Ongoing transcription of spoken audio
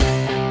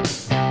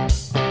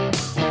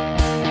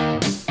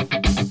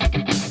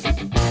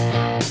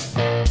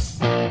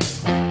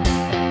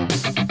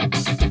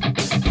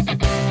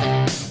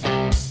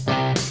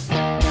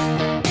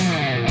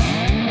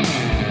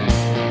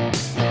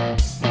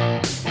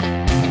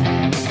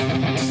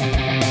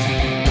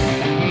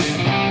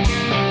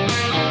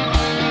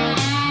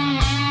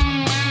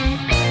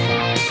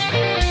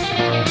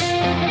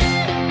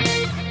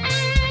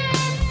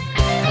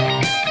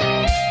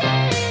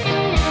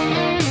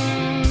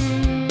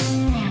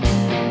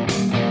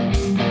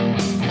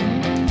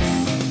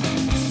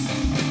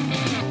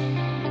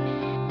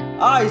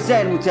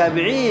أعزائي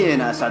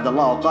المتابعين، أسعد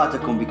الله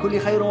أوقاتكم بكل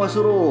خير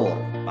وسرور.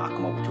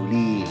 معكم أبو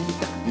توليد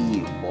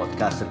لتقديم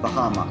بودكاست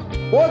الفخامة،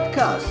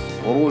 بودكاست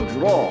هروج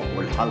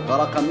والحلقة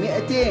رقم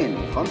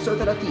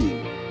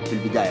 235. في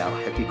البداية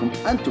أرحب فيكم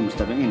أنتم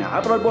مستمعين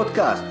عبر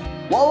البودكاست،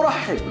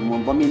 وأرحب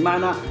بالمنضمين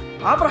معنا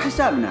عبر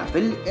حسابنا في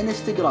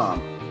الانستغرام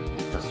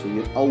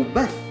تصوير أو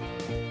بث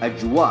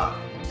أجواء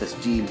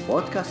تسجيل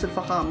بودكاست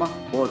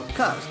الفخامة،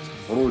 بودكاست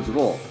هروج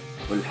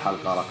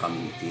والحلقة رقم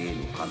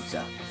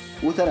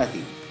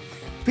 235.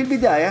 في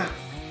البداية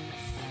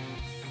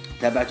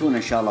تابعتونا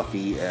إن شاء الله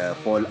في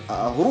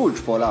هروج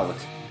فول أوت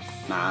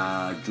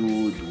مع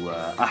جود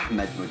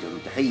وأحمد،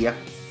 نوجه تحية.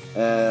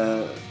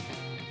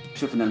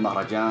 شفنا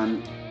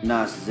المهرجان،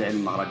 ناس زعل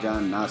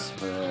المهرجان، ناس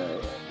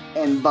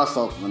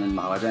انبسط من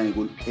المهرجان،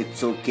 يقول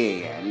it's okay،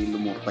 يعني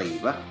الأمور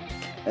طيبة.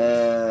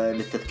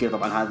 للتذكير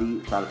طبعا هذه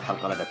ثالث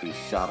حلقة لنا في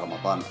شهر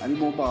رمضان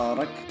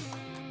المبارك،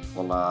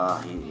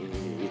 والله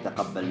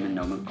يتقبل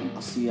منا ومنكم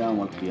الصيام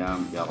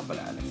والقيام يا رب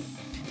العالمين.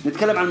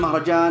 نتكلم عن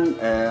مهرجان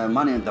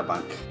ماني إن ذا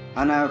بانك.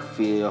 أنا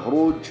في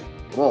هروج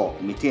رو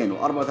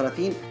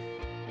 234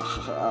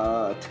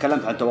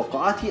 تكلمت عن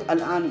توقعاتي،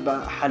 الآن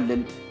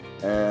بحلل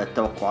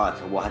التوقعات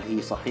وهل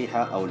هي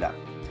صحيحة أو لا.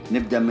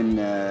 نبدأ من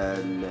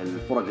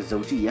الفرق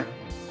الزوجية.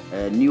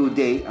 نيو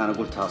داي أنا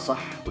قلتها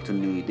صح، قلت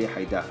النيو داي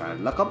حيدافع عن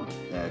اللقب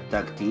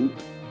تاج تيم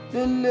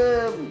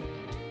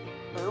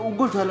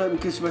وقلتها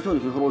يمكن سمعتوني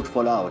في هروج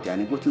فول أوت،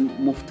 يعني قلت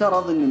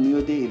المفترض إن النيو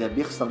داي إذا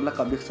بيخسر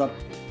اللقب بيخسر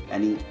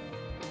يعني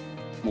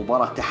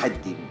مباراة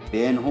تحدي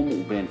بينهم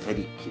وبين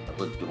فريق كذا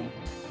ضدهم،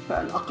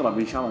 فالأقرب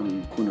إن شاء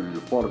الله يكون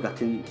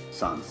الفورغاتن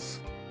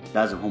سانس،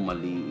 لازم هم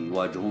اللي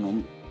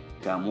يواجهونهم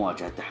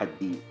كمواجهة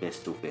تحدي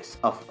فيس تو فيس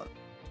أفضل.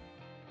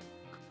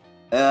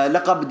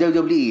 لقب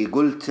دبليو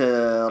قلت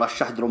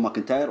رشح درو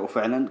ماكنتاير،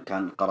 وفعلا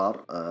كان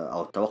القرار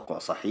أو التوقع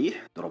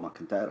صحيح، درو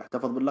ماكنتاير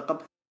احتفظ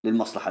باللقب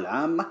للمصلحة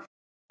العامة.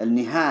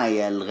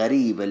 النهاية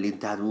الغريبة اللي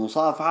انتهت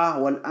بالمصافحة،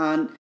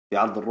 والآن في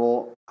عرض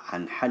الرو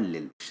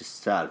حنحلل ايش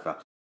السالفة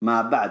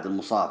ما بعد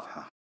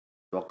المصافحة.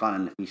 توقعنا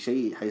ان في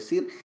شيء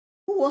حيصير،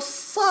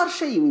 وصار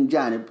شيء من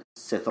جانب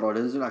سيث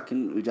رولينز،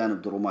 لكن من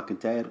جانب درو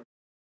ماكنتاير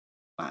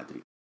ما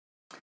ادري.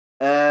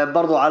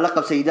 برضو على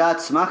لقب سيدات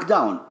سماك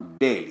داون،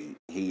 بيلي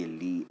هي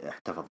اللي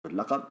احتفظ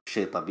باللقب،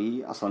 شيء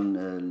طبيعي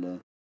اصلا.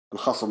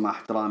 الخصم مع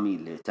احترامي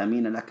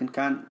لتامينا، لكن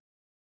كان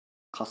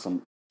خصم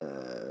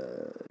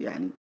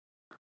يعني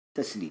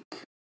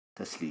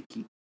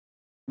تسليكي.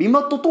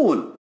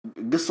 بيمططون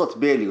قصة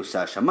بيلي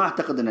وساشا، ما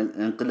اعتقد ان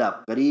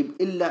الانقلاب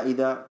قريب الا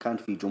اذا كان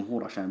في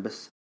جمهور، عشان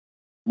بس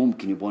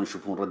ممكن يبون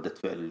يشوفون ردة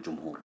فعل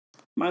الجمهور،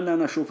 مع ان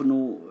انا اشوف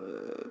انه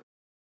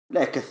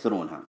لا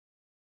يكثرونها،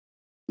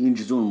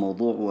 ينجزون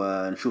الموضوع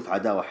ونشوف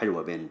عداوة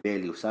حلوة بين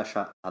بيلي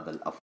وساشا، هذا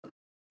الافضل.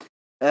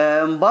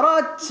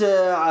 مباراة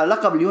على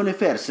لقب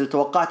اليونيفيرس اللي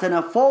توقعت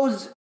انا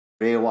فوز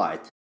بري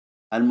وايت،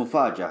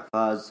 المفاجأة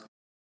فاز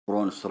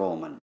برون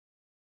سترومان،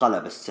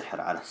 قلب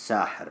السحر على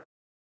الساحر.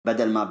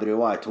 بدل ما بري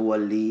وايت هو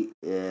اللي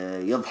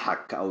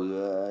يضحك أو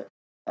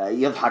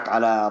يضحك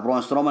على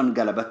برون سترومان،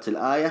 قلبت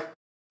الآية،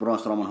 برون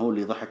سترومان هو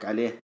اللي ضحك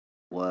عليه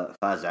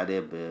وفاز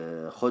عليه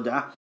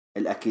بخدعة.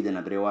 الأكيد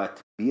أن بري وايت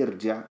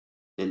بيرجع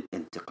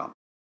للانتقام.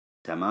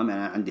 تمام،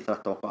 أنا عندي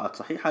 3 توقعات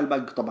صحيحة،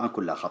 الباقي طبعا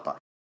كلها خطأ.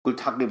 قلت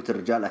حقيبة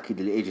الرجال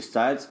أكيد لإيج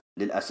ستايلز،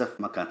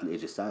 للأسف ما كانت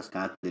لإيج ستايلز،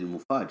 كانت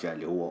للمفاجأة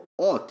اللي هو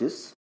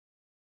أوتس.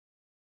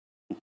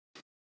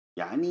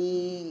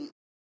 يعني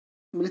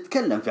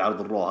بنتكلم في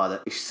عرض الرو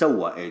هذا ايش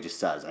سوى ايج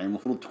ستايلز، يعني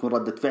المفروض تكون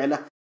ردة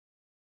فعله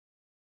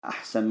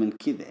احسن من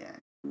كذا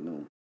يعني،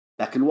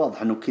 لكن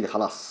واضح انه كذا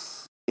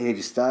خلاص ايج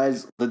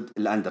ستايلز ضد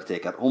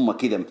الاندرتيكر، هم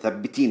كذا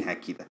مثبتينها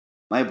كذا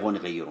ما يبغون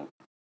يغيرون.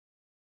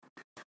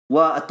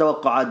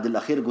 والتوقعات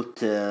الاخير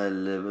قلت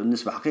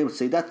بالنسبه حقيبه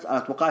السيدات انا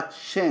توقعت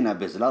شينا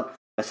بيزلر،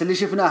 بس اللي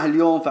شفناه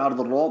اليوم في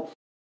عرض الرو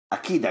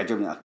اكيد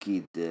عجبني،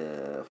 اكيد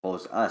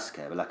فوز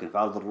اسكا، لكن في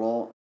عرض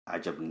الرو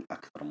عجبني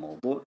اكثر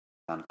موضوع،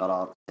 كان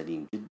قرار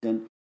سليم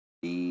جدا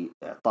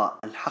لإعطاء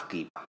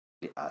الحقيبة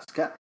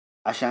لآسكا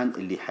عشان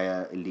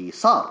اللي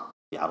صار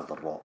في عرض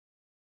الرو.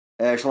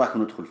 ايش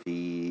رايكم ندخل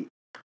في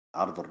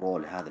عرض الرو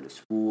لهذا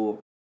الأسبوع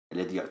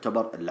الذي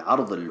يعتبر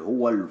العرض اللي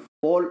هو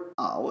الفول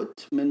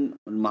أوت من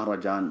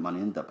المهرجان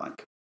ماني إن ذا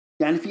بانك؟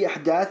 يعني في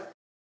أحداث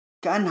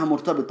كأنها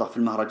مرتبطة في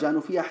المهرجان،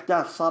 وفي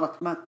أحداث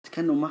صارت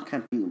كأنه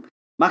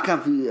ما كان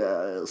في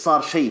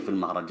صار شيء في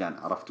المهرجان،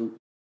 عرفتوا؟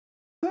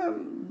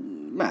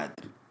 ما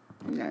أدري،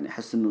 يعني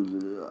أحس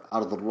إنه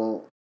عرض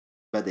الرو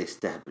بدأ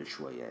يستهبل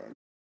شوية يعني.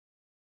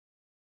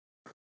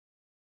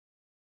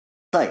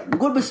 طيب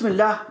نقول بسم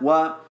الله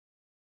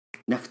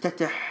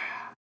ونفتتح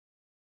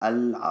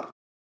العرض،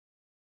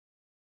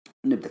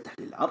 نبدأ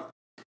تحليل العرض.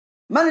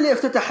 من اللي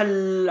افتتح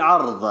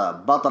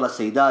العرض؟ بطل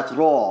السيدات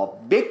رو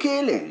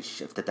بيكي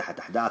لينش افتتحت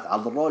أحداث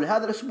عرض الرو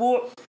لهذا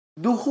الأسبوع.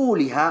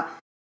 دخولها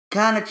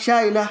كانت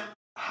شايلة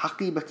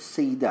حقيبة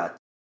السيدات،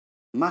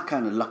 ما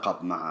كان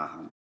اللقب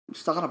معاهم،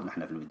 استغربنا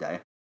احنا في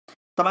البداية.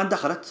 طبعا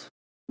دخلت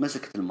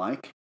مسكت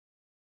المايك،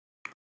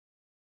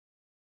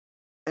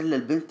 إلا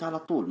البنت على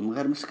طول من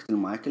غير مسكت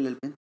المايك، إلا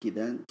البنت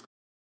كذا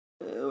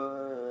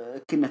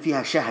كنا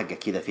فيها شهقة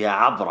كذا، فيها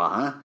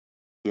عبرة،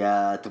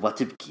 يا تبغى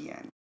تبكي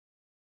يعني.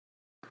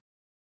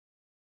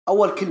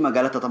 أول كلمة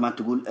قالتها طبعًا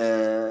تقول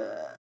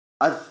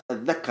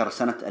أتذكر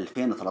سنة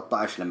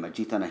 2013 لمّا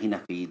جيت أنا هنا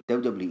في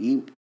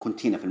WWE،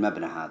 كنت هنا في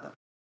المبنى هذا،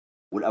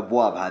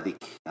 والأبواب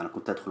هذيك أنا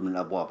كنت أدخل من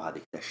الأبواب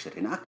هذيك تأشر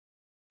هناك.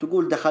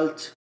 تقول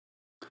دخلت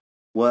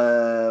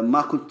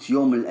وما كنت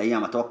يوم من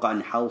الأيام أتوقع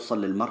إني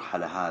حاوصل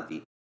للمرحلة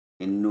هذه،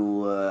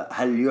 إنه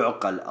هل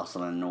يُعقل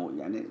أصلًا إنه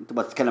يعني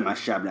تبغى تتكلم عن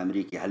الشعب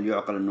الأمريكي، هل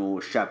يُعقل إنه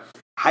الشعب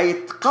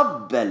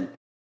حيتقبل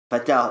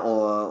فتاة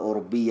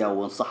أوروبية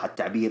وإن صح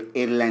التعبير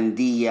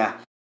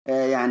إيرلندية،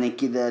 يعني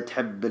كذا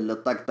تحب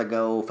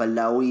الطقطقة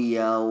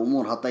وفلاوية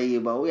وأمورها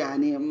طيبة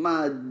ويعني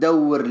ما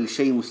تدوّر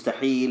لشيء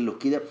مستحيل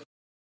وكذا.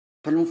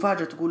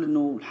 فالمفاجأة تقول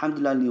إنه الحمد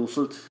لله إني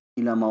وصلت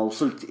إلى ما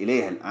وصلت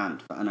إليه الآن،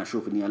 فأنا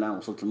أشوف إني الآن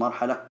وصلت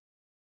لمرحلة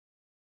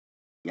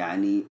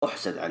يعني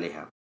أُحسَد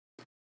عليها.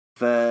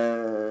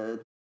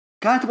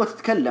 فكانت تبغى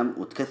تتكلم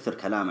وتكثّر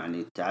كلام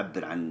يعني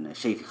تعبّر عن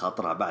شيء في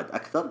خاطرها بعد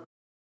أكثر.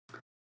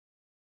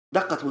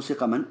 دقّت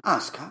موسيقى من؟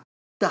 آسكا.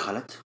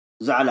 دخلت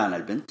زعلانة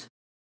البنت،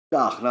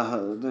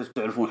 داخلة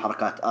تعرفون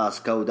حركات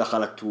آسكا،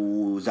 ودخلت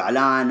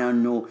وزعلانة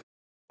إنه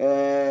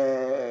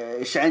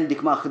إيش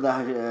عندِك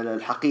ماخذة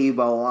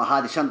الحقيبة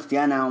وهذه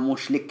شنطتي أنا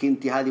مش لِك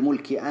أنتِ، هذه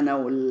ملكي أنا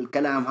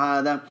والكلام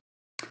هذا.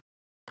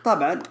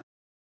 طبعًا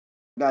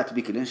قالت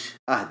بيكي لينش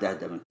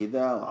أهدى من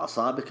كذا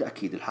وأعصابك،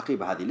 أكيد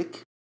الحقيبة هذه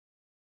لِك،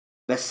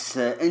 بس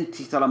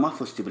أنتِ ترى ما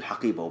فزتِ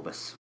بالحقيبة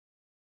وبس،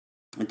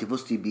 أنتِ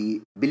فزتِ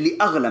باللي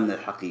أغلى من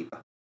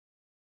الحقيبة.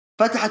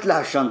 فتحت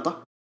لها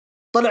الشنطة،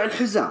 طلع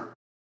الحزام.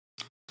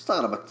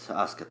 استغربت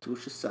آسكا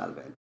وش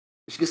السالفة يعني؟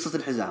 إيش قصة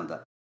الحزام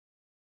ذا؟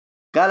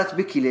 قالت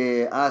بيكي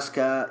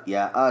لآسكا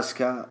يا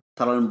آسكا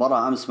ترى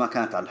المباراة أمس ما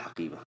كانت على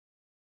الحقيبة،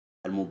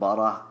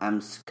 المباراة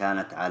أمس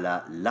كانت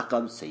على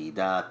لقب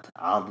سيدات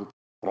عرض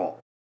رو.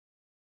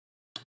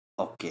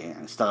 أوكي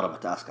يعني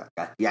استغربت آسكا،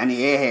 قالت يعني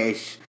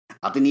إيش؟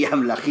 أعطيني إياها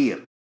من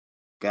الأخير.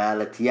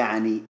 قالت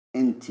يعني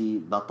أنتِ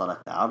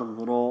بطلة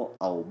عرض رو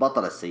أو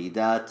بطلة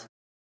سيدات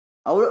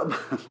أو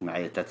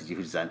معي تجي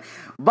في لساني،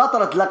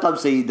 بطلة لقب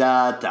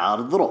سيدات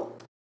عرض رو.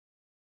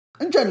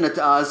 انجنت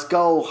آسكا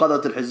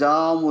وخذت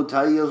الحزام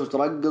وتهيص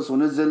وترقص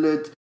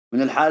ونزلت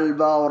من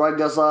الحلبة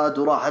ورقصت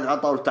وراحت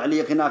عطوا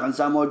التعليق هناك عن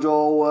سامو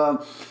جو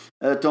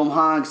توم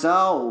هانكس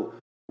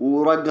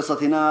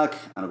ورقصت هناك.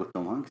 أنا قلت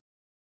توم هانكس.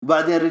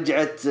 وبعدين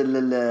رجعت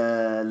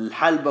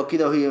الحلبة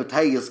وكذا وهي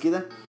تهيص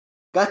كذا.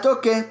 قالت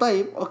أوكي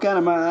طيب أوكي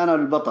أنا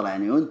البطلة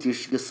يعني، وأنت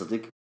إيش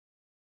قصتك؟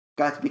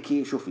 قالت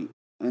بيكي شوفي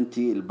أنت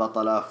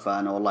البطلة،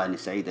 فأنا والله إني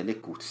سعيدة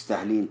لك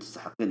وتستاهلين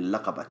تستحقين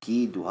اللقب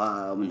أكيد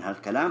ومن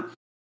هالكلام،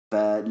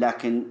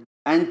 لكن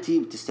أنتِ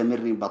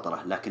بتستمرين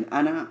بطلة، لكن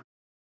أنا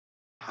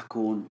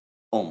حاكون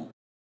أم.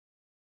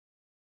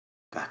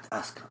 قالت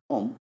آسكا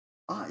أم؟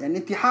 يعني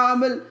أنتِ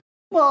حامل؟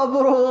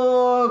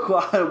 مبروك!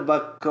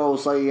 وبكوا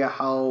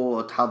وصيحوا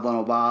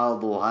وتحضنوا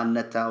بعض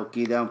وهنتها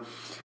وكذا.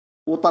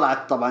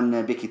 وطلعت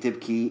طبعًا بيكي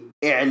تبكي.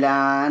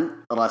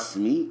 إعلان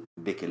رسمي،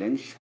 بيكي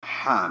لينش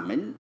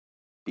حامل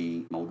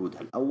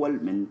بمولودها الأول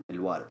من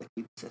الوالد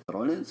أكيد سيث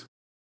رولينز.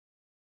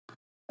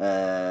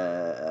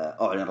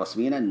 أعلن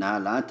رسميًا أنها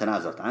الآن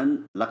تنازلت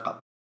عن لقب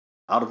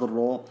عرض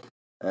الرو.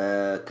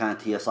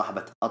 كانت هي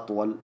صاحبة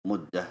أطول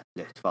مدة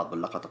لاحتفاظ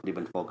باللقب،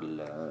 تقريبا فوق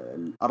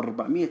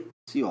 400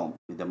 يوم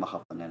إذا ما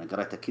خاب ظني، أنا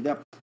قريتها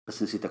كذا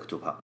بس نسيت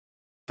أكتبها.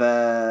 ف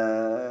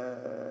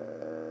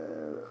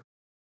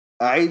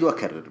أعيد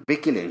وأكرر،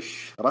 بيكي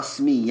لينش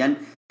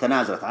رسميا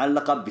تنازلت عن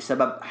اللقب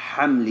بسبب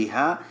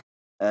حملها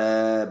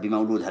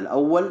بمولودها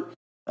الأول.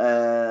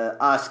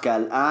 آسكا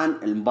الآن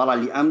المباراة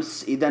اللي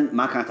أمس إذن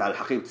ما كانت على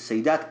حقيبة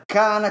السيدات،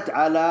 كانت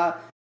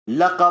على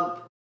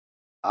لقب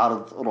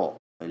عرض رو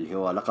اللي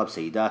هو لقب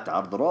سيدات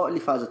عرض رو اللي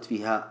فازت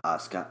فيها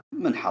آسكا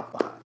من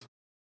حظها.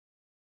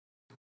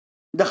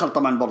 دخل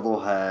طبعا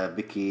برضو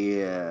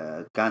بيكي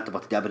كانت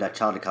تبغى تقابلها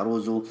تشارلي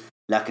كاروزو،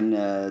 لكن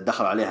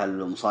دخل عليها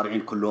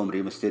المصارعين كلهم،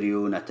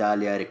 ريمستيريو،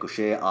 ناتاليا،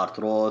 ريكوشي، آرت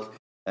روث،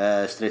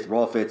 ستريت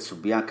بروفيتس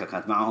وبيانكا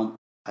كانت معهم.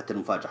 حتى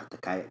المفاجأة حتى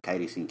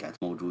كايري سين كانت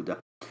موجودة.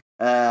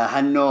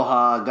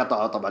 هنوها،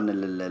 قطعوا طبعا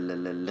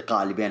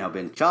اللقاء اللي بينها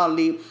وبين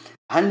تشارلي،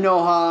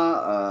 هنوها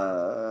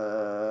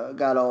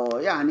قالوا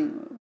يعني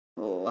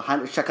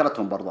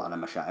شكرتهم برضو على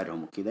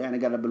مشاعرهم وكذا،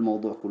 يعني قال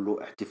بالموضوع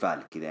كله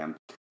احتفال كذا يعني.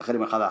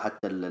 تقريبا خذ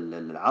حتى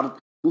العرض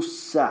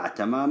نص ساعة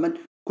تماما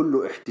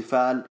كله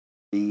احتفال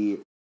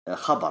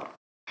بخبر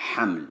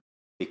حمل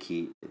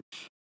بيكي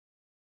لينش.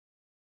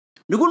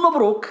 نقول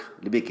مبروك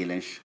لبيكي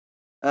لينش.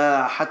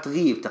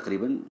 حتغيب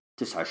تقريبا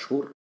 9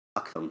 شهور،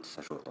 أكثر من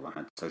 9 شهور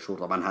طبعا. 9 شهور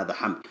طبعا هذا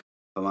حمل،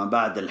 فما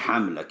بعد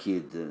الحمل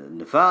أكيد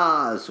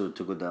نفاس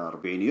وتقعد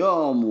 40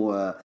 يوم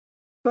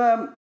ف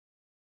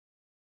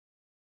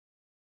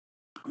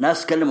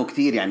ناس تكلموا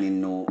كثير يعني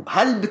إنه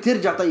هل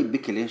بترجع طيب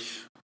بيكي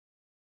لينش؟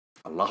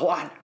 الله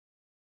أعلم.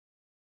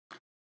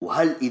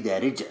 وهل إذا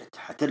رجعت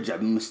حترجع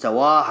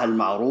بمستواها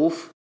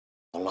المعروف؟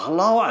 والله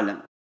الله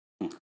أعلم.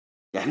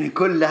 يعني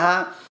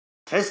كلها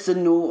تحس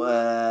إنه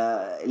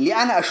اللي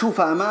أنا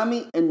أشوفه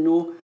أمامي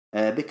إنه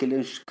بيكي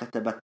لينش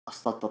كتبت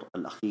السطر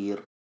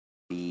الأخير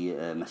في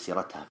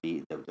مسيرتها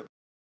في دبليو.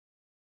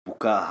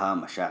 بكاها،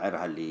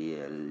 مشاعرها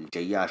اللي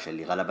الجياشة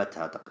اللي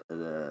غلبتها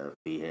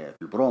في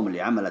البروم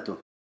اللي عملته.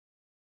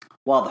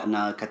 واضح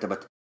أنها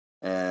كتبت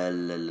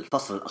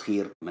الفصل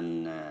الأخير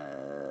من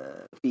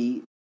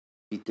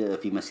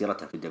في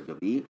مسيرتها في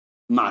الدبليو.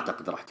 ما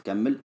أعتقد راح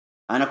تكمل.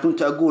 أنا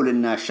كنت أقول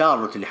إن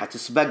شارلوت اللي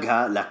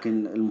حتسبقها،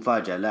 لكن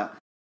المفاجأة لا،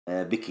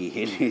 بيكي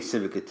هي اللي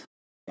سبقت.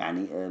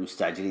 يعني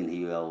مستعجلين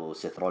هي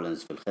وسيث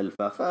رولينز في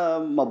الخلفة،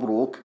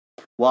 فمبروك.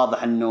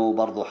 واضح إنه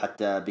برضو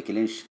حتى بيكي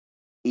لينش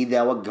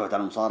إذا وقفت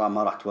على المصارعة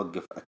ما راح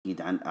توقف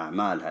أكيد عن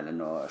أعمالها،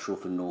 لأنه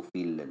أشوف إنه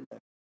في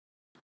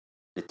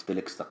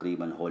نتفليكس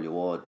تقريبا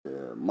هوليوود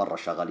مرة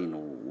شغالين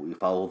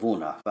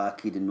ويفاوضونها،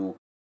 فأكيد إنه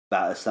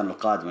بعد السنة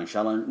القادمة إن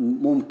شاء الله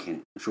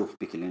ممكن نشوف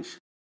بيكي لينش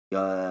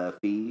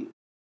في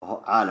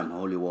عالم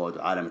هوليوود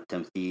وعالم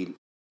التمثيل.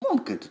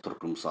 ممكن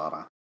تترك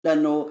المصارعة،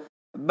 لأنه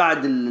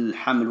بعد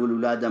الحمل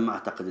والولادة ما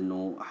أعتقد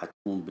إنه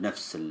حتكون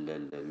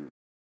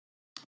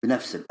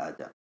بنفس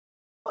الأداء،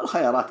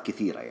 والخيارات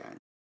كثيرة يعني.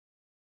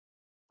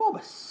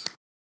 وبس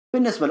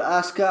بالنسبة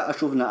لآسكا،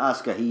 أشوف أن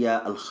آسكا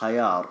هي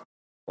الخيار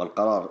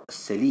والقرار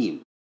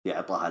السليم في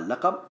إعطائها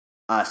اللقب.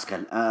 آسكا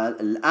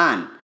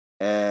الآن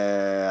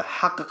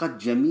حققت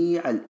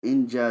جميع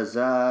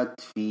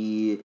الإنجازات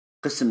في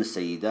قسم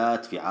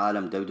السيدات في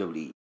عالم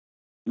WWE.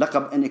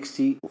 لقب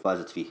NXT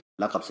وفازت فيه،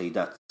 لقب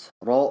سيدات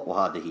رو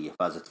وهذه هي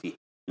فازت فيه،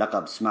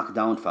 لقب سماك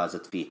داون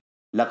فازت فيه،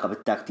 لقب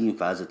التاكتين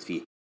فازت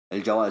فيه،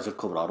 الجوائز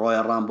الكبرى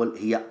رويال رامبل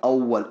هي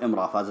أول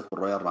امرأة فازت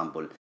بالرويال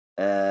رامبل،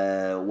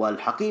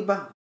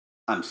 والحقيبة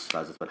أمس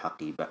فازت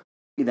بالحقيبة.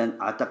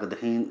 إذن أعتقد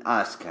الحين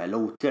آسكا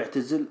لو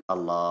تعتزل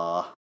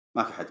الله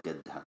ما في حد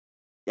قدها.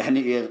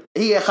 يعني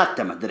هي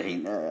ختمت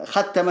الحين،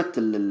 ختمت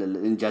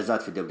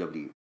الإنجازات في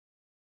WWE.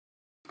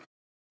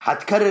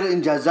 حتكرر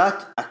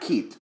إنجازات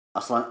أكيد.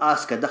 أصلا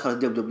آسكا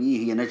دخلت WWE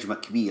هي نجمة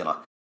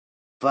كبيرة،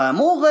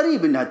 فمو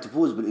غريب إنها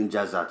تفوز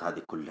بالإنجازات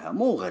هذه كلها،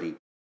 مو غريب.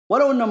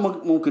 ولو إنه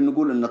ممكن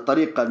نقول إن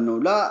الطريقة إنه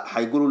لا،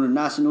 حيقولون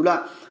الناس إنه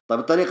لا. طيب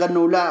الطريقة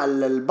إنه لا،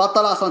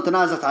 البطلة أصلا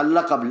تنازلت على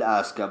اللقب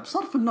لآسكا.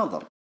 بصرف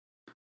النظر،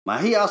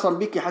 ما هي أصلا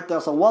بيكي حتى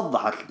أصلا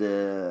وضحت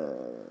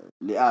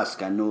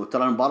لآسكا إنه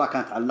ترى المباراة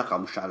كانت على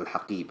اللقب مش على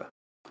الحقيبة،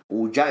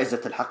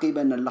 وجائزة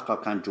الحقيبة إن اللقب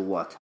كان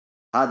جواتها.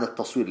 هذا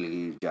التصوير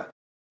اللي جاء.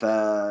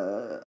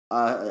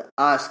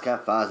 فآسكا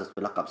فازت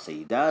بلقب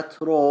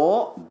سيدات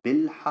رو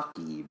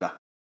بالحقيبة.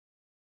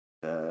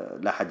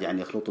 لا حد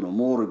يعني يخلط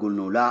الأمور يقول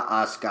إنه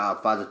لا آسكا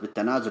فازت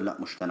بالتنازل.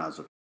 لا، مش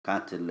تنازل،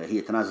 كانت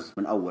هي تنازلت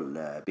من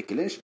أول بيكي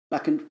لينش،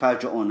 لكن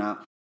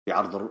فاجئونا في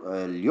عرض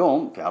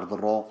اليوم في عرض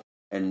الرو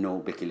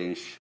إنه بيكي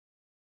لينش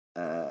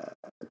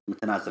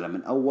متنازلة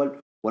من أول،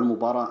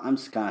 والمباراة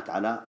أمس كانت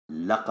على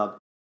لقب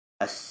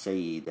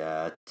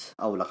السيدات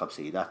أو لقب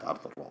سيدات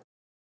عرض الرو.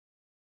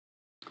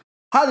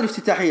 هذه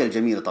الافتتاحية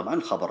الجميلة، طبعا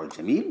الخبر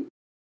الجميل.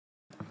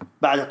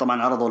 بعدها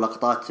طبعا عرضوا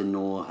لقطات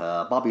إنه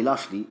بابي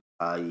لاشلي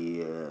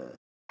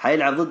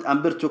حيلعب ضد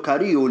أمبرتو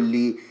كاريو،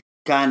 اللي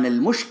كان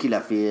المشكلة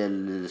في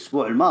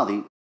الأسبوع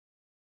الماضي.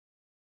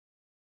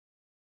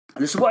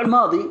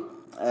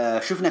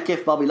 شفنا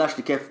كيف بابي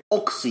لاشلي كيف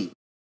أقصي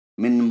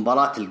من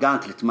مباراة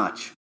الجانتلت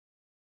ماتش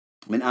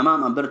من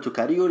أمام أمبرتو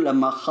كاريو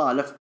لما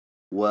خالف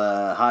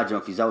وهاجم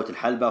في زاوية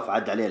الحلبة،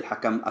 وفعد عليه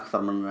الحكم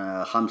أكثر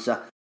من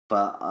 5،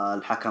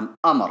 فالحكم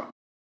أمر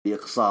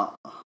بإقصاء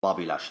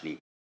بابي لاشلي.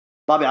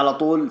 بابي على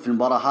طول في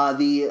المباراة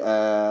هذه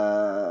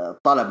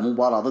طلب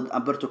مباراة ضد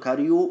أمبرتو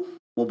كاريو،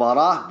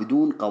 مباراة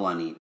بدون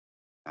قوانين.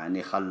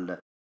 يعني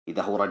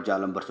إذا هو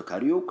رجال أمبرتو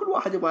كاريو كل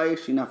واحد يبغى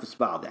ينافس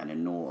بعض، يعني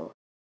إنه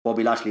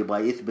بوبي لاشلي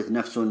يبغى يثبت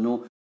نفسه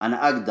إنه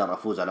أنا أقدر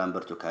أفوز على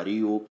أمبرتو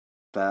كاريو،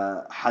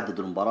 فحدد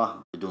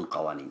المباراة بدون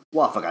قوانين.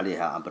 وافق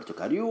عليها أمبرتو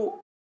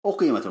كاريو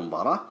وقيمت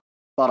المباراة.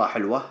 مباراة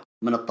حلوة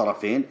من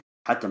الطرفين،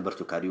 حتى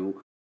أمبرتو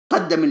كاريو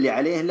قدم اللي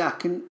عليه،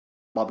 لكن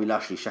بوبي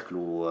لاشلي شكله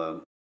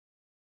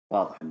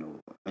واضح إنه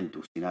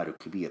عنده سيناريو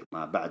كبير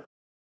ما بعد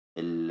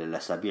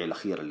الأسابيع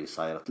الأخيرة اللي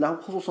صايرت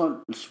له،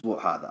 خصوصا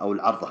الأسبوع هذا أو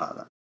العرض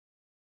هذا.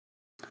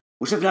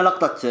 وشفنا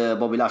لقطة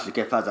بوبي لاشلي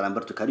كيف فاز على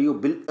أمبرتو كاريو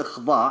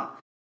بالإخضاع،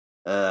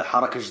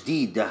 حركة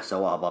جديدة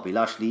سواها بوبي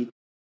لاشلي،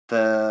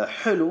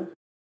 فحلو.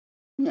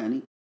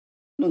 يعني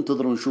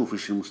ننتظر ونشوف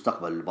إيش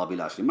المستقبل لبوبي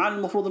لاشلي، مع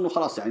المفروض إنه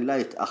خلاص يعني لا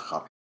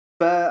يتأخر.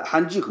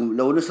 فحنجيكم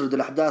لو نسرد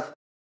الأحداث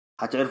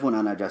حتعرفون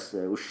أنا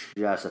وش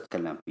جالس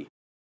أتكلم فيه.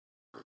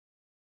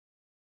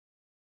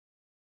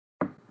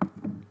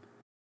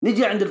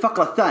 نجي عند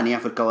الفقرة الثانية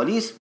في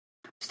الكواليس.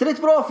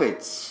 ستريت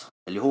بروفيتس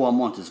اللي هو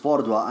مونتز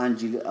فورد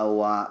وأنجيلو.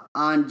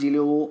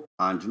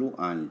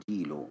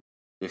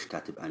 ليش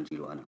كاتب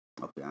أنجيلو أنا؟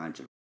 أوكي،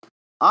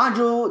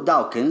 أنجلو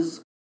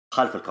داوكنز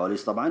خلف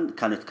الكواليس طبعا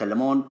كانوا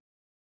يتكلمون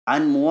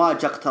عن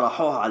مواجهة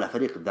اقترحوها على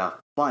فريق ذا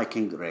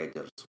فايكنج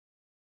ريدرز.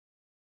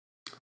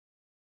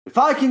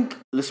 الفايكنج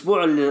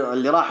الأسبوع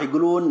اللي راح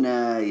يقولون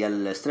يا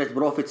الستريت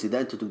بروفيتس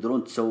إذا أنتم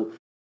تقدرون تسووا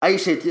أي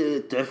شيء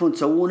تعرفون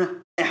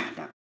تسوونه،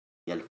 إحنا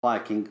يا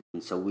الفايكنج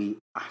نسويه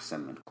أحسن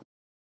منكم.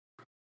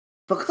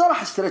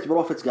 فاقترح ستريت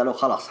بروفيتس قالوا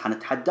خلاص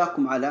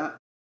حنتحداكم على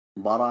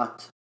مباراة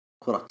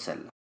كرة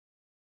سلة.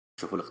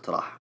 شوفوا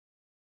الاقتراح،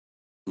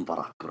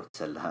 مباراة كرة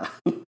سلة.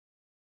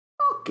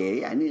 اوكي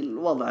يعني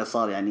الوضع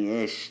صار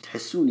يعني ايش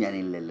تحسون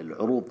يعني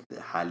العروض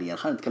حاليا،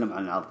 خلينا نتكلم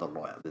عن عرض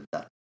الرويال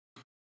بالذات،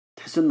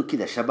 تحس انه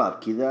كذا شباب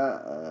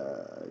كذا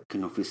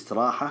كانوا في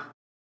استراحة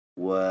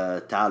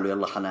وتعالوا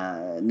يلا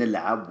خلنا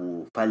نلعب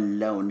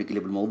وفلة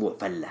ونقلب الموضوع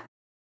فلة،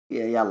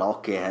 يلا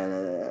اوكي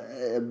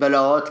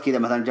بلوت كذا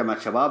مثلا جمعة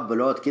شباب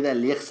بلوت كذا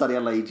اللي يخسر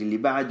يلا يجي اللي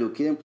بعده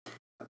وكذا.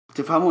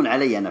 تفهمون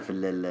علي انا في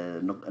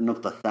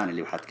النقطة الثانية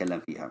اللي حتكلم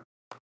فيها.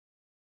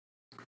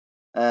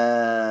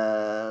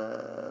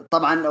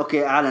 طبعا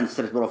اوكي اعلن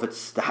ستريت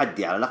بروفيتس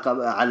تحدي على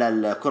لقب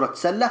على كرة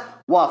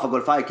السلة، وافقوا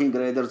الفايكنج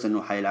ريدرز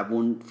انه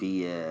حيلعبون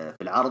في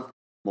العرض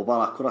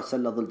مباراة كرة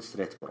سلة ضد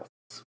ستريت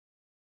بروفيتس.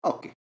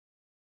 اوكي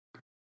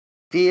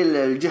في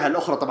الجهة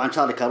الأخرى طبعا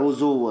شارلي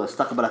كاروزو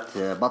استقبلت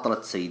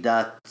بطلة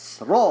سيدات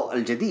رو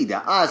الجديدة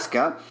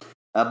آسكا،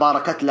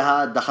 باركت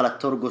لها،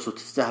 دخلت ترقص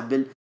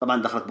وتستهبل،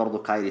 طبعا دخلت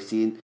برضو كايري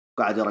سين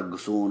قاعد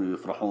يرقصون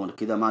ويفرحون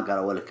كذا، ما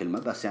قالوا ولا كلمة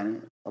بس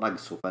يعني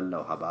رقص وفلة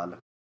وهبالة.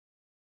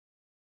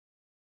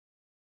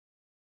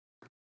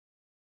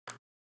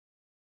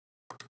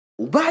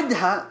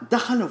 وبعدها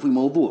دخلوا في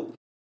موضوع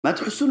ما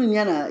تحسون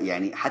اني انا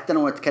يعني حتى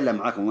لو اتكلم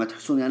معاكم ما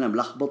تحسون اني انا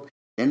ملخبط،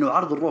 لانه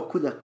عرض الرو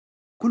كذا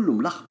كله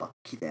ملخبط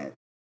كذا،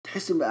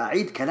 تحس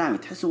اعيد كلامي،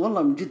 تحس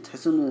والله من جد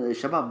تحس ان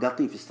الشباب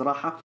قاطين في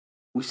استراحه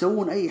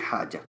ويسوون اي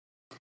حاجه.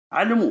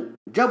 علموا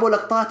جابوا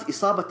لقطات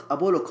اصابه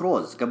ابولو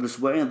كروز قبل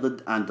اسبوعين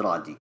ضد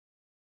اندرادي،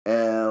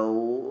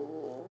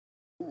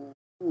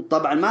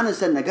 وطبعا ما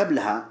ننسى ان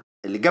قبلها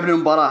اللي قبل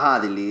المباراه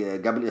هذه اللي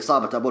قبل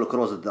اصابه ابولو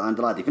كروز ضد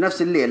اندرادي في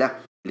نفس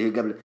الليله اللي هي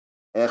قبل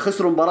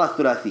خسروا مباراه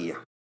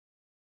ثلاثيه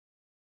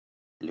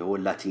اللي هو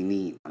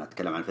اللاتينيين، انا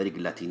اتكلم عن فريق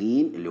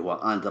اللاتينيين اللي هو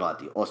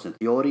اندرادي اوستن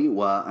ثيوري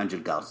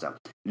وانجل غارزا،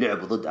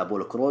 لعبوا ضد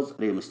ابولو كروز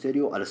ري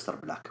ميستيريو الستر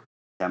بلاك.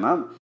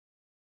 تمام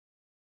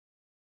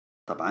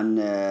طبعا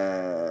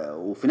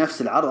وفي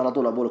نفس العرض على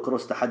طول ابولو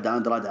كروز تحدى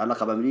اندرادي على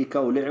لقب امريكا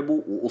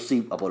ولعبوا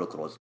واصيب ابولو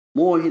كروز.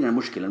 مو هنا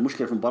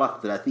المشكله في المباراه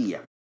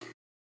الثلاثيه،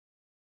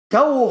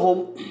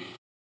 توهم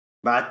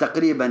بعد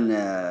تقريبا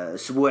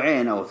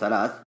اسبوعين او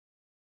ثلاث،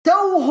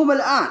 توهم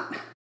الان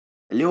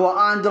اللي هو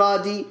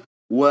اندرادي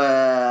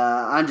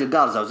وانجل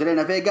غارزا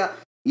وزيلينا فيجا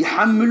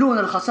يحملون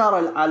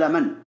الخسارة على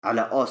من؟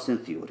 على أوستن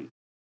ثيوري.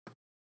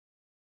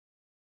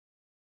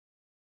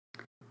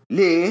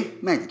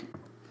 ليه؟ ما أدري.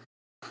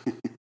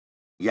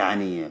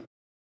 يعني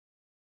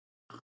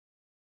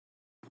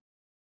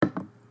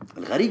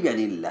الغريب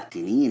يعني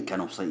اللاتينيين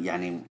كانوا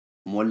يعني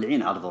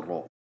مولعين عرض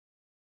الرو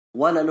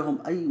ولا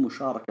لهم أي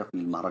مشاركة في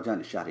المهرجان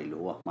الشهري اللي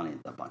هو ماني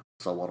إن ذا بانك،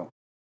 تصوروا.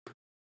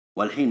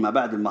 والحين ما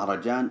بعد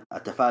المهرجان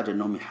أتفاجأ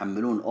أنهم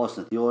يحملون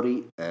أوستن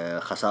ثيوري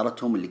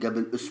خسارتهم اللي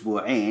قبل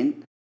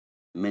أسبوعين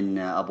من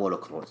أبولو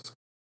كروز.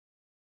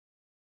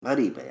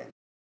 غريبة يعني.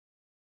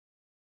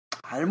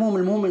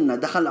 المهم انه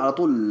دخل على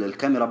طول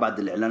الكاميرا بعد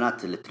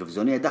الاعلانات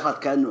التلفزيونيه، دخلت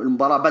كأنه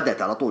المباراه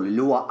بدأت على طول،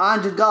 اللي هو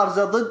انجل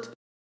غارزا ضد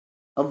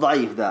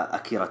الضعيف ذا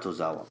اكيرا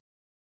توزاوا.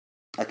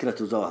 اكيرا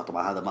توزاوا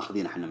طبعا هذا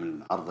ماخذين احنا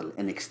من عرض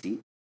الانكس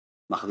تي،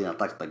 ماخذين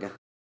طقطقه،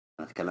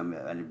 انا اتكلم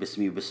يعني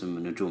باسمي وباسم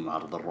نجوم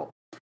عرض الرو،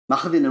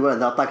 ماخذين الولد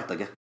ذا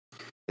طقطقه.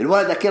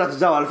 الولد اكيرا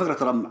توزاوا على فكره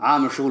ترى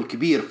عامل شغل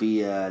كبير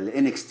في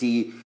الانكس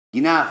تي،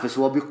 ينافس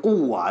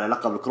وبقوه على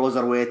لقب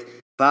الكروزر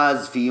ويت،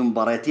 فاز في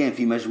مباراتين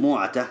في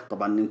مجموعته،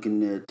 طبعا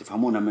يمكن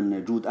تفهمونه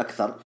من جود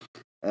أكثر.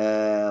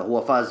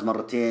 هو فاز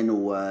مرتين،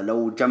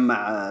 ولو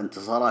جمع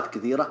انتصارات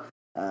كثيرة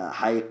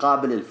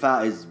حيقابل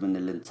الفائز من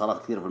الانتصارات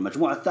الكثيرة في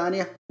المجموعة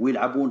الثانية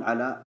ويلعبون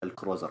على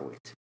الكروزر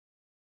ويت.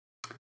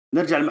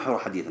 نرجع لمحور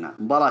حديثنا.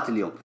 مباراة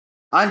اليوم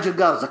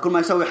أنجل غارزا كل ما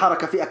يسوي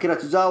حركة في أكيرا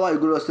توزاوا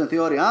يقول أوستن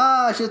ثيوري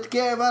شفت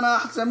كيف أنا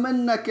أحسن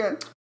منك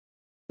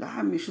لا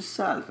عمي شو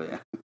السالفة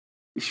يعني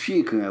إيش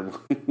فيكم يا أبو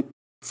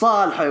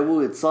تصالحوا يا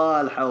أبوي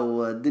تصالحوا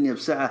والدنيا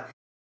بسعة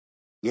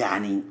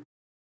يعني.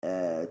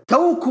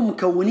 توكم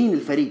مكونين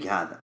الفريق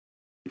هذا،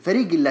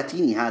 الفريق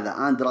اللاتيني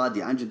هذا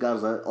اندرادي انجل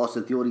غارزا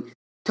اوستن ثيوري،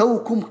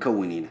 توكم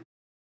مكونينه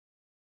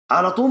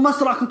على طول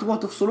مسرح كنتم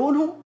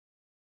تفصلونهم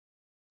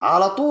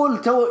على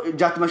طول،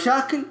 جات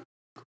مشاكل.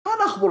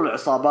 هذا اخبر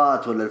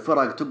العصابات ولا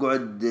الفرق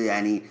تقعد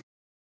يعني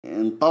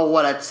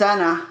انطولت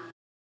سنة.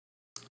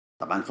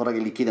 طبعا الفرق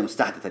اللي كذا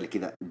مستحدثة اللي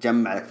كذا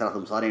جمع لك 3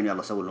 مصارين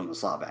يلا سووا لهم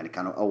عصابة، يعني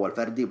كانوا اول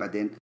فردي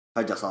بعدين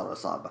فجأة صاروا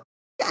عصابة،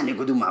 يعني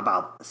يقعدون مع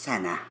بعض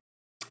سنة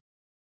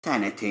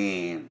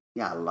سنتين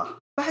يلا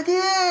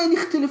بعدين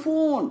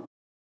يختلفون.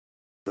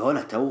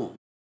 دولة توهم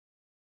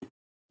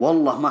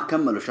والله ما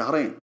كملوا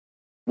شهرين،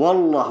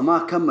 والله ما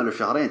كملوا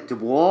شهرين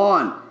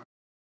تبغون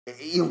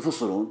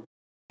ينفصلون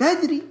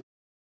بدري.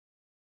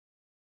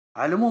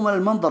 على العموم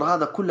المنظر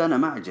هذا كله أنا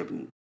ما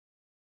عجبني.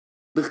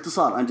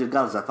 باختصار أنجل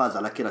غارزا فاز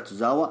على كيرا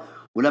توزاوا،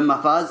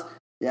 ولما فاز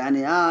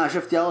يعني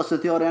شفت يا أوستن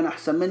ثيوري أنا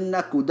أحسن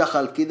منك،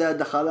 ودخل كذا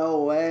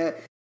دخلوا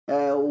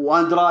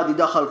واندرادي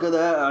دخل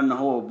كذا انه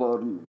هو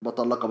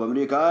بطل لقب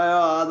امريكا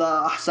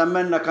هذا احسن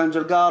منك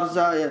انجل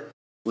غارزا،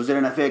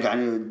 وزيلينا فيجا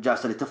يعني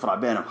جالسه اللي تفرع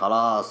بينهم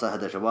خلاص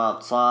اهدى شباب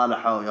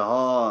تصالحوا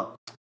يا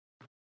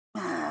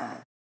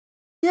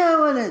يا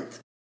ولد.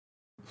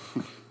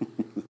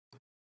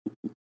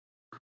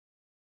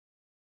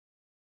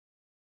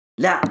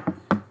 لا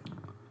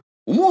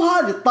ومو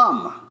هذه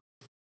الطامة،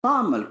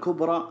 الطامة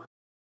الكبرى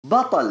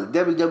بطل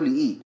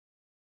WWE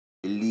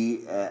اللي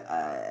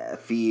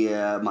في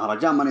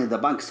مهرجان ماني ذا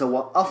بانك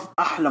سوى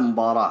أحلى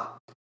مباراة،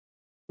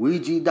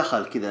 ويجي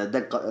دخل كذا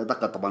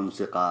دق طبعا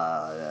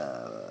موسيقى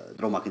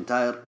درو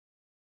ماكنتاير،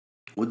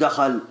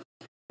 ودخل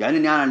يعني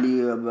اني انا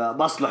اللي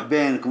بصلح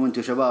بينكم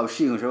انتم شباب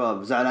الشيخ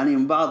وشباب زعلانين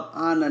من بعض،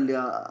 انا اللي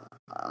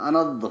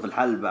انظف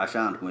الحلبة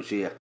عشانكم يا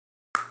شيخ،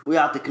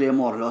 ويعطي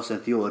كليمور لأوسن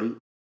ثيوري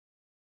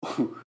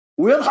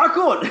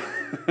ويضحكون.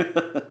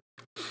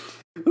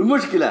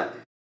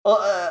 المشكلة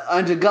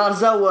أنجل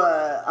غارزا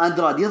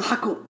وأندراد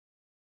يضحكون.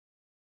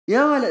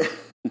 يا ولد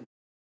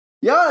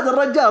يا ولد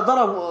الرجال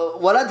ضرب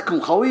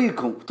ولدكم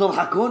خويكم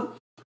تضحكون؟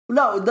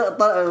 لا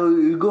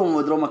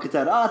يقوم درو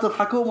ماكنتاير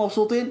تضحكون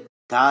مبسوطين؟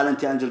 تعال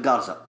انت أنجل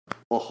غارزا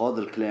وخذ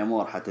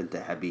الكليمور حتى انت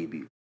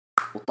حبيبي،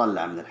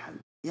 وطلع من الحل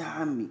يا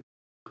عمي.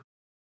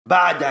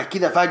 بعدها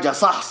كذا فجأة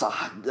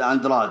صح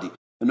أندرادي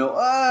انه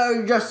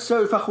جالس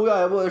تسوي في اخويا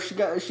يا ابو ايش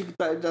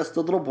جالس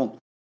تضربهم؟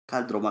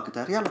 قال درو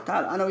ماكنتاير يلا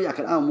تعال انا وياك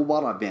الان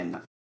مباراة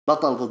بيننا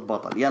بطل ضد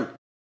بطل، يلا.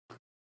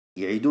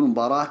 يعيدون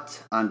مباراة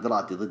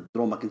أندرادي ضد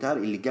درو ماكنتاير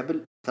اللي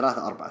قبل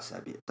 3-4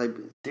 أسابيع.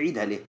 طيب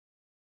تعيدها ليه؟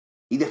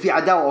 إذا في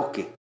عداوة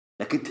أوكي،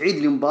 لكن تعيد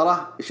لي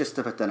مباراة إيش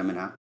استفدت أنا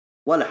منها؟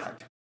 ولا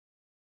حاجة.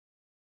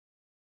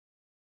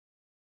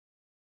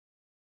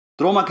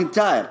 درو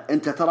ماكنتاير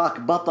أنت تراك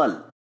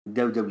بطل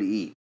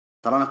WWE،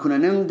 ترانا كنا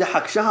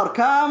نمدحك شهر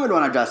كامل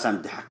وأنا جالس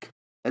أمدحك،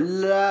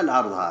 إلا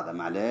العرض هذا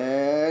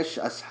معليش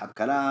أسحب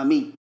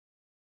كلامي.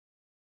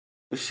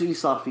 إيش اللي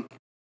صار فيك؟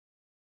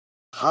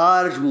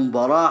 خارج من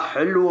مباراة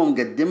حلوة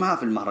مقدمها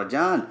في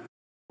المهرجان،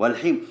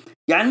 والحين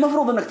يعني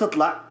المفروض أنك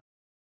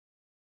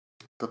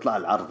تطلع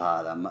العرض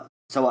هذا،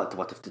 سواء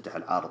تبغى تفتتح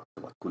العرض،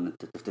 تبغى تكون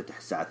أنت تفتتح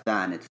الساعة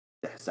الثانية،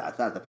 تفتتح الساعة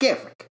الثالثة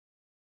بكيفك،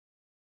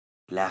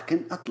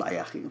 لكن اطلع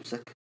يا أخي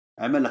امسك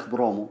اعمل لك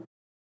برومو،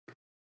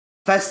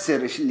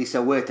 فسر إيش اللي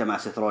سويته مع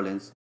سيث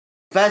رولينز،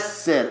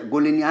 فسر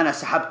قول إني أنا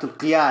سحبت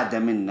القيادة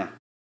منه،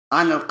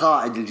 أنا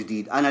القائد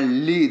الجديد، أنا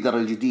الليدر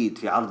الجديد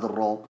في عرض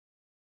الرو.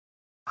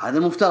 هذا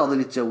المفترض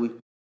اللي تسوي،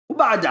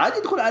 وبعد عاد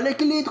يدخل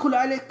عليك اللي يدخل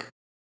عليك.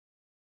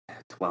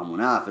 تبغى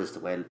منافس،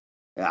 تبغى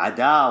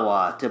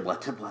عداوة، تبغى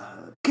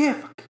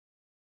كيفك.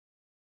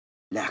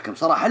 لكن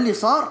صراحة اللي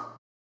صار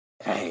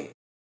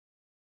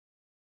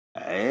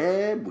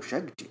عيب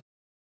وشقجي.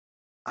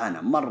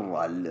 أنا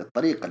مرة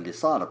الطريقة اللي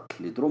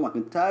صارت لدرو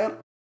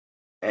ماكنتاير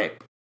عيب،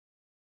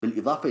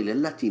 بالإضافة إلى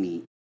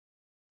اللاتيني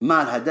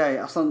ما لها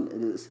داعي أصلا.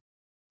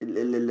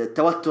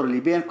 التوتر اللي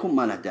بينكم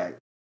ما له داعي،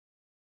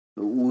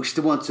 وش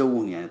تبون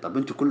تسوون يعني؟ طب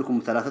أنتوا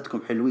كلكم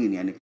ثلاثتكم حلوين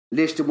يعني،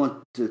 ليش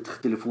تبون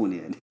تختلفون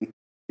يعني؟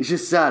 إيش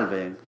السالفة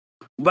يعني؟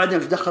 وبعدين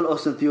إيش دخل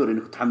أوستن ثيوري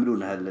إنكم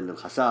تحملون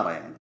الخسارة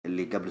يعني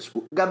اللي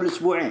قبل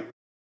أسبوعين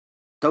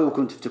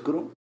توكم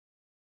تفتكرون؟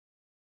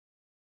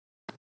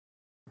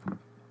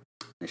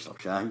 نشرب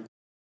شاي.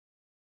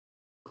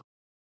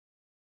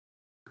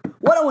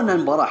 ولو ان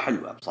المباراة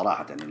حلوة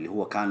بصراحة يعني، اللي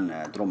هو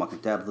كان درو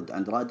ماكنتاير ضد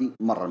أندرادي،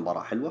 مرة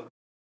المباراة حلوة،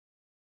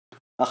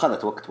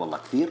 أخذت وقت والله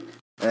كثير.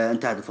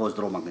 انتهى بفوز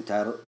درو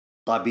ماكنتاير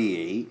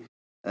طبيعي.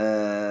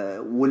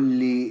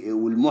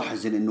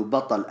 والمحزن انه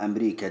بطل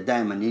أمريكا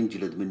دائما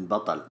ينجلد من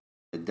بطل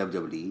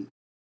الدبليو.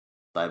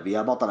 طيب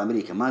يا بطل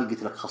أمريكا ما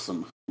لقيت لك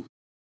خصم،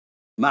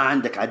 ما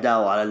عندك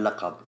عداوة على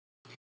اللقب.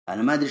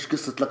 أنا ما أدري إيش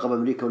قصة لقب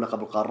أمريكا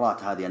ولقب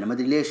القارات هذه، أنا ما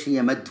أدري ليش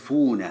هي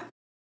مدفونة.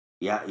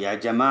 يا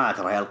جماعة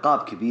ترى هي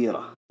ألقاب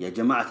كبيرة، يا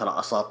جماعة ترى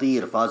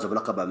أساطير فازوا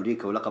بلقب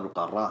أمريكا ولقب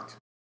القارات.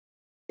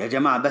 يا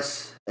جماعة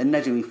بس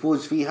النجم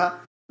يفوز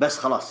فيها بس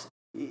خلاص،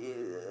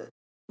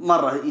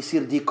 مرة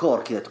يصير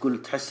ديكور كذا،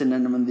 تقول تحس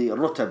إن من ذي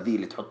الرتب ذي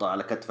اللي تحطها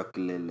على كتفك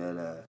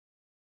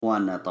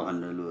وأنا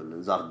طبعا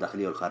وزارة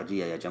الداخلية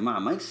والخارجية. يا جماعة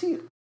ما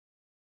يصير.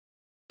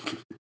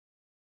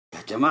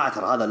 يا جماعة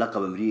ترى هذا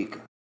لقب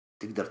أمريكا،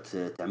 تقدر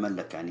تعمل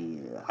لك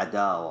يعني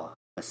عداوة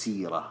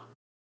مسيرة.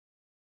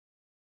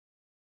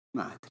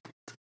 ما أدري.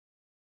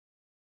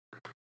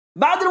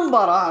 بعد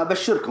المباراة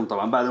أبشركم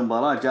طبعا، بعد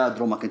المباراة جاء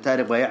درو ماكنتاير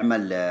يبغى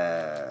يعمل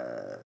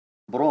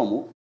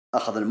برومو،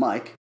 أخذ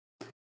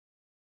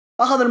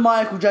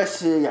المايك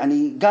وجالس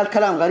يعني قال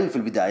كلام غريب في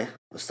البداية،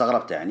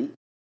 استغربت يعني.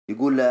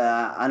 يقول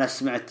أنا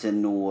سمعت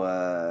إنه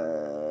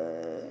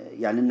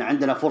يعني إن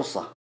عندنا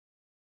فرصة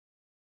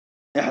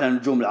إحنا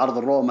نجوم العرض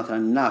الرو مثلا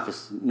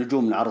ننافس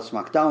نجوم من عرض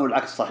سماك داون،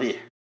 والعكس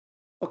صحيح.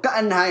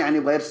 وكأنها يعني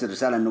يبغى يرسل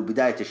رسالة إنه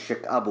بداية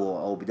الشك أب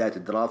أو بداية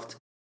الدرافت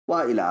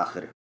وإلى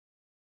آخره.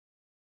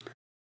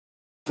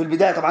 في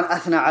البداية طبعا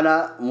أثنى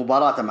على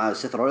مباراته مع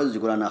سيث رولينز،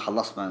 يقول أنا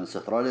خلصت من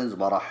سيث رولينز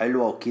مباراة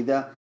حلوة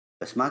وكذا،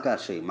 بس ما قال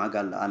شيء، ما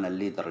قال أنا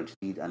الليدر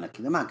الجديد أنا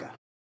كذا، ما قال.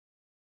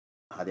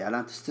 هذه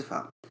علامة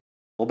استفهام.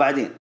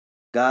 وبعدين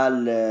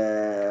قال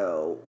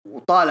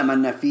وطالما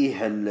أن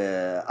فيه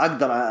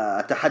أقدر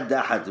أتحدى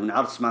أحد من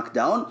عرض سماك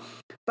داون،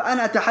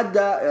 فأنا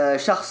أتحدى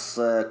شخص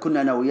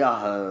كنا أنا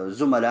وياه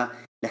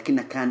زملاء،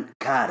 لكنه كان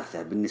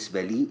كارثة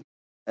بالنسبة لي،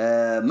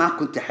 ما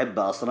كنت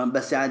أحبه أصلا،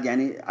 بس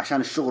يعني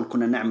عشان الشغل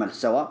كنا نعمل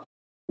سوا،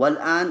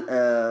 والآن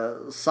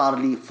صار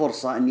لي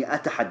فرصة أني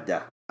أتحدى،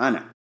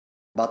 أنا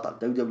بطل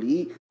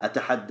WWE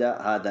أتحدى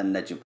هذا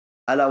النجم،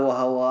 ألا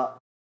وهو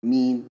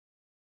مين؟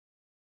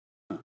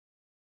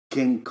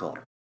 كين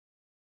كورب،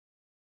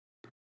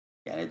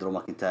 يعني درو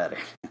ماكنتاير.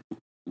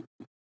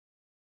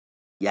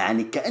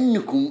 يعني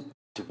كأنكم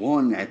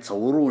تبغون يعني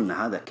تصورون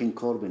هذا كين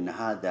كورب إن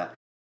هذا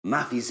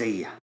ما في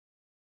زيه،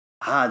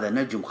 هذا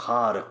نجم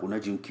خارق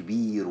ونجم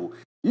كبير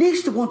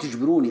ليش تبغون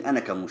تجبروني أنا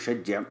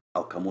كمشجع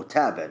أو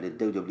كمتابع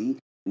للدبليو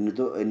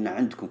إن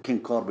عندكم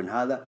كين كوربن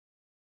هذا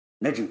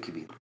نجم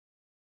كبير؟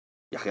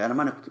 يا أخي أنا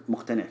ما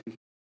مقتنع فيه.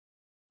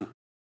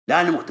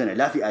 لا أنا مقتنع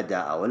لا في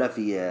أداء ولا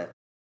في،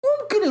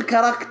 ممكن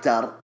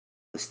الكاركتر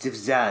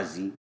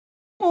استفزازي،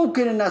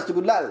 ممكن الناس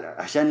تقول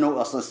لا عشان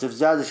انه اصلا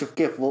استفزازي، شوف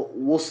كيف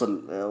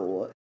وصل،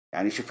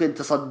 يعني شوف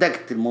انت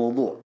صدقت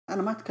الموضوع.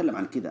 انا ما اتكلم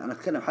عن كذا، انا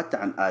اتكلم حتى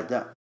عن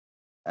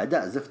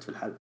اداء زفت في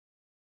الحلبة.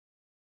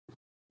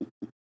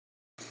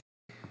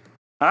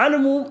 على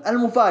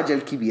المفاجأة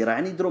الكبيرة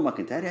يعني درو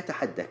ماكنتاير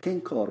يتحدى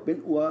كين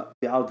كوربن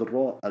وفي عرض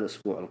الرو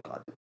الاسبوع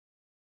القادم.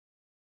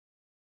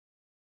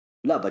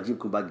 لا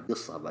بجيبكم باقي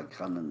قصة باقي،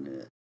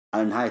 خلنا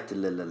على نهاية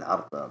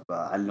العرض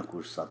بعلمكم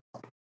وش صار.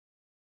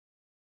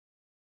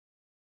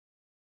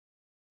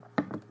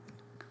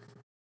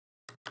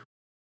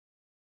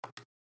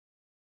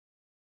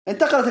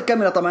 انتقلت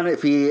الكاميرا طبعا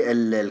في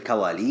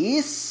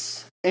الكواليس.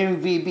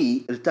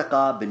 MVP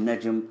التقى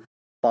بالنجم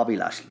بوبي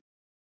لاشلي.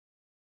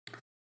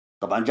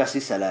 طبعا جالس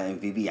يسأل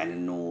MVP يعني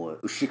انه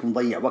وش فيك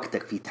مضيع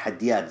وقتك في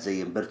تحديات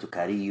زي امبرتو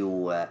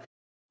كاريو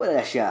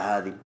والاشياء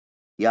هذه.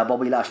 يا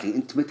بوبي لاشلي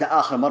انت متى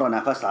اخر مرة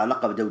نافست على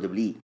لقب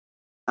دبليو؟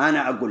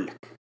 انا اقول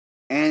لك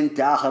انت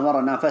اخر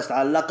مرة نافست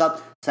على اللقب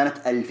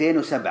سنة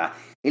 2007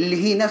 اللي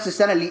هي نفس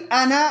السنة اللي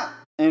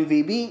انا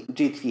MVP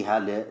جيت فيها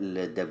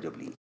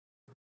للدبليو.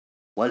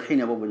 والحين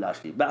يا بوبي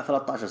لاشلي بعد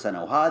 13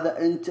 سنة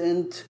وهذا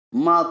انت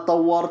ما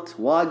تطورت،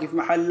 واقف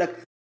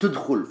محلك،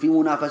 تدخل في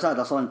منافسات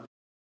اصلا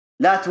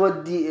لا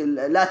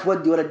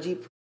تودي ولا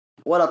تجيب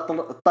ولا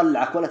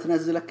تطلعك ولا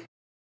تنزلك.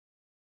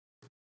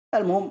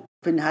 المهم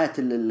في نهاية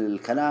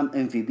الكلام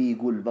MVP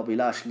يقول بوبي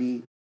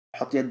لاشلي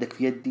حط يدك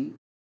في يدي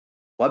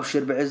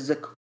وابشر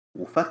بعزك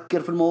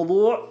وفكر في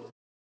الموضوع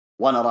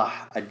وانا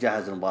راح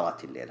اتجهز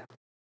لمباراة الليلة.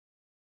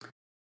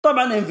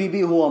 طبعا MVP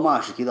هو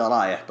ماشي كذا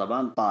رايح،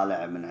 طبعا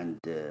طالع من عند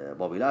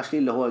بوبي لاشلي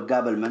اللي هو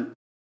قابل من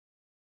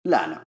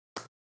لانا.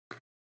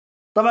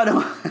 طبعا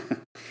هو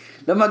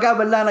لما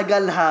قابل لانا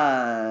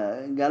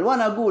قال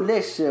وانا اقول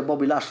ليش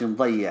بوبي لاشلي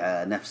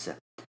مضيع نفسه،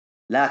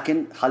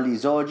 لكن خلي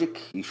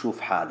زوجك يشوف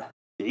حاله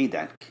بعيد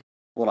عنك.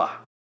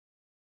 وراح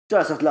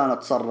جلست لانا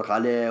تصرخ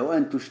عليه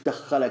وانت وش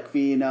دخلك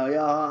فينا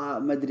يا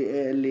مدري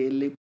ايه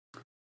اللي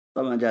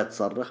طبعا جاءت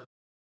تصرخ.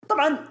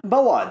 طبعا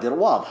بوادر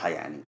واضحة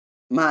يعني،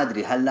 ما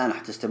ادري هل لانا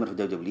حتستمر في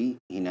دبليو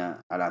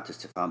هنا، علامة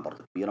استفهام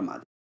برضه كبيرة، ما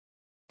ادري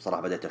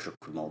صراحة بدأت اشك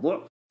في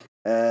الموضوع.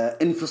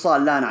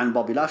 انفصال لانا عن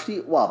بوبي لاشلي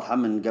واضحة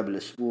من قبل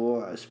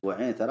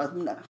اسبوعين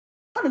 3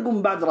 خلينا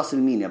نقول بعد راس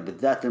المينيا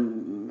بالذات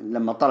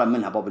لما طلب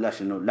منها بوبي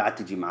لاشلي انه لا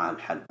تجي معها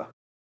الحلبة،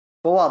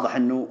 فواضح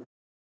انه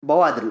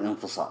بوادر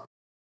الانفصال.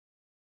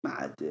 ما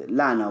عاد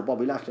لانا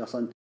وبوبي لاشلي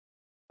اصلا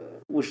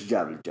وش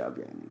جاب الجاب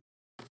يعني.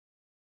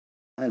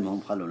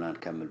 المهم خلونا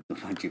نكمل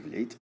بدون ما نجيب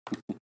العيد.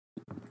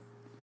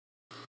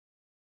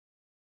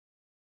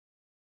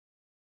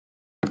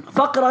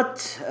 فقرة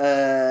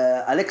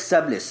أليكسا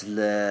بليس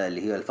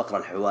اللي هي الفقرة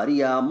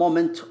الحوارية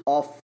مومنت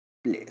أوف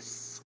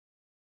بليس.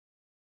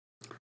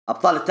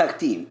 أبطال التاج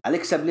تيم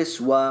أليكسا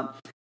بليس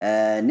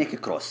ونيكي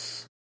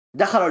كروس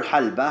دخلوا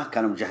الحلبة،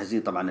 كانوا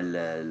مجهزين طبعا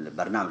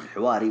البرنامج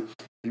الحواري.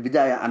 في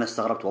البداية أنا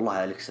استغربت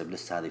والله أليكسا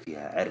بليس هذه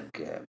فيها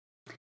عرق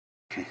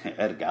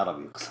عرق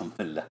عربي قسم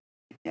بالله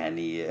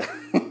يعني.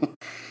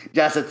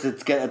 جالسة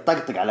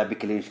تطقطق على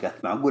بيكي لينش،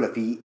 قالت معقولة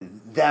في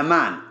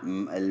زمان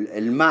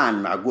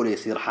المان معقولة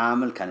يصير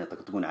حامل؟ كانوا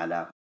يطقطقون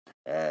على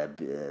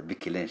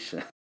بيكي لينش.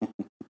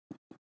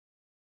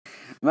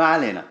 ما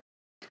علينا.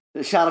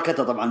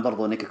 شاركتها طبعا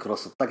برضو نيكي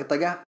كروس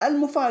الطقطقة.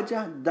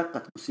 المفاجأة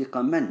دقت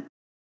موسيقى من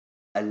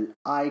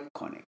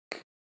الايكونيك.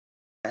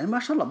 يعني ما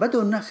شاء الله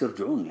بدأوا الناس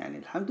يرجعون يعني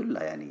الحمد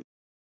لله، يعني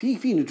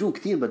في نجوم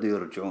كثير بدأوا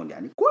يرجعون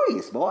يعني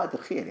كويس،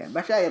 بوادر خير يعني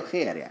بشاير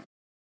خير يعني.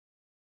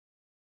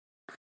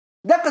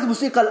 دقت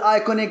موسيقى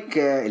الايكونيك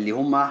اللي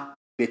هم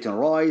بيتن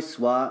رويس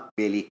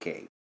وبيلي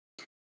كاي.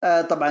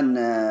 طبعا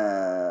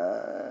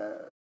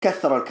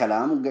كثروا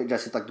الكلام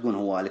جالس يطقطقون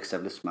هو أليكسا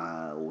بليس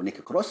مع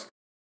ونيكي كروس.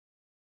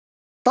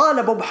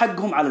 طالبوا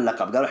بحقهم على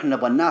اللقب، قالوا احنا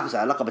نبغى ننافس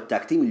على لقب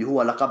التاج تيم اللي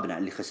هو لقبنا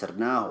اللي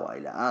خسرناه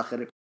والى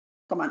اخره.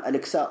 طبعا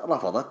أليكسا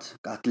رفضت،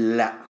 قالت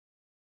لا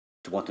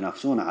تبغون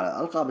تنافسون على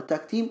ألقاب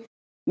التاج تيم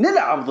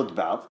نلعب ضد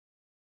بعض،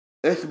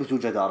 اثبتوا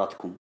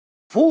جدارتكم،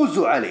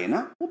 فوزوا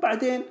علينا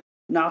وبعدين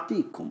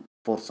نعطيكم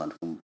فرصة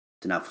انكم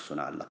تنافسون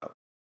على اللقب.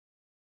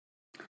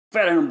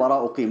 فعلا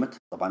المباراة أقيمت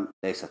طبعا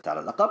ليست على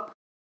اللقب.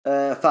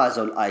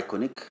 فازوا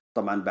الآيكونيك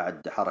طبعا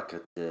بعد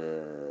حركة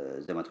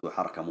زي ما تقول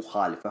حركة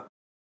مخالفة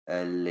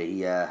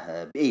اللي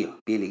هي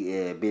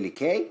بيلي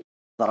كاي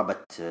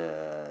ضربت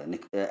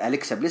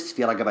أليكسا بليس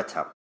في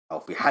رقبتها أو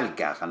في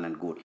حلقة خلنا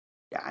نقول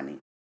يعني،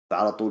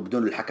 فعلى طول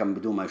بدون الحكم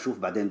بدون ما يشوف.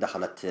 بعدين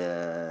دخلت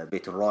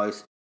بيت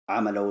الرويس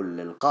عملوا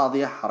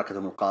القاضية،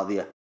 حركتهم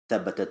القاضية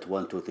ثبتت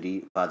 1 2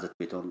 3 فازت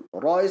بيت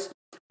الرويس.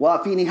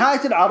 وفي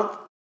نهاية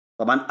العرض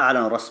طبعا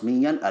أعلن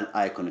رسميا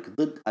الآيكونيك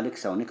ضد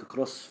أليكسا ونيك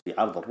كروس في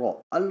عرض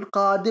الرو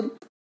القادم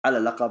على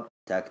لقب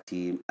تاج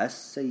تيم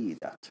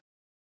السيدات.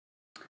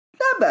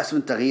 لا بأس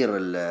من تغيير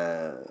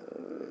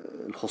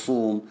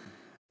الخصوم.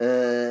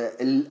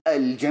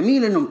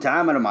 الجميل انهم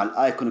تعاملوا مع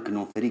الايكونيك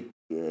انهم فريق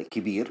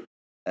كبير،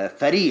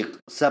 فريق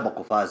سبق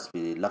وفاز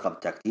بلقب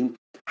تاج تيم.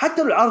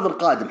 حتى بالعرض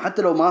القادم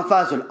حتى لو ما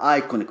فازوا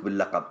الايكونيك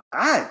باللقب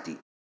عادي،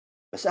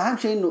 بس اهم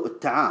شيء انه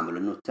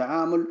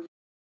التعامل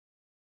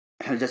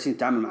احنا جالسين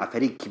نتعامل مع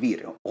فريق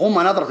كبير، هم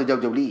نظرة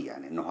الدبليو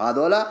يعني انه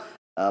هذولا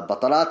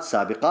بطلات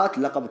سابقات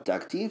لقب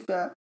التاج تيم،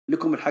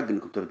 فلكم الحق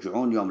انكم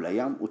ترجعون يوم من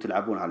الايام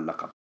وتلعبون على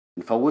اللقب،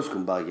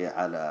 نفوزكم باقي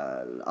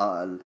على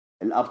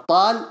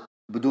الابطال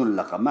بدون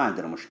اللقب، ما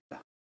عندنا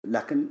مشكلة.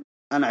 لكن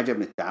انا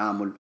عجبني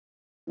التعامل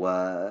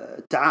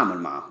والتعامل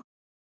معهم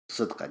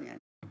صدقا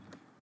يعني.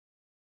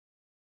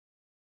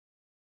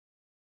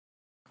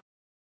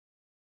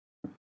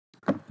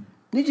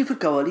 نيجي في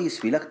الكواليس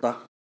في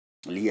لقطة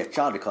اللي هي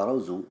تشارلي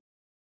كاروزو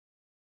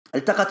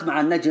التقت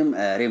مع النجم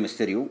ري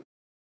ميستيريو،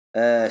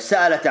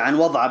 سألت عن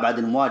وضعه بعد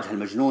المواجهة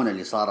المجنونة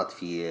اللي صارت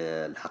في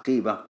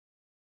الحقيبة.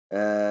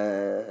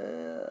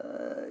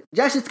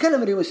 جالس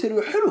يتكلم ري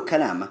ميستيريو، حلو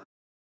كلامه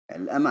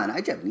الأمانة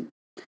عجبني،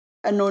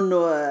 انه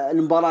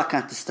المباراة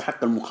كانت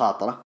تستحق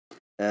المخاطرة.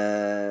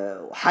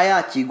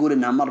 وحياتي يقول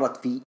انها مرت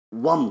في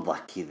ومضة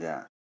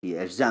كذا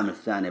في اجزاء من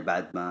الثانية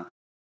بعد ما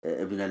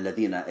ابن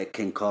الذين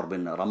كين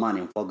كوربن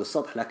رماني من فوق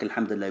السطح، لكن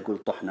الحمد لله يقول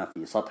طحنا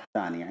في سطح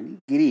ثاني يعني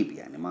قريب،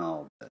 يعني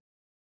ما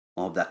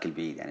هو ذاك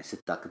البعيد، يعني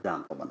 6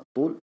 أقدام طبعا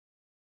الطول.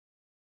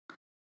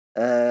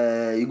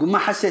 يقول ما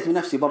حسيت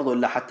بنفسي برضو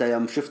إلا حتى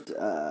يوم شفت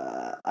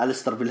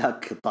أليستر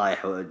بلاك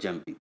طايح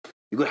جنبي.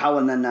 يقول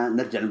حاولنا أن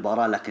نرجع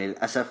المباراة لكن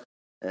للأسف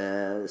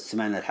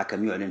سمعنا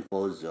الحكم يعلن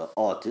فوز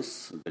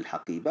أوتس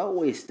بالحقيبة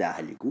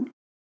ويستاهل. يقول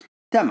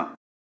تمام.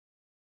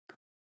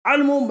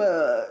 على العموم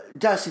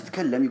جالس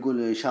يتكلم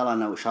يقول إن شاء الله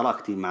أنا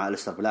وشاركتي مع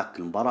أليستر بلاك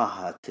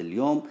المباراة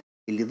اليوم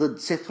اللي ضد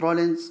سيث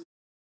رولينز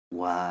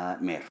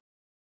ومير.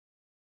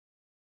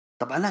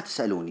 طبعا لا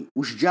تسألوني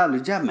وش جاب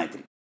ما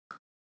أدري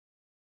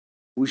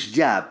وش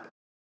جاب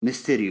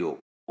ميستيريو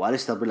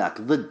وأليستر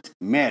بلاك ضد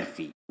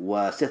ميرفي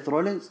وسيث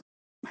رولينز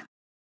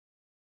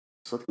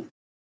صدق.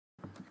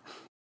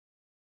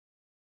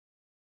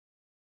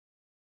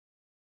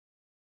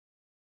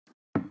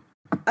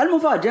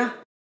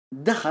 المفاجأة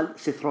دخل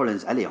سيث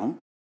رولينز عليهم،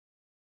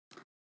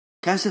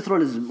 كان سيث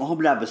رولينز ما هو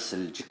بلابس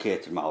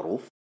الجاكيت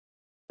المعروف،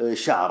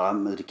 شعره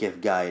ما ادري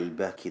كيف قايل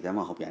به كذا،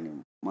 ما هو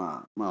يعني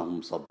ما هو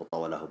مصبطه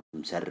ولا هو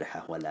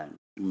مسرحه ولا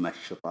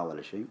مشطه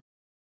ولا شيء.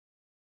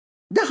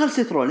 دخل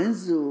سيث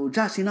رولينز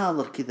وجالس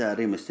يناظر كذا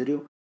ري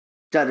ميستيريو.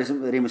 جاء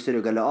ري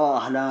ميستيريو قال له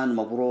اهلا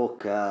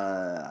مبروك،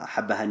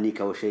 احب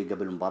اهنيك اول شيء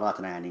قبل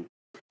مباراتنا، يعني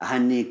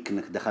اهنيك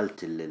انك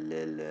دخلت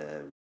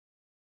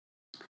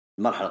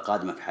المرحله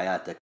القادمه في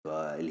حياتك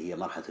اللي هي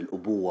مرحله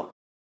الابوه،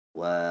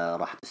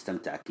 وراح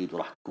تستمتع اكيد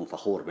وراح تكون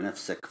فخور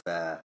بنفسك،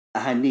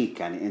 فاهنيك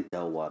يعني انت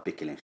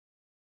وبيكي لينش.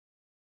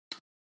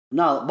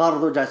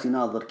 برضو جالس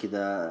يناظر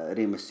كذا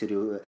ري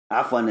ميستيريو،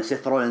 عفوا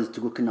سيث رولينز،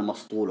 تقول كنا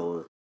مسطول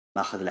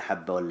وماخذ له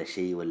حبه ولا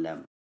شيء،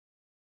 ولا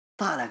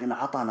طالع كنا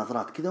عطى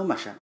نظرات كذا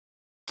ومشى.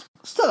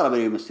 استغرب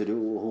ري ميستيريو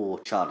وهو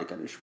تشارلي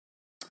قال ايش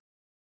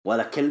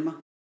ولا كلمه.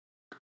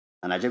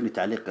 انا عجبني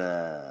تعليق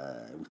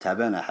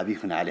متابعنا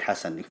حبيبنا علي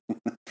حسن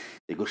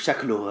يقول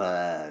شكله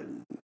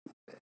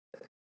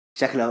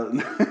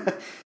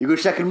يقول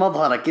شكل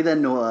مظهره كذا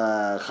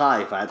انه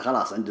خايف عاد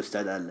خلاص عنده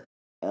استعداد.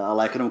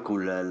 الله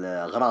يكرمكم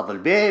اغراض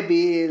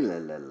البيبي،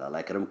 الله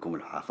يكرمكم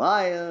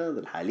الحفايض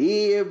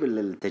الحليب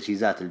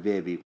التجهيزات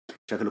البيبي،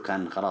 شكله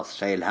كان خلاص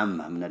شايل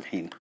همه من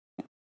الحين.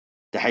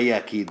 تحية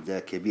اكيد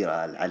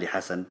كبيرة لعلي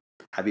حسن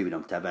حبيبنا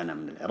متابعنا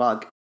من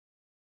العراق.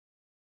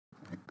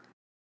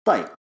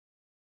 طيب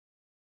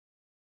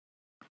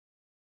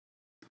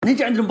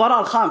نيجي عند المباراة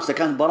الخامسة،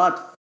 كانت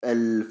مباراة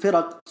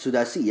الفرق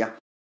سداسية.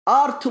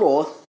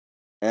 آرتروث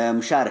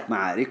مشارك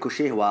مع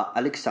ريكوشيه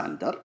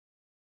وألكساندر،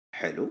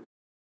 حلو.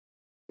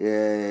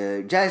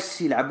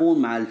 جالس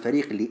يلعبون مع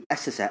الفريق اللي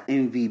أسسه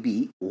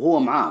MVP، وهو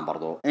معاهم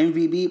برضو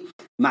MVP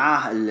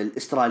معاه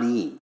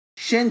الأستراليين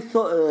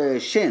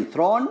شين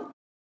ثرون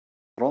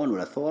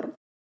ولا ثورن،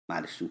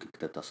 معلش يمكن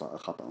كتبتها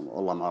خطأ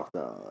والله ما عرفت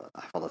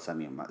أحفظ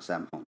أساميهم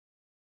سامحون.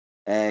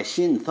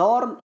 شين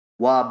ثورن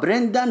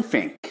وبريندان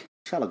فينك،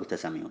 إن شاء الله قلت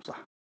أساميهم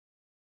صح.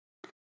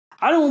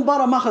 على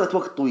المباراة ما أخذت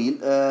وقت طويل،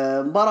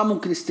 مباراة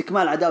ممكن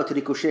استكمال عداوة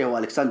ريكوشيه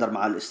وألكساندر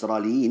مع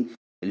الأستراليين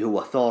اللي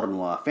هو ثورن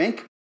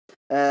وفينك.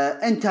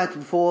 انتهت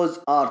بفوز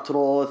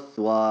آرتروث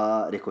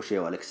وريكوشيه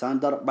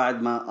وألكساندر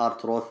بعد ما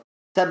آرتروث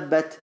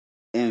ثبت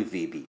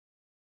MVP.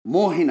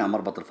 مو هنا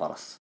مربط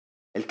الفرس،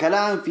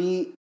 الكلام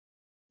في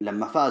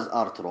لما فاز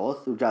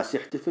آرتروث وجالس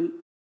يحتفل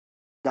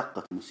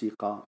دقت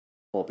موسيقى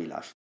بوبي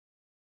لاشلي.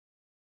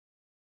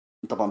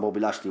 طبعا بوبي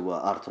لاشلي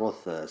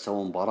وآرتروث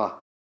سووا مباراة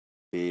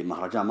في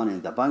مهرجان ماني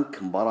ذا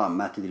بانك، مباراة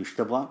ما تدري وش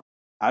تبغى.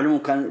 على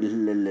كان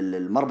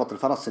المربط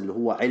الفرس اللي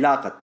هو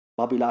علاقة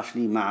بوبي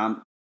لاشلي مع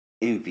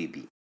MVP.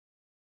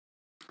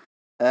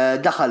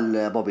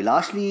 دخل بوبي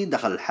لاشلي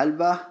دخل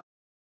الحلبة،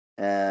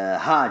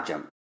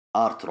 هاجم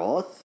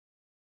آرتروث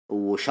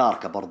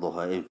وشاركه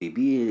برضه MVP،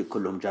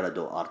 كلهم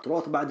جلدوا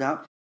ارتروث.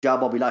 بعدها جاء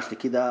بوبي لاشلي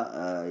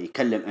كذا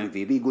يكلم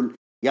MVP يقول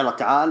يلا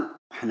تعال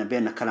احنا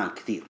بيننا كلام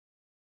كثير.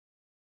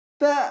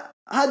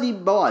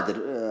 فهذه بوادر،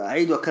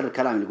 اعيد واكرر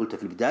الكلام اللي قلته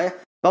في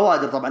البدايه،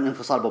 بوادر طبعا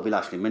انفصال بوبي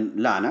لاشلي من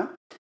لانا،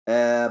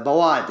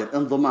 بوادر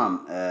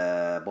انضمام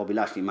بوبي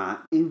لاشلي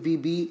مع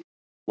MVP،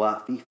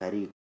 وفي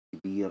فريق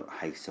كبير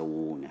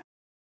حيسوونه،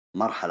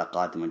 مرحله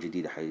قادمه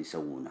جديده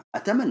حيسوونها.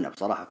 اتمنى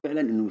بصراحه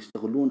فعلا انه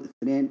يستغلون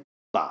الاثنين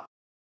بعض.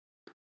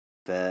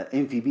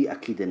 فMVP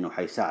اكيد انه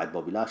حيساعد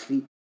بوبي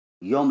لاشلي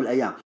يوم من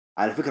الايام.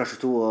 على فكره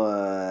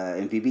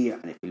شفتوا MVP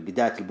يعني في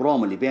بدايه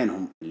البروم اللي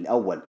بينهم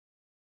الاول،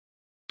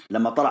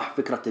 لما طرح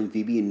فكره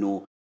MVP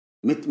انه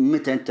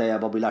متى انت يا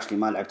بوبي لاشلي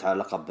ما لعبت على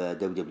لقب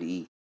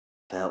WWE،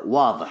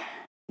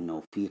 فواضح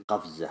انه في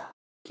قفزه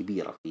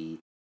كبيره في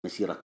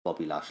مسيره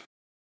بوبي لاشلي.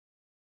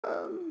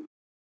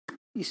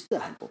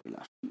 يستاهل بوبي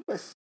لاشلي،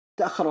 بس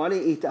تاخروا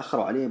عليه.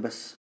 تاخروا عليه،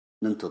 بس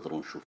ننتظر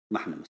ونشوف، ما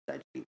احنا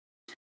مستعجلين.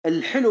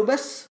 الحلو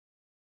بس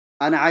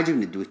انا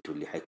عاجبني الدويتو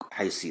اللي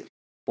حيصير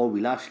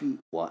بوبي لاشلي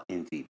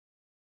وMVP،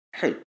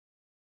 حلو.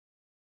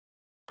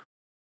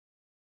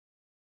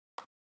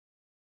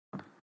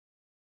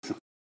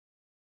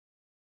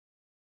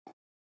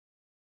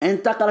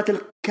 انتقلت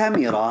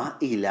الكاميرا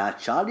الى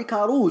تشارلي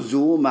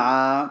كاروزو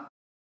مع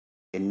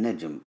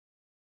النجم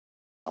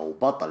او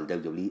بطل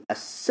WWE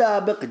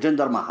السابق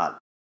جندر ماهال.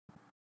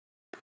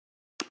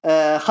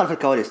 خلف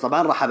الكواليس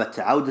طبعا رحبت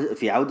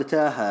في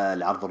عودته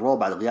لعرض الرو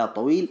بعد غياب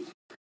طويل.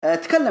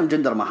 تكلم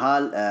جندر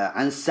ماهال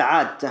عن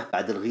سعادته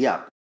بعد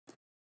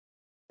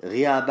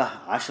غيابه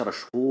 10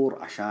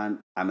 شهور عشان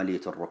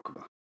عملية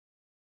الركبة.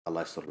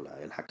 الله يستر له،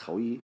 يلحق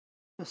خويه،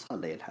 بس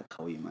خله يلحق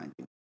خويه ما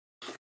عندي.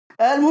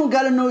 المهم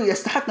قال انه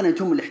يستحق ان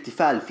يتم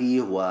الاحتفال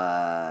فيه،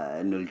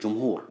 وانه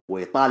الجمهور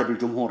ويطالب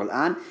الجمهور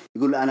الان،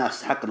 يقول انا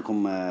استحق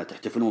انكم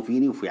تحتفلون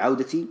فيني وفي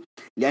عودتي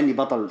لاني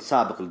بطل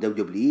سابق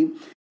للدبليو،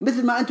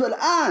 مثل ما انتم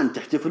الان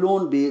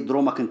تحتفلون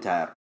بدرو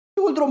ماكنتاير.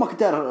 يقول درو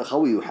ماكنتاير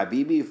خوي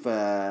وحبيبي،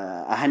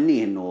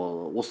 فاهنيه انه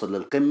وصل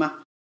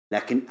للقمه،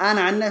 لكن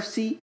انا عن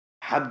نفسي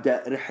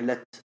حبدا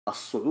رحله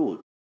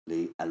الصعود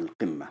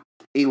للقمه.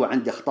 ايوه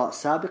عندي اخطاء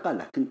سابقه،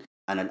 لكن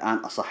انا الان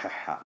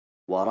اصححها،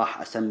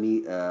 وراح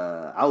أسمي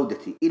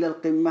عودتي إلى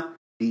القمة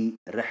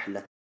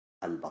برحلة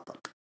البطل.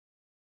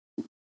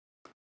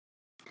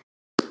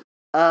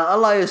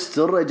 الله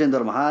يستر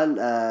جندر مهال.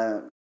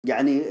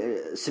 يعني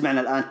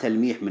سمعنا الآن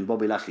تلميح من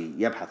بوبي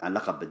لاشلي يبحث عن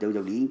لقب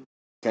WWE،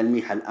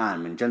 تلميح الآن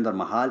من جندر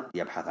مهال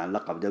يبحث عن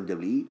لقب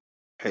WWE.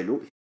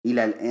 حلو.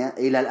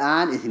 إلى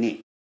الآن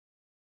اثنين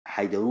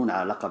حيدورون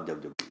على لقب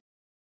WWE.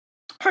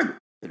 حلو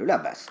لا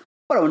بأس،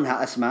 ولو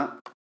أنها أسماء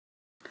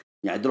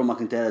يعني درو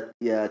ماكنتاير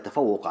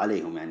يتفوق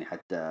عليهم يعني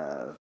حتى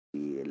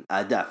في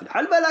الأداء في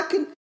الحلبة،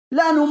 لكن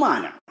لا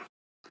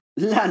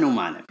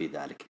نمانع في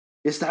ذلك.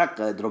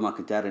 يستحق درو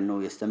ماكنتاير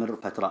انه يستمر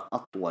فترة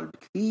اطول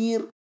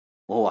بكثير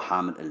وهو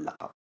حامل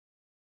اللقب.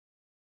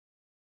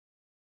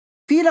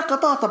 في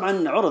لقطات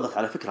طبعا عرضت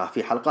على فكرة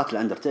في حلقات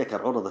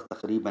الاندرتيكر، عرضت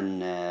تقريبا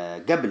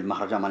قبل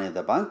مهرجان ماني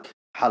ذا بانك،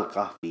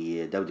 حلقة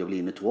في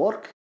WWE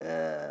نتورك.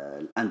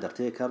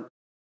 الاندرتيكر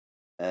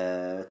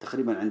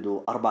تقريبا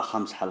عنده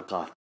 4-5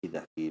 حلقات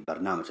كذا في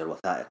برنامج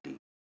الوثائقي.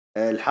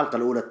 الحلقة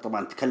الأولى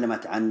طبعا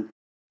تكلمت عن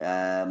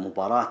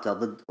مباراته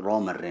ضد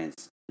رومان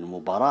رينز.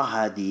 المباراة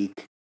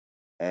هذيك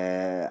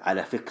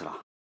على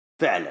فكرة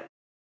فعلا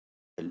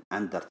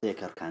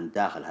الأندرتيكر كان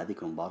داخل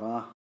هذيك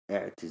المباراة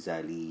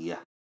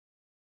اعتزالية،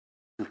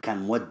 كان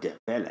مودع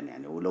فعلا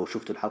يعني. ولو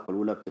شفتوا الحلقة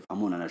الأولى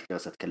بتفهمون أنا ايش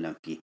جالس أتكلم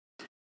فيه.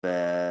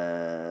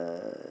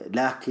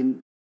 لكن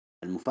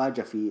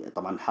المفاجأة في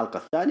طبعا الحلقة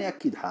الثانية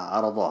أكيد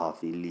عرضوها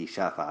في اللي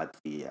شافها عاد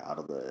في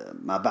عرض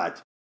ما بعد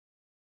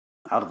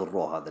عرض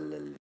الرو هذا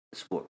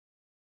الأسبوع،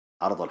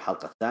 عرضوا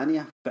الحلقة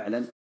الثانية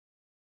فعلا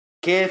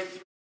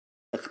كيف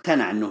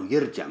اقتنع انه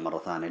يرجع مرة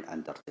ثانية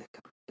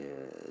الاندرتيكر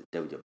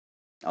دبليو،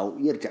 او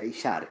يرجع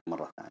يشارك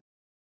مرة ثانية.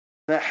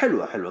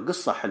 فحلوة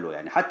قصة حلوة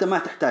يعني، حتى ما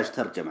تحتاج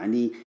ترجم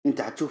يعني،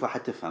 انت حتشوفها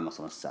حتفهم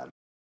اصلا السالفة.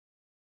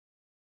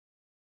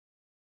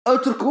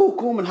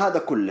 اتركوكم من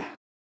هذا كله،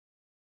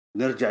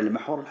 نرجع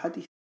لمحور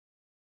الحديث.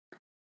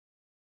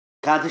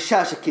 كانت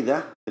الشاشة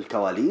كذا في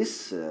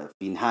الكواليس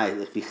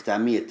في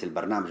ختامية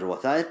البرنامج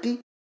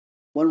الوثائقي،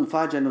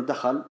 والمفاجأة انه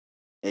دخل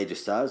ايج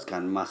ستايلز،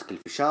 كان ماسك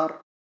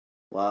الفشار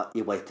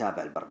ويبغى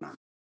يتابع البرنامج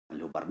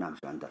اللي هو برنامج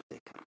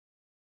الاندرتيكر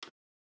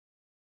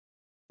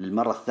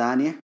للمرة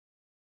الثانية،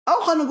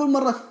 أو خلينا نقول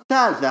مرة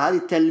الثالثة.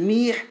 هذه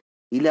تلميح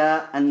إلى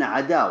أن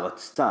عداوة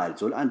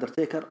ستايلز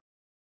والأندرتيكر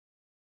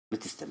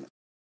بتستمر.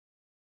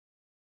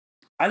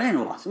 على عيني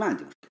وراسي ما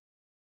عندي مشكلة،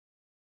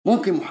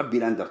 ممكن محبي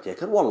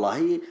الأندرتيكر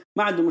والله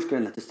ما عنده مشكلة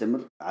أنها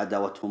تستمر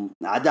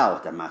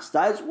عداوته مع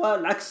ستايلز،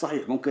 والعكس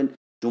صحيح، ممكن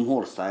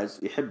جمهور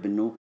ستايلز يحب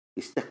أنه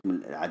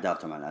يستكمل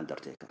عداوته مع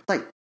الأندرتيكر.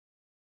 طيب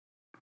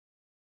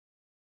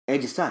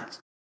ايج ستايلز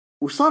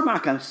وش صار مع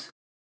كمس؟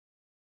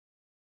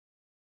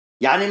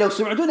 يعني لو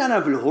سمعتوني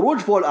أنا في الهروج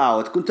فول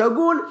أوت كنت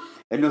أقول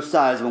إنه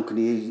ستايلز ممكن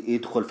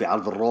يدخل في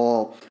عرض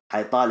الرو،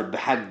 حيطالب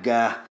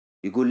بحقه،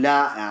 يقول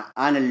لا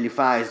انا اللي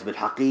فايز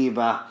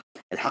بالحقيبة،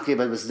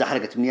 الحقيبة بس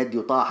زحلقت من يدي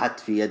وطاحت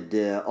في يد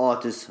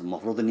اوتس،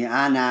 المفروض اني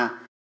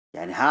انا،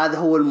 يعني هذا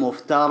هو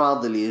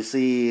المفترض اللي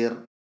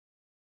يصير،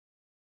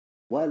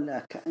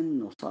 ولا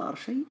كأنه صار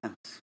شيء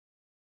امس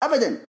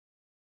ابدا.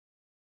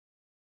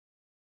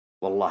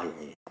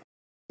 والله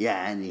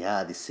يعني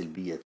هذه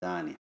السلبية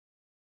الثانية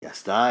يا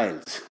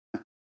ستايلز.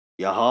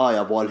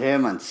 يا بول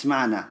هيمن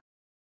تسمعنا،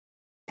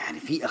 يعني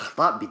في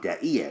اخطاء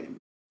بدائية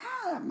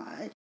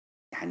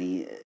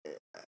يعني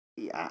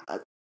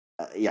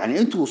يعني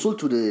انتم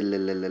وصلتوا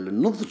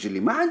للنضج اللي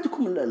ما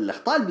عندكم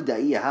الاخطاء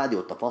البدائيه هذه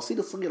والتفاصيل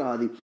الصغيره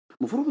هذه،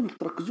 المفروض انكم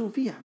تركزون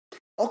فيها.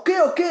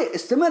 اوكي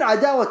استمر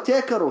عداوه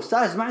تيكر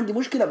وستايلز، ما عندي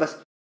مشكله، بس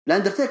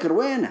الاندرتيكر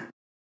وينه؟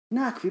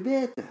 هناك في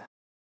بيته،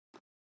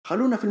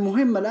 خلونا في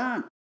المهمه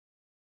الان.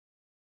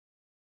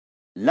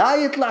 لا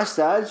يطلع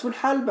ستايلز في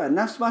الحلبة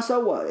نفس ما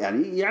سوى،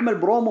 يعني يعمل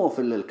برومو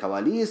في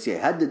الكواليس،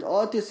 يهدد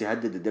اوتس،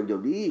 يهدد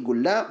الدبليو،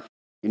 يقول لا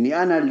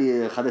اني انا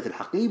اللي خذت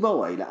الحقيبه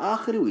والى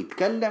اخره،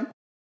 ويتكلم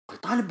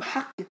ويطالب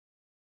بحقه.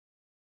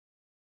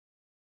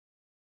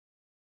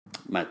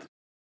 ما ادري.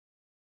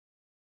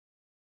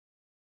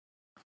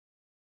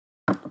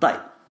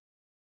 طيب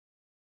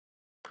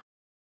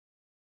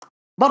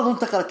برضو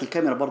انتقلت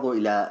الكاميرا برضو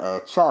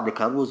الى تشارلي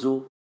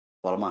كاروزو.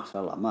 والله ما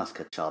شاء الله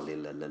ماسكه تشارلي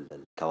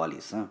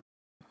الكواليس.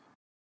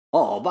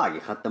 ها باقي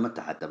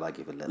ختمتها حتى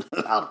باقي في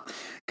العرض،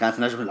 كانت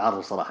نجم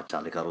العرض صراحه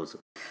تشارلي كاروزو.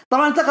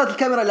 طبعا انتقلت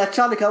الكاميرا الى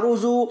تشارلي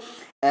كاروزو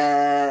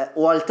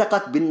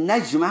والتقت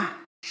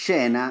بالنجمه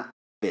شينا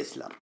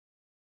بيسلر.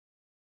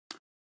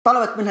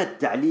 طلبت منها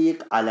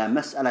التعليق على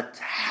مساله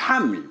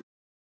حمل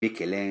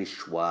بيكي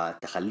لينش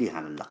وتخليها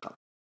عن اللقب.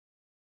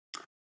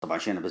 طبعا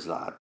شينا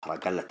بيسلر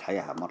قلت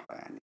حياها مره،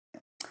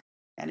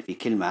 يعني في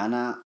كلمه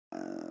انا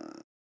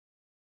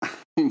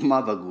ما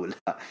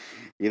بقولها،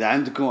 إذا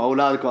عندكم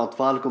أولادكم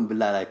وأطفالكم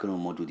بالله لا يكونوا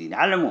موجودين.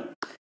 على العموم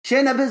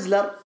شينا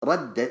بيزلر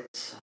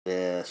ردت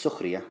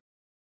سخرية،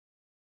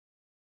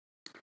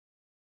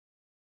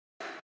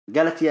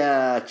 قالت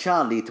يا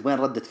تشارلي تبين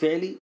ردة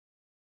فعلي؟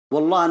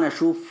 والله أنا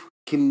أشوف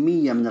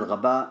كمية من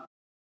الغباء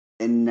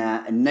إن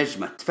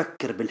النجمة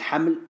تفكر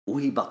بالحمل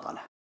وهي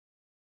بطلة.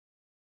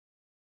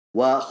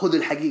 وخذ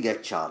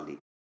الحقيقة تشارلي،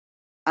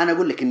 أنا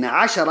أقول لك إن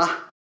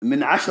 10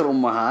 من 10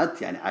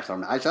 أمهات، يعني 10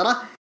 من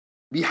 10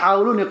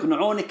 بيحاولون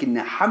يقنعونك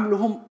إن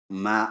حملهم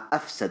ما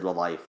أفسد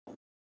وظائفهم.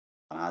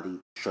 هذه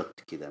شوت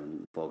كذا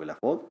من فوق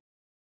لفوق،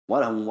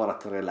 ولا هم مباراة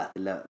تريلات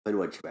إلا في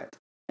الوجه بعد.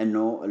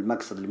 إنه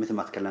المقصد اللي مثل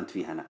ما تكلمت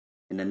فيه أنا،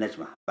 إن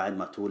النجمة بعد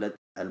ما تولد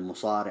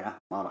المصارعة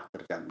ما راح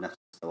ترجع بنفس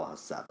مستواها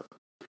السابق.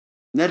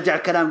 نرجع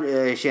الكلام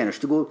شين وش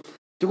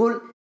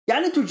تقول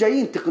يعني أنتوا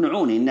جايين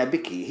تقنعوني إن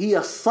بيكي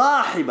هي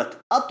صاحبة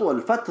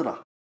أطول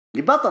فترة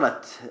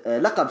لبطلة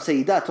لقب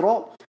سيدات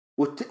رو،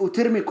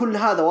 وترمي كل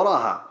هذا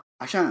وراها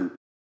عشان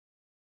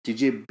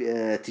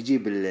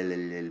تجيب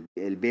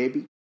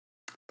البيبي.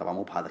 طبعا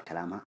مو بهذا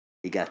كلامها،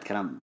 هي قالت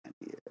كلام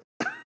يعني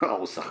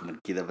أوسخ من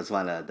كذا، بس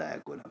ما لا داعي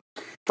أقولها.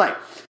 طيب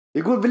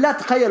يقول بالله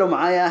تخيلوا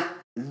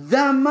معايا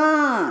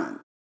زمان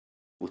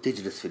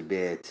وتجلس في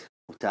البيت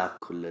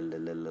وتاكل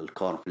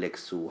الكورن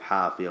فليكس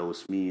وحافية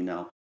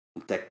وسمينة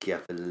ومتكية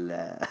في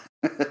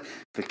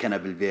في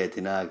الكنب البيت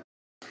هناك.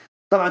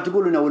 طبعا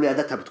تقول إن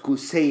ولادتها بتكون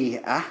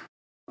سيئة.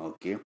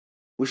 أوكي،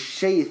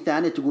 والشيء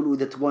الثاني تقول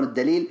إذا تبون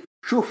الدليل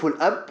شوفوا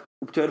الأب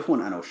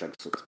وبتعرفون أنا وش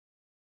أقصد.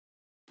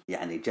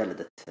 يعني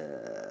جلدت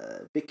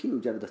بيكي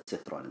وجلدت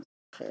سيث رولينز،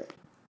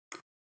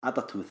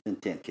 عطتهم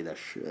الثنتين كذا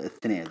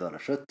الاثنين ذولا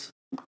شوت.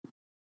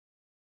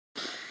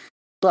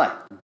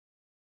 طيب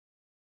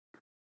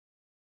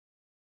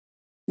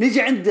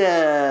نيجي عند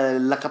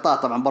اللقطات.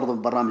 طبعا برضو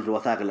برنامج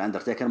الوثائقي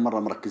الاندرتيكر مره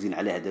مركزين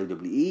عليها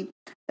دبليو اي.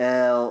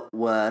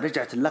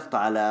 ورجعت اللقطه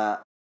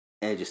على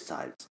ايج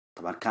ستايلز.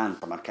 طبعا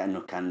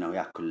كانه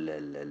ياكل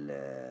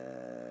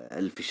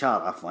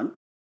الفشار عفوا،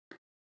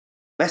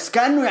 بس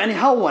كانه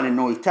يعني هون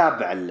انه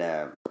يتابع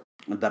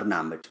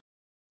البرنامج.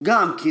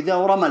 قام كذا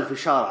ورمى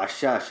الفشار على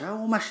الشاشه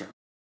ومشى.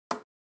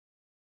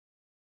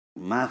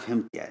 ما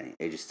فهمت يعني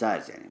ايج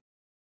ستايلز، يعني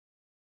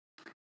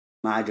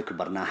ما عجبك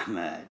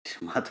البرنامج؟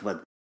 ما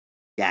تبغى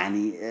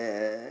يعني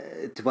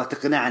تبغى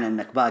تقنعنا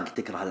انك باقي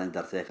تكره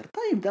الاندرتيكر؟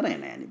 طيب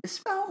درينا يعني،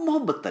 بس ما هو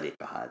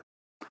بالطريقه هذه.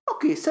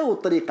 اوكي سووا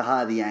الطريقه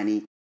هذه،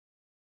 يعني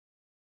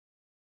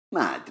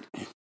ما ادري.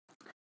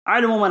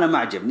 على العموم انا ما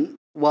عجبني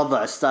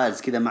وضع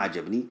ستايلز كذا، ما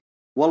عجبني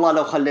والله.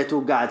 لو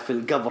خليتوه قاعد في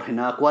القبر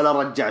هناك ولا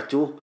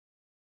رجعتوه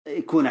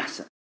يكون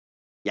احسن.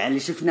 يعني اللي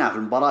شفناه في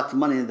مباراه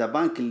ماني ذا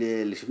بانك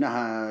اللي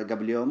شفناها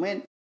قبل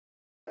يومين،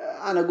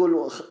 انا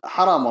اقول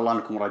حرام والله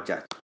انكم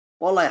رجعتوا،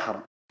 والله يا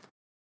حرام.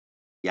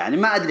 يعني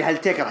ما ادري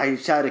هل تيكر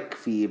حيشارك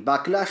في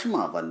باكلاش،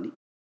 ما ظني،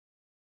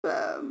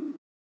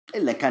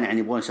 إلا كان يعني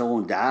يبغون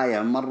يسوون دعاية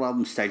مرة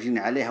مستعجلين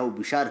عليها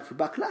وبيشارك في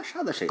باكلاش،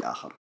 هذا شيء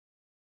آخر.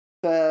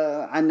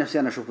 فعن نفسي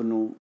أنا أشوف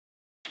إنه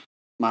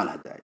ما لها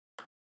داعي.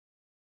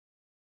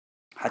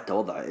 حتى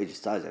وضع إيج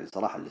ستايلز يعني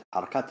صراحة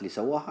الحركات اللي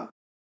سواها،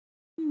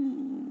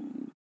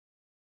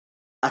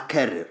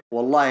 أكرر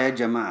والله يا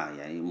جماعة،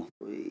 يعني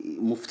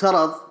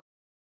مفترض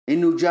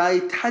إنه جاي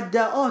يتحدى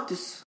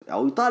أوتس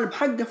أو يطالب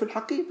حقه في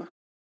الحقيقة.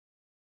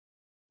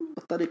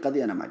 بالطريقة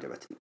دي أنا ما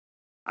عجبتني.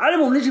 على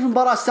العموم نجي في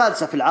المباراة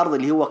السادسة في العرض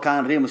اللي هو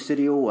كان ري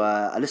ميستيريو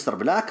وأليستر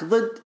بلاك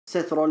ضد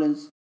سيث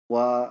رولينز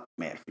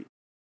وميرفي.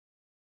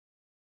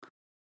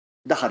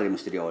 دخل ري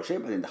ميستيريو أول شيء،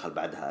 بعدين دخل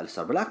بعدها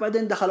أليستر بلاك،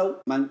 بعدين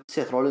دخلوا من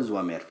سيث رولينز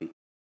وميرفي.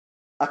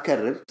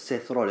 أكرر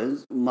سيث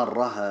رولينز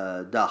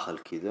مرة داخل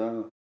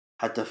كذا،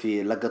 حتى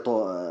في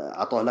لقطه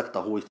عطوه لقطة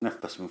هو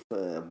يتنفس من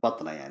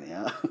بطنه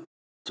يعني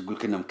تقول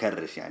كأنه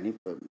مكرش يعني،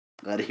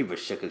 غريب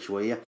الشكل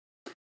شوية.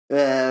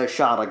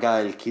 شعره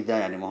قايل كذا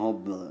يعني، ما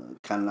هو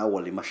كان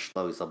الأول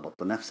يمشطه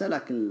ويضبط نفسه،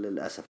 لكن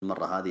للأسف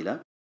المرة هذه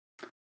لا.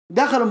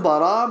 داخل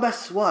المباراة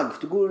بس واقف،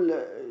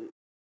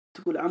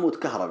 تقول عمود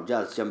كهرب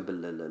جالس جنب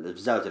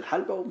زاوية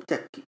الحلبة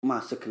ومتكي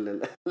ماسك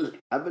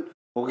الحبل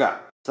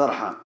وقاعد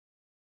سرحان.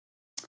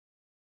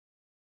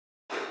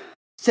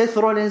 سيث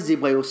رولينز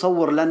يبغى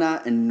يصور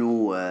لنا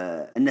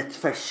انه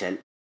تفشل،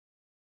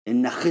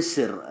 انه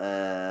خسر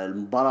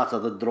المباراة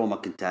ضد درو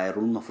ماكنتاير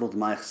والمفروض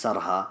ما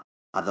يخسرها،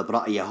 هذا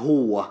برأيه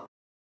هو،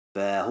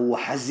 فهو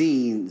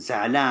حزين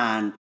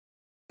زعلان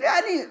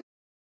يعني.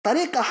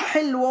 طريقة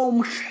حلوة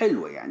ومش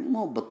حلوة يعني،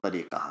 مو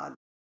بالطريقة هذه.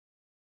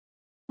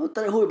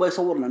 هو يبغى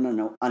يصور لنا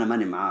انه انا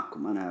ماني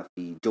معاكم، انا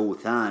في جو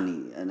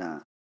ثاني،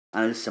 انا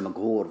لسه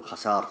مقهور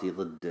بخسارتي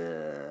ضد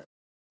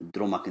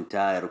درو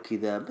ماكنتاير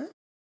وكذا.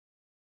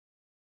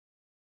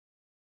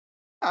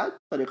 عاد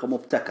طريقة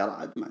مبتكرة،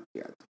 عاد ما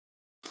في عاد.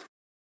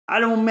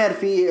 على العموم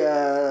ميرفي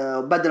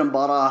بدل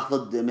المباراة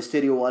ضد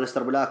ميستيريو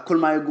وأليستر بلاك، كل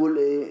ما يقول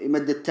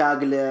يمد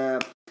التاج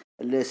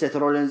لسيث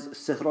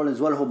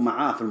رولينز ولا هو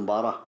معاه في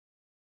المباراة،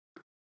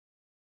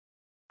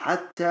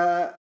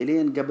 حتى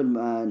إلين قبل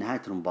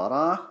نهاية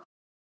المباراة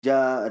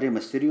جاء ري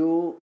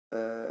ميستيريو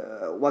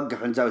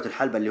وقف عند زاوية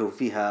الحلبة اللي هو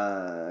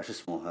فيها شو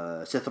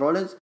اسمه سيث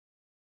رولينز،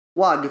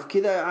 واقف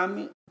كذا يا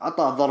عمي،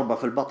 عطاه ضربة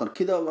في البطن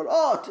كذا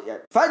وقال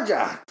يعني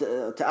فجأة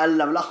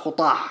تألم الأخ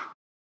وطاح،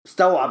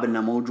 استوعب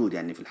إنه موجود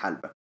يعني في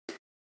الحلبة.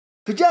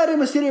 في جاري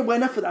ميستيريو يبغى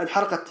ينفذ على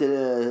حركة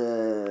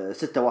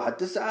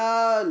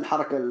 619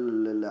 الحركة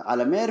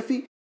على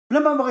ميرفي،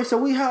 لما بغى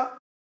يسويها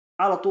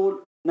على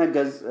طول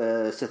نقز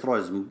سيث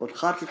رولينز من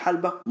خارج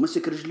الحلبة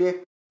ومسك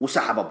رجليه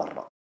وسحبه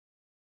برا.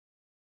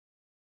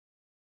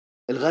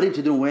 الغريب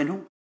تدرون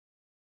وينهم؟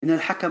 إن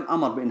الحكم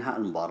أمر بإنهاء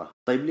المباراة.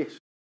 طيب ليش؟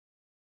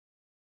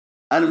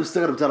 أنا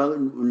مستغرب ترى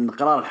من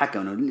قرار الحكم،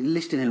 إنه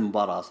ليش تنهي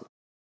المباراة أصلا؟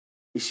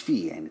 إيش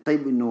فيه يعني؟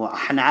 طيب إنه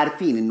إحنا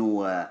عارفين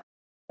إنه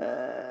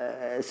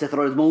سيث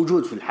رولينز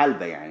موجود في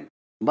الحلبة يعني،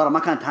 المباراة ما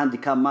كانت هاندي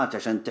كام ماتش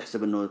عشان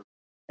تحسب إنه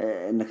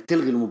إنك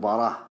تلغي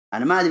المباراة.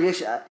 أنا ما أدري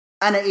ليش،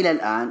 أنا إلى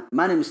الآن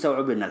ماني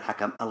مستوعب إن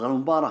الحكم ألغى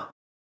المباراة.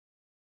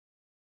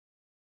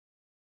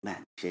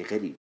 ما شيء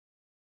غريب.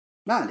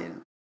 ما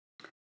علينا.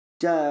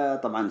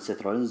 جاء طبعا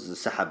سيث رولينز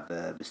سحب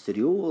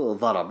ميستيريو،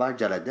 ضربه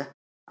جلده،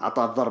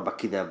 عطاه ضربة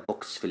كذا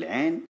بوكس في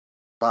العين،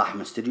 طاح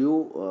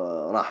ميستيريو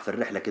راح في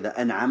الرحلة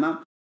كذا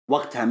أنعمه.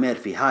 وقتها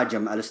ميرفي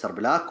هاجم أليستر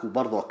بلاك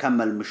وبرضه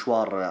كمل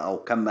مشوار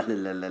أو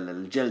كمل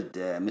الجلد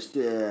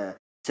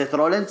سيث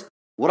رولينز،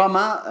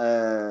 ورمى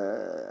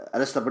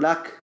أليستر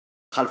بلاك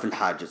خلف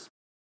الحاجز.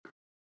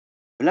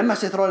 لما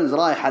سيث رولينز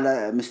رايح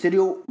على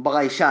ميستيريو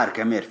بغى يشارك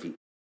ميرفي،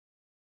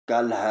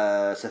 قال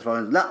لها سيث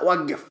رولينز لا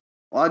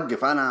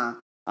وقف،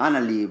 أنا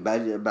اللي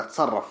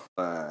بتصرف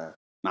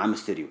مع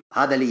ميستيريو،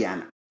 هذا لي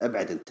أنا،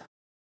 ابعد أنت.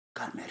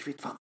 قال ميرفي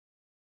تفضل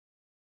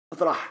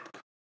خذ راحتك،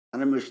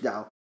 أنا مش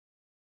دعوة.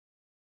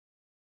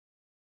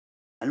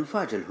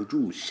 المفاجأة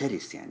الهجوم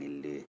الشرس يعني،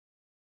 اللي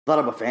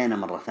ضربه في عينه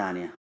مرة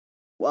ثانية،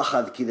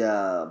 وأخذ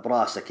كذا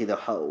براسه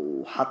كذا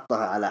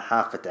وحطها على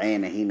حافة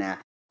عينه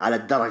هنا على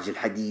الدرج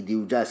الحديدي،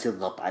 وجالس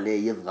يضغط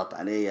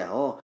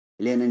عليه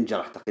لين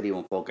انجرح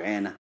تقريبا فوق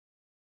عينه.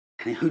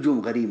 يعني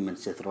هجوم غريب من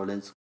سيث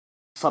رولينز.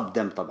 صب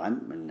دم طبعا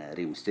من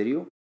ري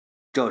ميستيريو،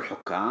 جو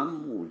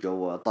الحكام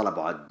وجو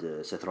طلبوا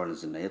عد سيث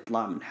رولينز انه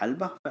يطلع من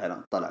حلبة،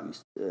 فعلا طلع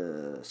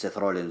سيث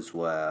رولينز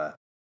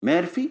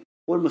وميرفي،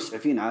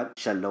 والمسعفين عاد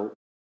شلوا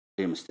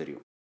ري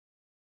ميستيريو.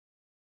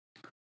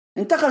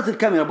 انتقلت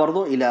الكاميرا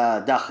برضو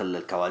الى داخل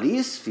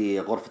الكواليس في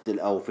غرفة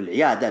او في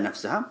العيادة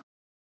نفسها،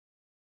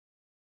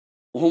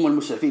 وهم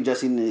المسعفين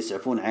جالسين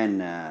يسعفون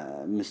عين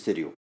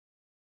ميستيريو.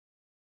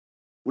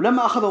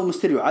 ولما اخذوا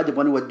ميستيريو عاد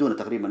يبغون يودونه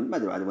تقريبا، ما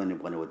ادري عاد وين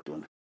يبغون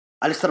يودونه.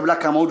 أليستر بلاك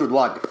كان موجود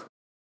واقف.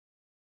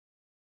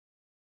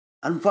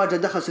 المفاجأة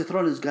دخل سيث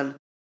رولينز قال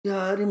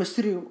يا ري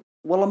ميستيريو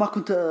والله ما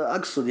كنت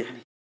اقصد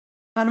يعني،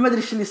 انا ما ادري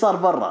ايش اللي صار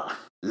برا.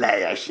 لا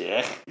يا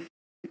شيخ.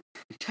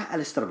 جاء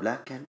أليستر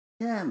بلاك قال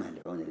يا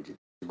ملعون الجد،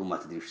 تقول ما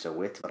تدري ايش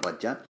سويت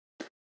الرجال.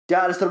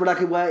 جاء أليستر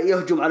بلاك يبغى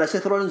يهجم على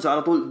سيث رولينز،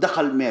 على طول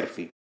دخل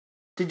ميرفي،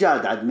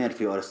 تجالد عاد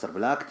ميرفي وأليستر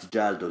بلاك،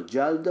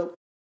 تجالدوا.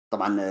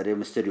 طبعا ري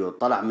ميستيريو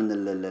طلع من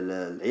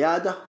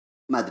العيادة،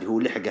 ما ادري هو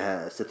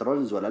لحقها سيث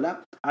رولينز ولا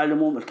لا. على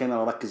العموم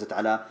الكاميرا ركزت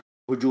على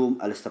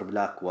هجوم أليستر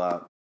بلاك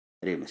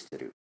وري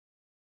ميستيريو.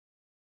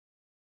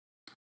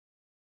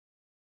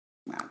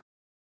 نعم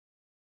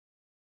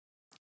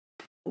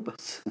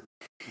وبس.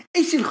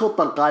 ايش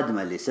الخطة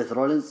القادمة لسيث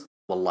رولينز؟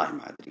 والله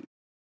ما ادري.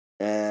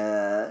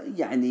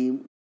 يعني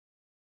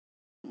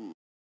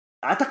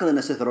اعتقد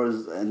ان سيث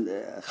رولينز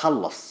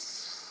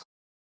خلص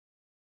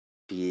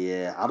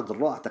في عرض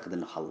الرو أعتقد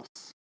إنه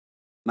خلص،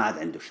 ما عاد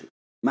عنده شيء،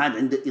 ما عاد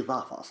عنده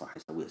إضافة أصلا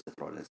يسويها سيث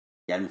رولينز.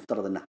 يعني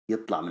المفترض إنه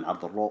يطلع من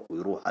عرض الرو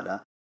ويروح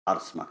على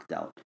عرض سماك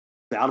داون.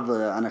 في عرض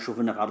أنا أشوف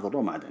إنه في عرض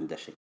الرو ما عاد عنده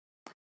شيء.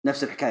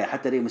 نفس الحكاية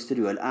حتى ري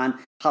ميستيريو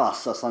الآن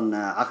خلاص أصلا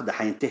عقده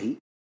حينتهي،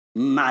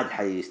 ما عاد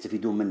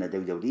حيستفيدون منه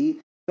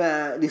دبليو.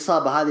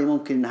 فالإصابة هذه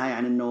ممكن إنها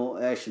يعني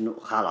إنه إيش إنه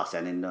خلاص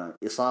يعني إنه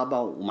إصابة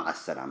ومع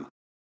السلامة.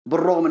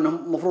 بالرغم إنه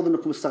مفروض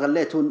إنكم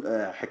استغليتون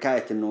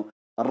حكاية إنه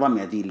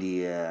الرمية دي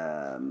اللي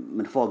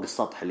من فوق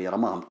السطح اللي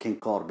رماهم كين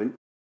كوربن،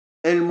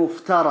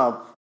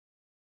 المفترض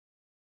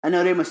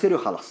أنا ري ميستيريو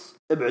خلاص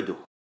ابعدوا،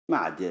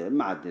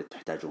 ما عاد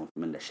تحتاجون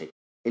منه شيء.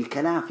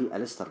 الكلام في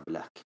أليستر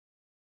بلاك.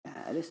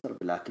 أليستر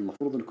بلاك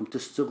المفروض أنكم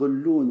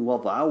تستغلون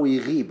وضعه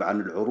ويغيب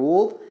عن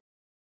العروض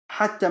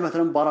حتى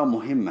مثلا مباراة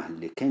مهمة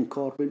لكين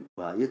كوربن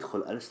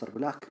ويدخل أليستر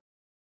بلاك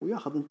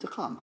وياخذ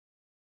انتقامه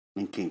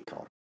من كين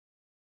كوربن،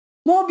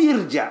 مو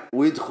بيرجع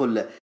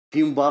ويدخل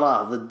في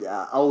مباراة ضد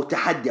أو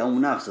تحدي أو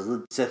منافسة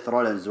ضد سيث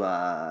رولينز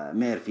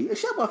وميرفي.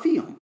 إيش يبغى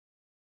فيهم؟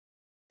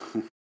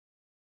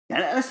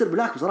 يعني أليستر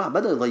بلاك بصراحة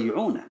بدأ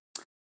يضيعونه،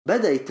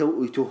 بدأ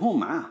يتوهون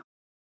معاه.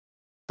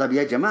 طيب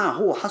يا جماعة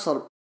هو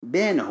حصل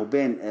بينه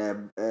وبين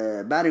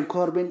بارين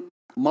كوربن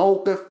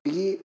موقف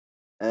في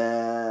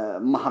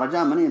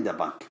مهرجان ماني ذا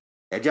بانك.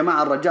 يا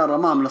جماعة الرجال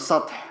رماه من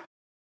السطح،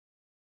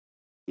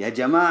 يا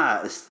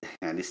جماعة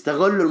يعني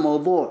استغلوا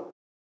الموضوع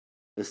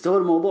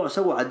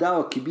وسووا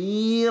عداوة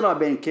كبيرة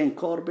بين كين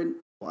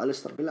كوربن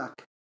وأليستر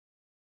بلاك.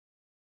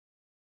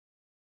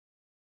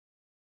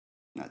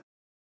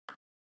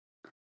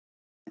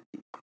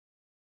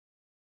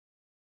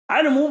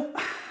 على العموم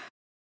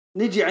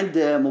نجي عند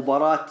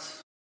مباراة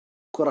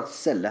كرة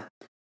السلة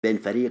بين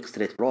فريق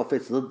ستريت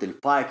بروفيتس ضد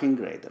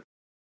الفايكنج ريدر.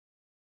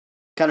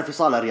 كان في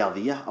صالة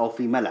رياضية أو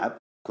في ملعب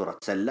كرة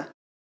سلة.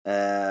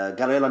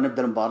 قالوا يلا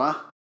نبدأ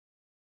المباراة.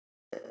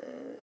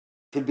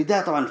 في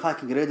البداية طبعا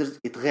الفايكنج ريدرز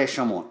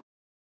يتغيشمون،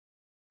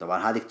 طبعا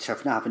هذه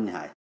اكتشفناها في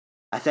النهاية.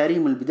 أثاري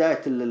من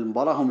بداية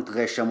المباراة هم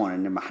يتغيشمون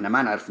إن احنا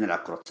ما نعرف نلعب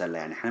كرة سلة،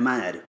 يعني احنا ما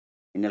نعرف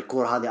إن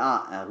الكرة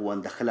هذه هو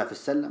ندخلها في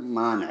السلة،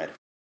 ما نعرف.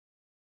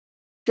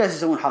 جالس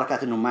يسوون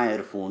حركات إنهم ما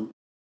يعرفون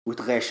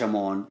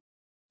ويتغيشمون.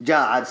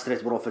 جاء عاد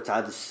ستريت بروفيت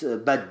عاد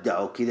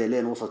بدعوا كذا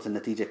لين وصلت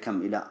النتيجة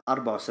كم إلى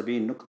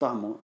 74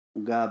 نقطة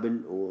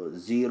مقابل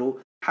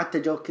وزيرو. حتى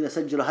جو كذا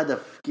سجلوا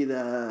هدف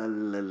كذا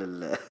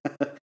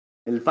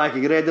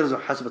الفايكنج ريدرز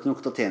وحسبت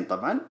نقطتين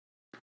طبعا.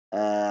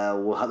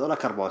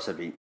 وهذولك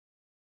 74.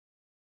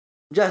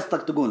 جالس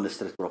يطقطقون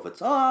لستريت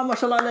بروفيتس، ما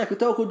شاء الله عليك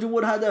توكوا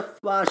تجيبون هدف،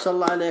 ما شاء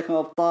الله عليكم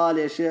ابطال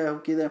يا شيخ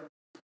وكذا.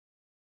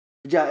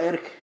 جاء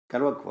إيرك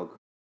قال وقف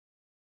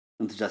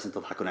انتوا جالسين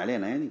تضحكون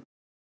علينا يعني،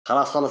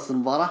 خلاص خلص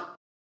المباراة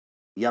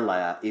يلا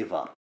يا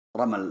إيفار.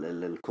 رمى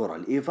الكرة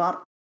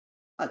الإيفار،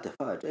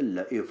 أتفاجأ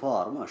إلا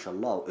إيفار ما شاء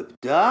الله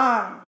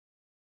وإبداع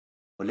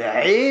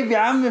ولعيب يا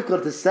عمي في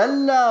كرة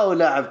السلة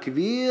ولاعب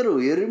كبير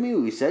ويرمي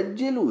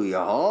ويسجل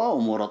وياها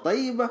أموره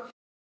طيبة.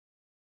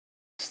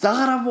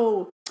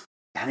 استغربوا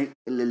يعني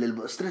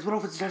الستريت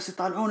بروفيتس جالس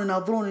يطالعون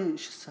يناظرون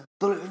ايش السالفة،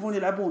 طلعوا يعرفون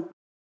يلعبون.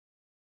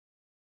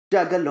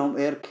 جاء قال لهم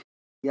إيرك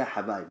يا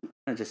حبايبي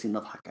احنا جالسين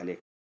نضحك عليك،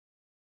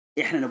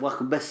 احنا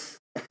نبغاكم بس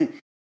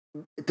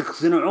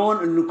تقتنعون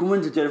انكم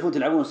انتم تعرفون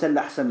تلعبون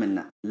سلة احسن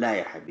منا. لا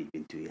يا حبيبي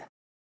انتوا يا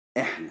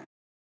احنا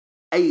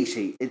اي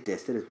شيء انت يا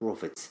ستريت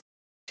بروفيتس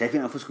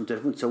شايفين انفسكم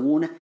تعرفون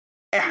تسوونه،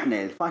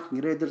 احنا الفايكنج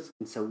ريدرز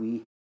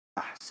نسويه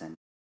احسن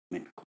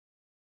منكم.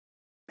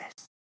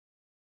 بس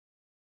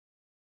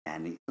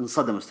يعني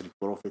انصدم ستريت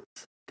بروفيت،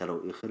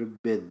 قالوا يخرب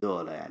بيت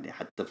دولة يعني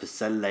حتى في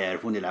السلة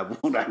يعرفون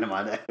يلعبون احنا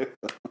ما نعرف.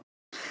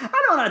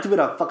 انا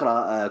اعتبرها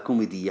فقرة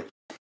كوميدية.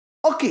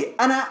 اوكي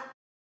انا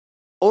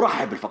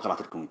ارحب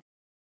بالفقرات الكوميدية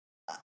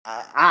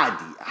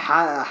عادي،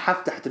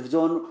 حفتح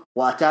تلفزيون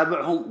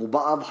واتابعهم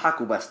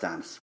وبأضحك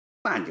وبستانس،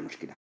 ما عندي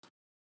مشكلة.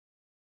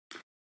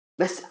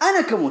 بس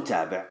انا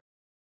كمتابع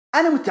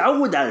انا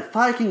متعود على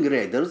الفايكنج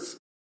ريدرز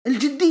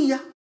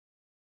الجدية،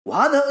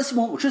 وهذا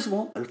اسمهم وش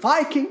اسمهم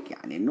الفايكنج،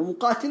 يعني انه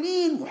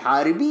مقاتلين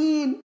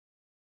محاربين.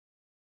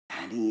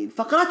 يعني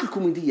الفقرات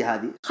الكوميدية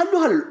هذه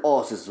خلوها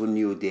للأوسس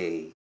والنيو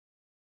داي،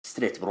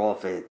 ستريت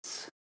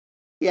بروفيتس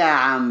يا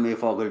عمي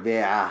فوق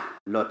البيعة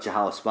لوتشا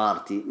هاوس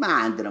بارتي ما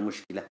عندنا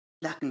مشكلة.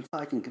 لكن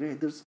الفايكنج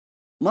ريدرز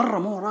مرة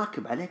مو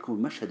راكب عليكم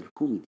المشهد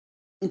الكوميدي.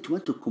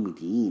 انتم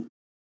كوميديين،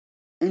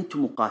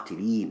 انتم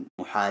مقاتلين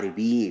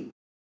محاربين.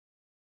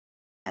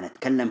 انا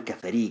اتكلم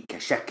كفريق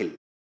كشكل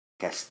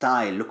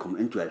كستايل لكم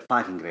انتم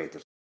الفايكنج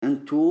ريدرز،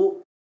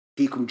 انتم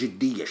فيكم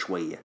جدية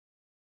شوية.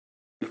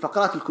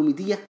 الفقرات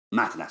الكوميدية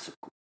ما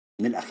تناسبكم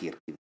من الأخير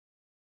كذا،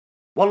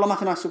 والله ما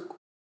تناسبكم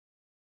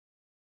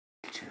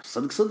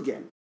صدق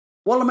يعني،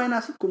 والله ما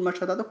يناسبكم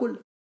المشهد هذا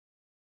كله.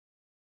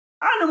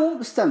 على العموم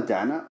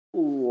استمتعنا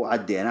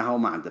وعديناها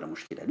وما عندنا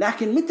مشكلة.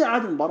 لكن متى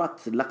عاد مباراة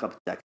اللقب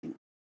التاكتين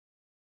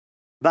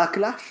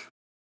باكلاش؟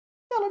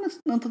 يلا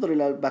ننتظر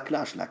إلى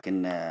الباكلاش.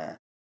 لكن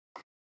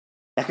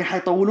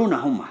حيطولونها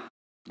هم،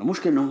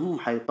 المشكلة إنهم هم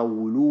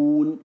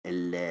حيطولون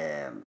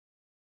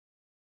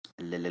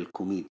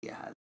الكوميديا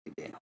هذه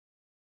بينهم.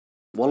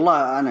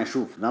 والله أنا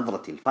أشوف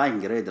نظرتي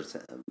الفاينج ريدرز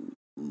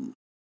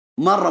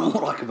مرة مو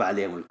راكب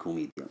عليهم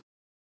الكوميديا.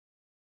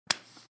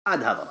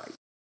 عاد هذا رأيي.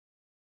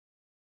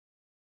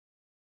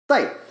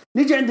 طيب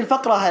نيجي عند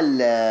الفقرة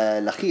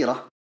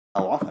الأخيرة،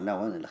 أو عفوا لا،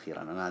 وين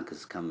الأخيرة؟ أنا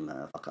ناقص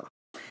كم فقرة.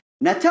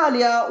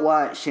 ناتاليا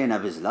وشينا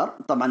بيزلر.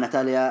 طبعا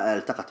ناتاليا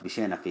التقت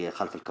بشينا في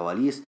خلف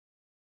الكواليس.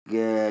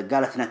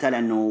 قالت ناتاليا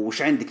انه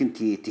وش عندك انت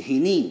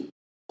تهينين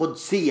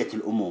قدسية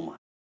الأمومة.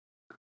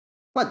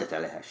 ردت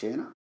عليها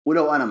شينا،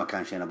 ولو انا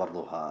مكان شينا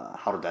برضو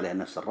حرد عليها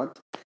نفس الرد.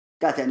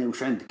 قالت يعني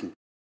وش عندك انت؟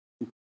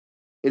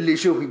 اللي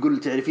يشوف يقول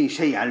تعرفين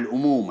شيء عن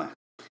الأمومة،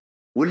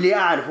 واللي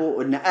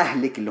اعرفه ان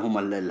اهلك اللي هم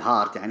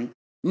الهارت يعني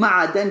ما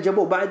عاد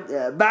انجبوا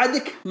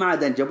بعدك، ما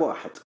عاد انجبوا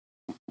احد.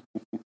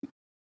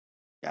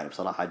 يعني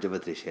بصراحة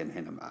عجبتني شينا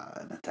هنا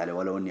مع ناتاليا،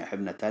 ولو اني احب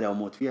ناتاليا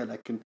واموت فيها،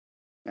 لكن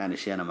يعني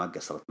شينا ما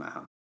قصرت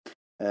معها.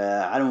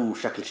 على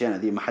شكل شينا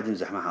ذي ما حد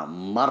يمزح معها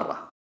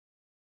مرة.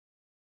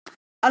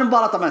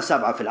 المباراة طبعا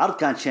 7 في العرض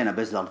كانت شينا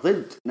بيزلر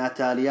ضد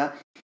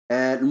ناتاليا.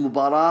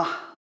 المباراة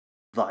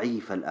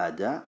ضعيف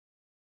الأداء،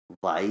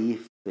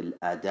 ضعيف في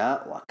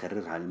الأداء،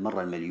 وأكررها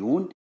المرة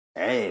المليون،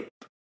 عيب.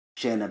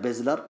 شينا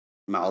بيزلر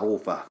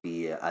معروفة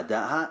في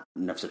أدائها،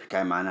 نفس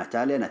الحكاية مع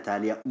ناتاليا.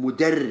 ناتاليا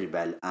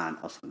مدربة الآن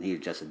أصلا، هي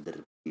جالسة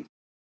تدرب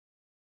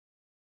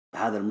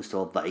هذا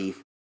المستوى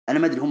الضعيف. أنا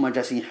ما أدري هم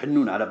جالسين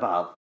يحنون على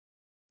بعض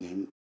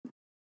يعني،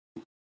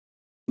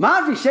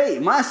 ما في شيء،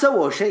 ما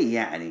سووا شيء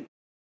يعني.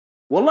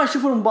 والله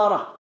شوفوا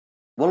المباراة،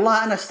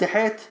 والله أنا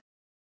استحيت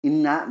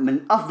إن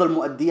من أفضل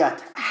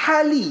مؤديات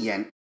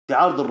حاليا في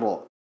عرض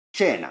الرو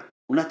شينا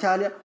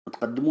وناتاليا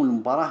متقدمون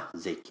المباراة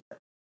زي كذا.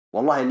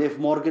 والله ليف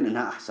مورغان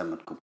إنها أحسن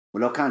منكم،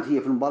 ولو كانت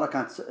هي في المباراة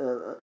كانت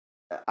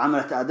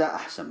عملت أداء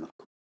أحسن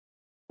منكم،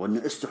 وإن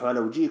استحوا على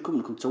وجيهكم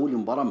إنكم تسووا لي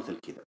مباراة مثل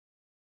كذا.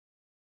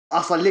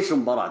 أصلا ليش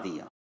المباراة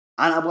دي؟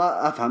 أنا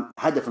أبغى أفهم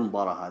هدف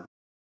المباراة هذه.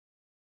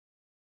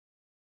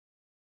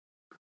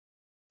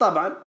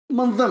 طبعا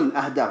من ضمن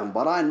أهداف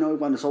المباراة إنه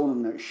يبغون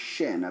يصورون إن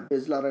شينا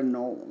بيزلر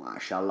إنه ما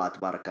شاء الله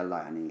تبارك الله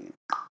يعني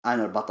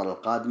أنا البطل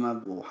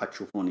القادمة،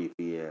 وحتشوفوني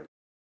في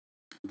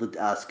ضد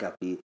آسكا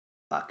في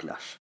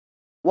باكلاش.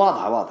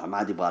 واضحة ما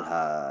عاد يبغى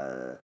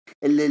لها.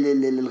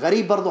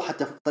 الغريب برضو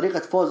حتى في طريقة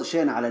فوز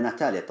شينا على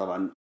ناتاليا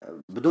طبعا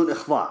بدون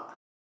إخضاع،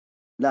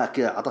 لا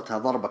كذا عطتها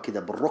ضربة كذا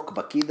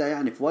بالركبة كذا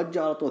يعني في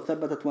وجهها على طول،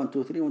 ثبتت 1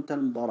 2 3 وانتهى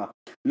المباراة.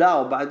 لا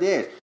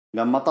وبعدين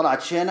لما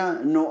طلعت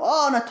شينا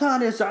انه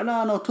ناتاليا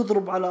زعلانة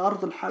وتضرب على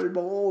ارض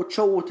الحلبة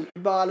وتشوت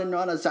الحبال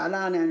انه انا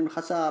زعلان يعني من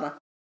خسارة.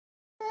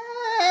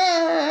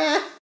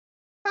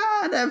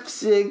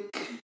 نفسك.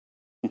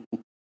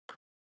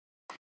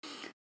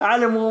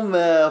 على العموم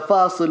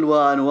فاصل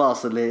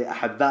ونواصل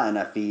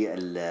لأحبائنا في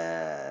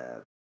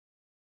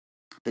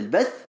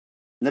البث.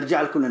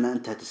 نرجع لكم لأن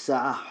انتهت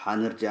الساعة،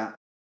 حنرجع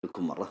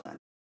لكم مرة ثانية.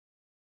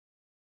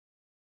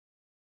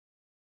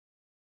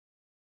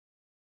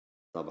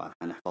 طبعا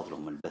حنحفظ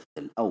لهم البث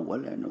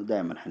الأول لأنه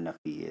دائما حنا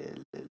في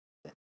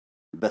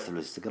البث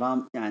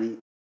الانستغرام يعني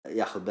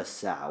ياخذ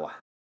بس ساعة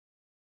واحدة،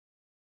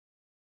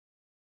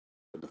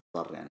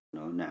 نضطر يعني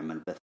إنه نعمل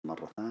بث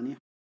مرة ثانية.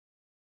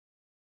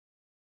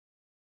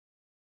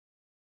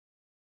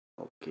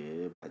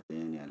 أوكي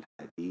بعدين يا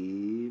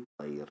الحبيب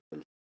غير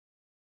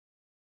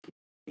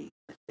في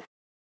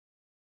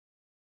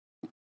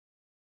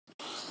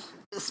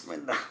بسم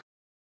الله.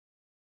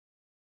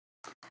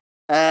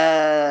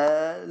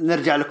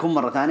 نرجع لكم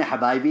مرة ثانية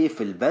حبايبي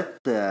في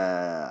البث.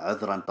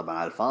 عذرا طبعا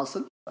على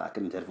الفاصل،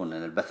 لكن تعرفون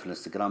أن البث في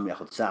الانستغرام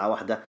يأخذ ساعة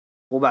واحدة،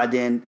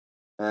 وبعدين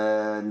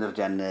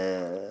نرجع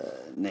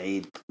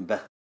نعيد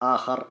بث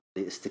آخر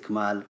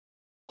لاستكمال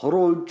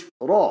هروج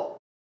رو،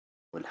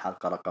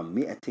 والحلقة رقم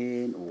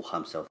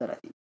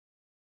 235.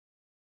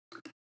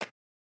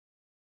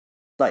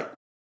 طيب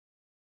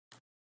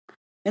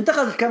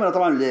انتقلت الكاميرا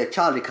طبعا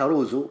لتشارلي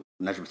كاروزو،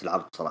 نجمة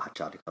العرض بصراحة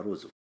تشارلي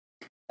كاروزو.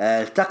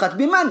 التقت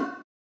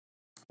بمن؟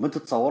 من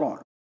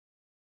تتصورون؟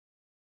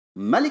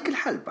 ملك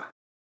الحلبة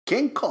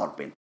كين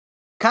كوربين.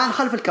 كان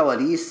خلف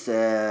الكواليس.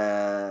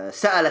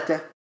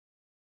 سألته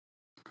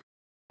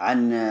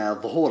عن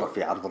ظهوره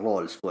في عرض الرو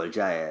الأسبوع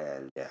الجاي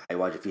اللي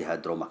حيواجه فيها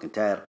درو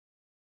ماكنتاير،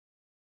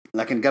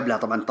 لكن قبلها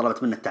طبعا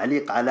طلبت منه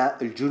التعليق على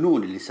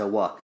الجنون اللي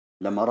سواه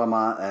لما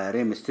رمى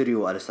ري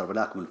ميستيريو وأليستر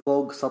بلاك من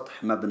فوق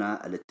سطح مبنى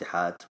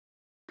الاتحاد.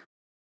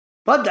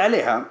 رد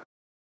عليها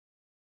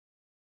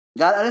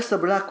قال أليستر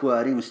بلاك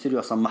وري ميستيريو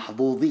أصلا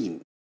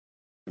محظوظين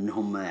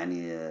انهم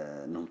يعني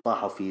انهم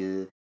طاحوا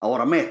في او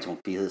رميتهم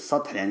في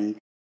سطح يعني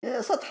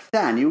سطح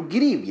ثاني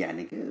وقريب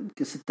يعني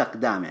يمكن 6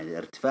 أقدام يعني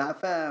ارتفاع.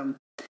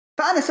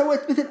 فانا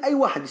سويت مثل اي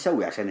واحد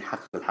يسوي عشان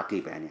يحقق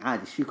الحقيبه يعني،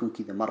 عادي ايش فيكم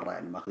كذا مره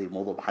يعني ماخذين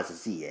الموضوع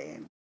بحساسيه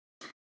يعني.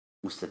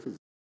 مستفز.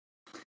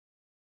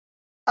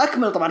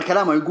 اكمل طبعا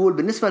كلامه يقول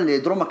بالنسبه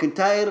لدرو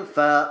ماكنتاير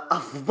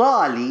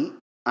فافضالي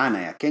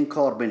انا يا كين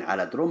كوربين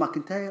على درو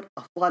ماكنتاير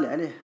افضالي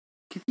عليه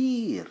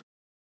كثير،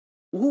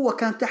 وهو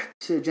كان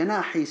تحت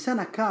جناحي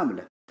سنه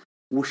كامله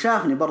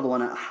وشافني برضو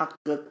وانا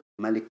احقق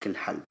ملك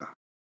الحلبة،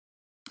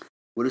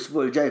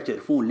 والاسبوع الجاي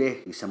تعرفون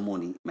ليه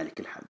يسموني ملك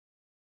الحلبة.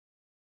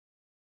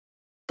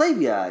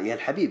 طيب يا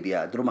الحبيب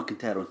يا درو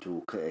ماكنتاير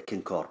وانتو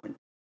كين كوربين،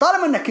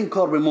 طالما ان كين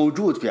كوربين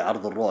موجود في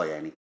عرض الرو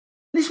يعني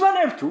ليش ما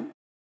لعبتوا؟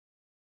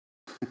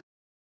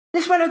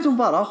 ليش ما لعبتوا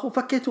مباراة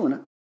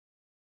وفكيتونا؟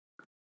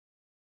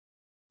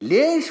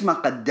 ليش ما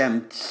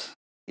قدمت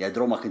يا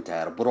درو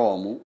ماكنتاير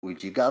برومو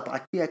ويجي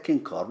قاطعك فيها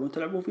كين كوربن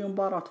وتلعبوا فيها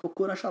مباراة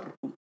تفكونا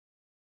شركم؟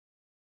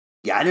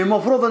 يعني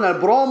المفروض ان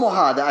البرومو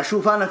هذا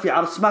اشوف انا في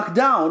عرض سماك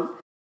داون،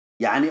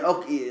 يعني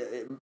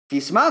اوكي في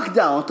سماك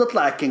داون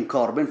تطلع كين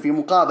كوربن في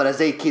مقابلة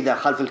زي كذا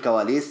خلف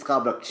الكواليس،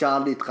 تقابلك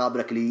شارلي،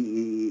 تقابلك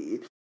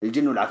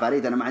الجن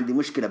والعفاريت، انا ما عندي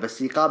مشكلة،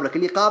 بس يقابلك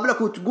اللي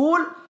يقابلك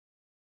وتقول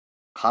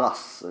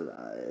خلاص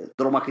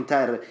درو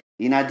ماكنتاير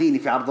يناديني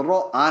في عرض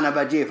الرو، انا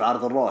بجي في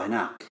عرض الرو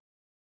هناك.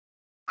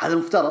 هذا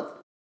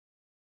المفترض.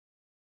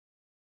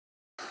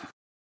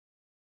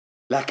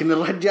 لكن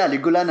الرجال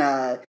يقول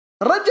انا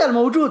الرجال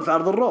موجود في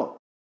عرض الرو.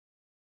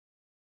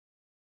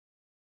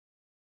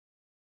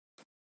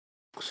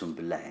 اقسم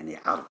بالله يعني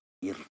عرض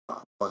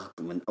يرفع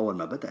ضغط من اول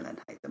ما بدا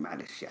لنهايته.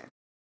 معلش يعني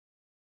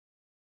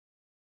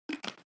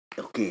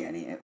اوكي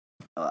يعني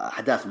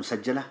احداث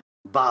مسجله،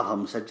 بعضها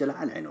مسجله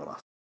على عين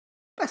وراس،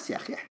 بس يا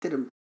اخي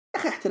احترم، يا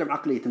اخي احترم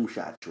عقليه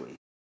المشاهد شوي.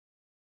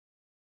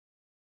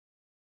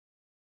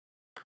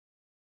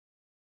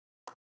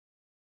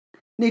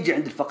 نيجي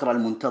عند الفقره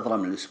المنتظره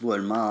من الاسبوع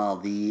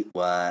الماضي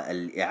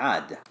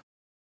والاعاده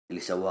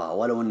اللي سواها،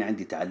 ولو ان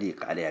عندي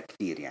تعليق عليها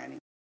كثير يعني.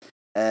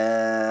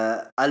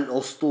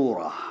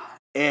 الاسطوره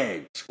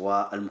ايج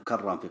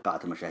والمكرم في قاعه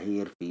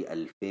المشاهير في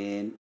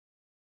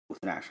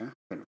 2012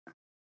 ان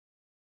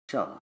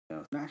شاء الله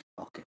 2012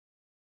 اوكي.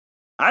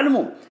 على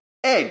العموم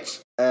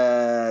ايج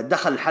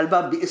دخل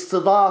الحلبة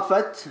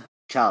باستضافة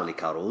تشارلي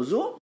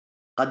كاروزو،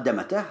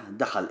 قدمته،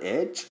 دخل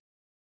ايج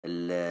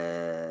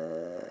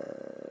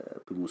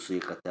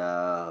بموسيقته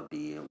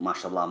ما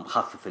شاء الله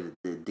مخفف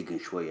الدقن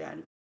شوي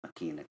يعني،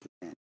 ماكينة كذا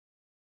يعني،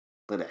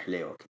 طلع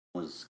حليوة كذا،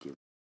 مز كذا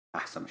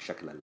احسن من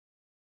الشكل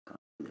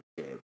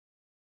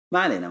ما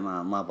علينا،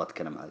 ما ابغى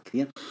اتكلم على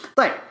كثير.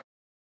 طيب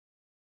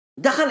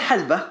دخل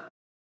الحلبة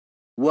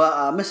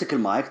ومسك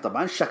المايك،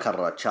 طبعا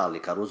شكر تشارلي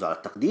كاروزو على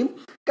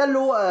التقديم، قال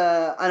له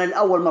أنا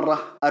الأول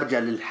مرة أرجع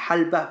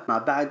للحلبة ما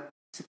بعد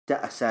 6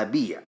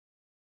 أسابيع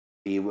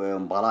في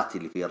مباراتي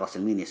اللي في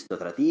راسلمانيا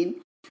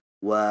 36،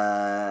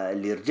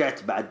 واللي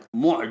رجعت بعد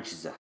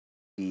معجزة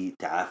في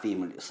تعافيه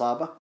من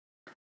الإصابة.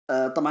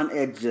 طبعا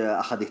إيج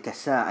أخذ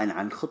يتساءل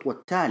عن الخطوة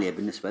التالية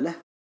بالنسبة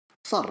له،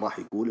 صرح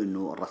يقول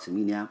إنه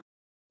الراسلمانيا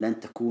لن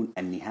تكون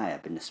النهاية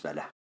بالنسبة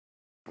له.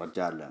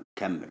 رجال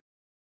كمل،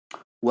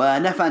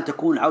 ونفى أن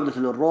تكون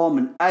عودة للرو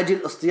من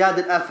أجل اصطياد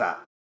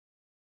الأفعى.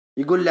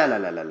 يقول لا لا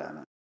لا لا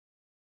لا،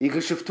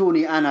 يقول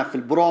شفتوني أنا في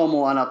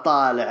البرومو أنا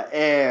طالع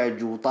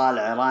إيج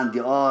وطالع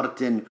راندي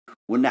أورتن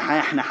وإن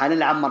إحنا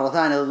حنلعب مرة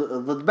ثانية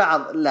ضد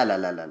بعض، لا لا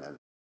لا لا لا،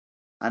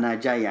 أنا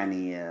جاي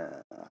يعني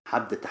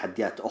حبدأ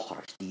تحديات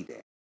أخرى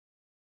جديدة.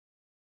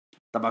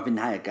 طبعا في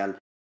النهاية قال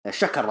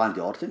شكر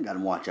راندي أورتن، قال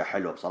مواجهة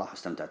حلوة بصراحة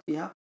استمتعت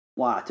فيها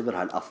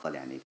وأعتبرها الأفضل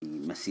يعني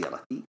في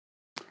مسيرتي.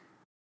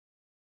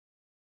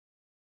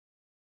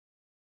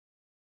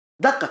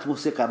 دقت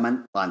موسيقى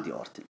من راندي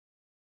أورتن،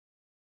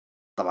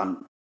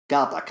 طبعا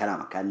قاطع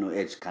كلامه كأنه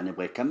إيج كان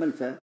يبغى يكمل،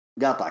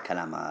 فقاطع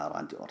كلام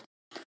راندي أورتن.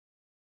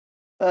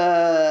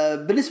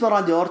 بالنسبة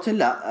راندي أورتن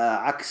لا،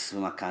 عكس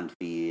ما كان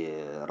في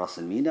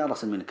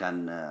راسلمانيا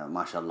كان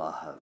ما شاء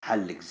الله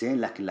حلق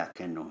زين، لكن لا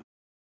كأنه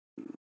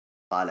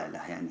طالع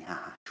له يعني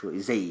ها شوي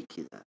زي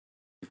كذا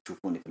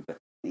تشوفوني في البث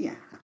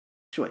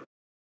شوي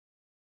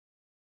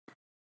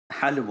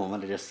حلو، ما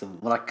جالس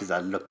مركز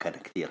على اللوك أنا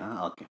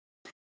كثير. اوكي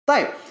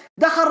طيب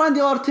دخل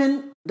راندي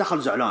أورتن،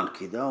 دخل زعلان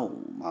كذا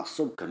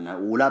ومعصب، كان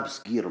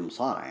ولابس جير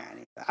مصارع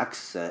يعني،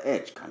 عكس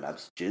ايج كان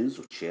لابس جينز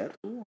وتيشيرت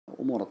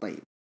واموره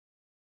طيب.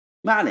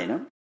 ما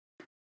علينا.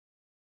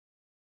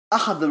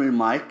 اخذ من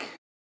المايك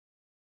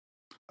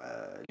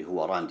اللي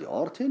هو راندي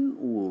أورتن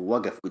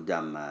ووقف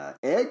قدام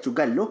ايج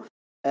وقال له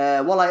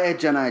والله يا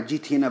ايج انا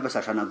جيت هنا بس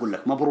عشان اقول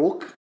لك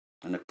مبروك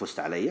انك فزت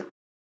علي،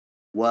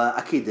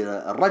 واكيد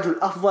الرجل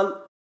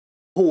الافضل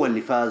هو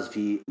اللي فاز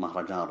في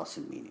مهرجان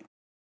راسلمانيا.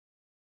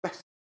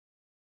 بس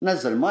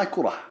نزل المايك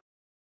وراح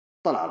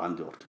طلع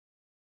راندي أورتن،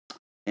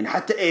 يعني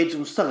حتى ايج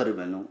مستغرب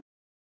انه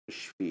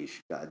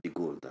ايش قاعد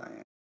يقول ده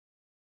يعني،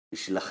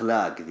 ايش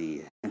الاخلاق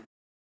ذي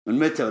من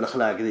متى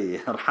الاخلاق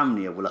ذي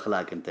ارحمني يا ابو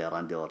الاخلاق انت يا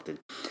راندي أورتن.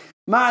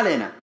 ما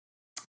علينا.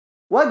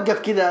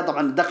 وقف كذا،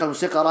 طبعا دخل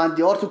موسيقى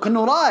راندي أورتن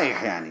كأنه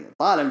رايح يعني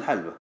طالع من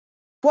الحلبة،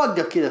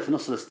 وقف كذا في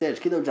نص الستيج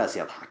كذا وجالس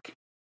يضحك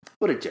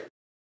ورجع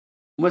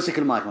مسك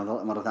المايك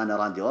مرة ثانية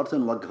راندي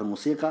أورتن، وقف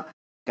الموسيقى،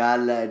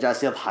 قال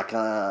جالس يضحك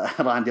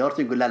راندي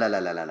أورتن يقول لا لا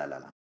لا لا لا لا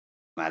لا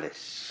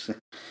معلش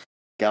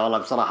قال والله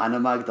بصراحة أنا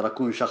ما أقدر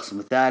أكون شخص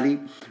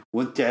مثالي،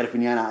 وأنت تعرف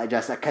إني أنا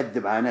جالس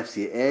أكذب على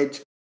نفسي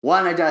إيج،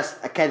 وأنا جالس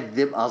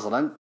أكذب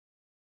أصلا.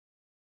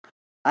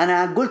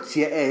 أنا قلت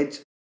يا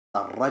إيج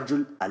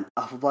الرجل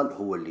الأفضل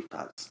هو اللي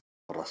فاز في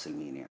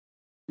الراسلمانيا،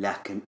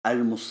 لكن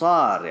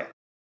المصارع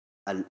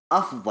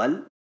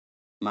الأفضل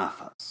ما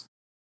فاز.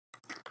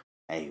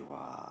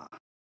 أيوة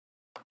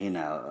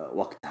هنا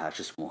وقتها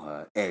شو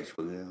اسمه إيج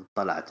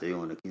طلعت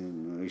عيونك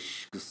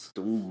إيش قصة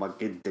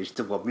أمك أنت إيش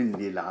تبغى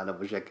مني على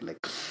بشكلك.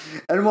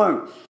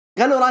 المهم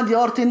قالوا راندي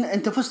أورتن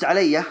أنت فزت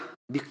علي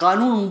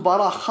بقانون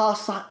مباراة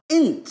خاصة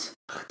أنت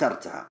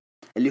اخترتها،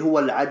 اللي هو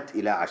العد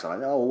إلى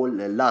 10 أو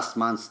اللاست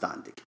مان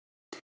ستاندينج.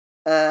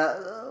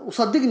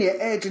 وصدقني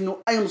يا إيج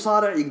إنه أي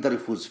مصارع يقدر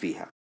يفوز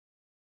فيها.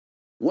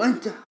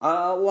 وأنت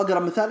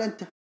وأقرب مثال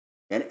أنت،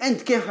 يعني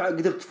أنت كيف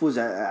قدرت تفوز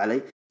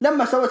علي؟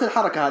 لما سويت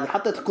الحركة هذه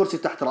حطيت الكرسي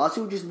تحت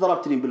راسي وجيت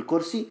ضربتني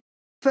بالكرسي،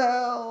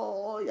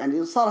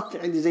 يعني صارت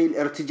عندي زي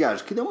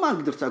الارتجاج كذا وما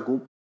قدرت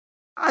أقوم.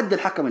 عد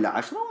الحكم إلى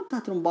 10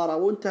 وانتهت المباراة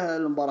وانتهى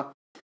المباراة.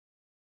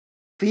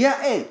 في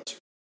يا إيج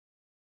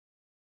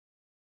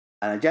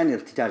أنا جاني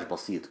ارتجاج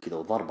بسيط كذا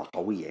وضربة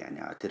قوية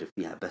يعني أعترف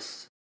فيها،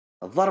 بس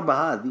الضربة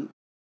هذه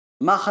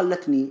ما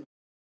خلتني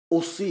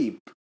أصيب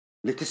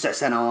ل9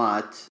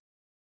 سنوات.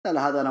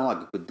 لا هذا أنا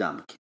واقف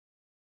قدامك.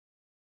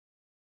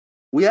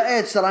 ويا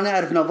إيج ترى أنا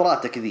أعرف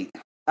نظراتك ذي،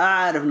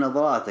 أعرف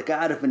نظراتك،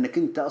 أعرف أنك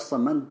أنت أصلا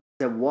ما أنت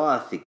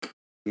واثق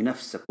في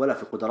نفسك ولا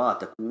في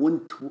قدراتك،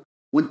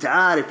 وأنت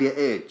عارف يا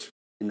إيج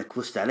أنك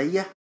فزت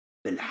علي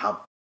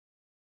بالحظ.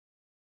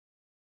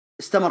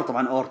 استمر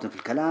طبعا أورتن في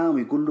الكلام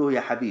ويقول له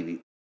يا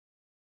حبيبي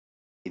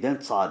إذا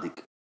أنت صادق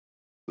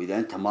وإذا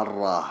أنت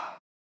مرة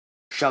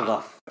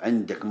شغف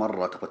عندك،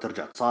 مرة تبغى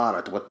ترجع تصارع،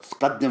 تبغى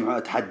تقدم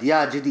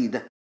تحديات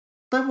جديدة،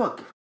 طيب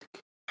وقف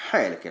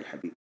حيلك يا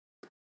الحبيب.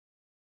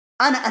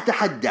 أنا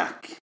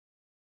أتحداك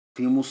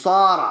في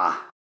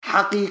مصارعة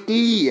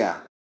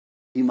حقيقية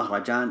في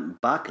مهرجان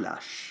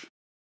باكلاش،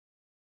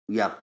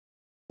 ويلا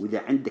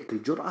وإذا عندك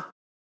الجرأة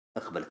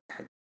اقبل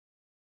التحدي.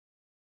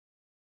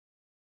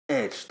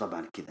 إيش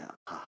طبعا كذا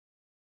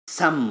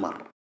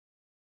سمر،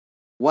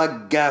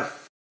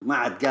 وقف، ما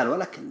عاد قال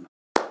ولا كلمة.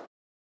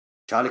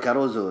 شارلي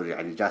كاروزو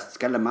يعني جالس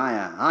تتكلم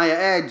معايا، ها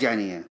يا إيج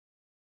يعني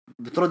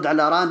بترد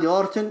على راندي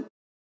أورتن؟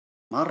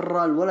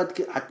 مرة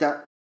الولد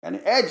حتى يعني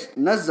إيج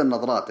نزل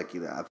نظراته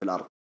كذا في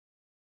الأرض،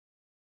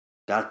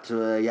 قالت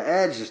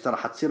يا إيج ترى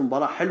حتصير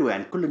مباراة حلوة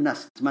يعني كل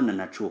الناس تتمنى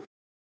أنها تشوف.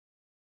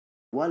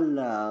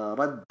 ولا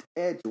رد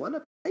إيج ولا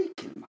بأي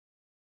كلمة.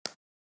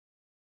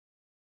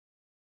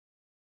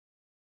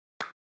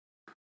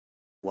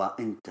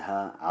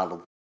 وانتهى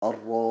عرض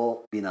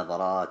الرو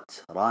بنظرات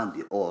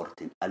راندي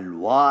أورتن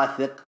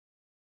الواثق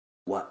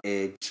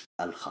وإيج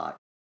الخائف.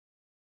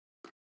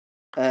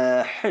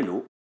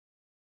 حلو،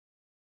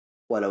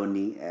 ولو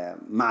اني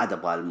ما عاد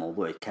ابغى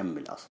الموضوع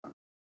يكمل اصلا.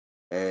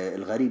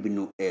 الغريب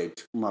انه إيج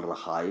مرة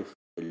خايف،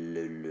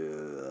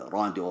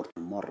 راندي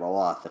أورتن مرة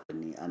واثق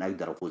اني انا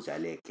اقدر افوز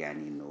عليك،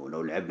 يعني انه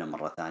لو لعبنا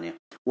مرة ثانية،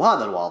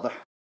 وهذا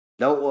الواضح.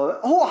 لو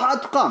هو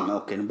حتقام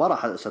اوكي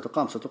المباراة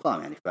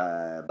ستقام يعني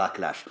في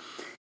باكلاش،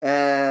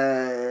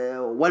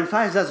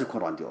 والفائز لازم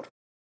يكون راندي أورتن.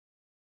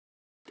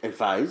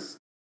 الفائز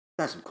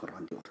لازم يكون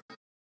راندي أورتن،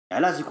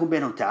 يعني لازم يكون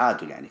بينهم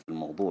تعادل يعني في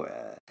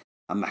الموضوع.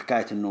 اما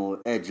حكاية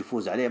انه إيج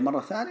يفوز عليه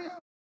مرة ثانية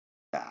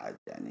بعد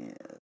يعني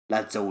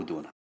لا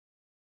تزودونها،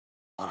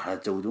 لا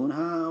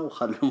تزودونها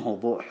وخلوا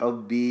الموضوع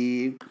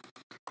حبي.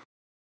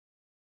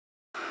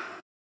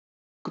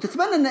 كنت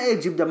أتمنى أن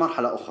إيج يبدأ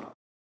مرحلة أخرى.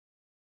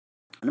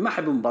 أنا ما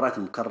أحب المباريات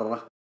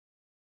المكررة،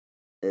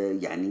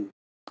 يعني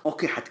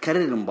أوكي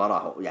حتكرر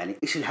المباراة، يعني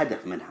إيش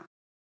الهدف منها؟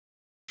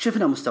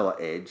 شفنا مستوى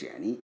إيج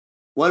يعني،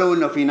 ولو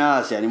إنه في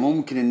ناس يعني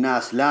ممكن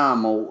الناس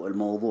لاموا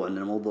الموضوع إن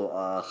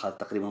الموضوع أخذ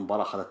تقريبا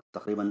مباراة أخذت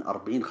تقريبا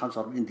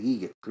 45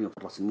 دقيقة تقريبا في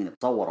الرسمين،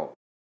 تصوروا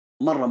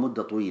مرة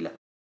مدة طويلة،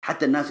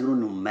 حتى الناس يقولون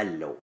إنهم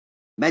ملوا.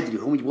 ما أدري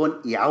هم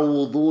يبغون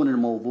يعوضون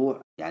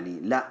الموضوع يعني.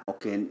 لا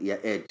أوكي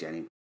يا إيج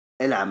يعني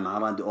العب مع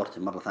راندي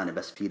أورتن مرة ثانية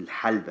بس في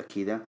الحلبة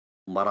كذا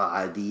مباراة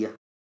عادية.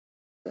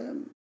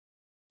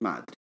 ما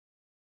أدري.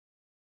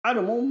 على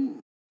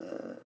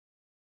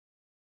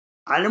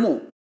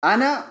العموم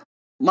أنا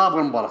ما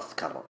أبغى المباراة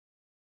تتكرر،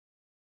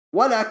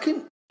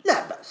 ولكن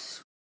لا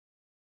بأس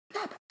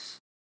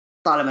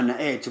طالما أن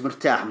إيج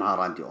مرتاح مع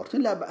راندي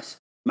أورتن لا بأس.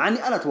 مع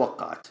أني أنا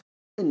توقعت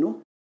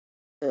إنه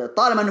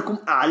طالما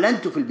أنكم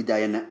أعلنتوا في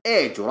البداية أن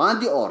إيج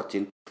وراندي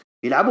أورتن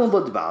يلعبون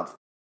ضد بعض،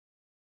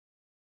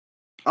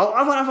 أو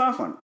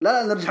عفوا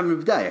لا نرجع من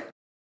البداية.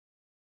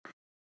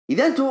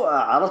 إذا أنتوا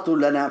عرضتوا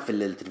لنا في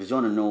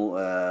التلفزيون أنه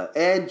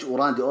إيج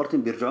وراندي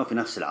أورتن بيرجعون في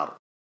نفس العرض،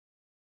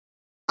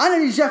 أنا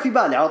اللي جاء في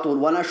بالي على طول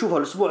وأنا أشوفه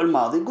الأسبوع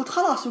الماضي قلت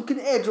خلاص يمكن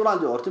إيج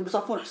وراندي أورتن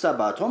بيصفون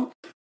حساباتهم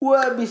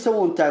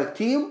وبيسوون تاج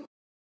تيم،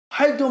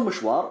 حيبدون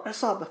مشوار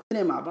عصابة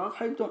اثنين مع بعض،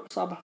 حيبدون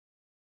عصابة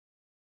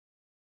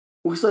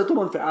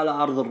ويسيطرون في على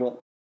عرض الرو.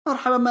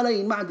 مرحبا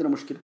ملايين، ما عندنا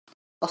مشكلة،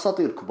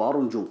 أساطير كبار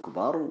ونجوم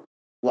كبار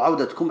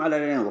وعودتكم على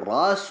العين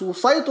والرأس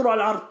وسيطروا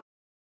على العرض،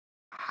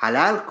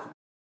 حلالكم.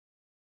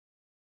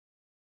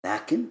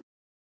 لكن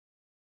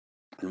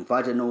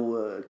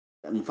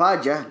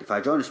المفاجأة اللي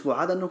فاجئون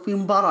الأسبوع هذا أنه في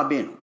مباراة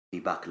بينهم في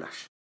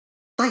باكلاش.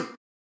 طيب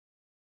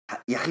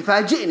يا أخي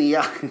فاجئني يا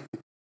أخي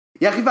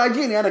يا أخي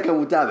فاجئني أنا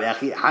كمتابع يا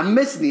أخي،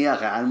 حمسني يا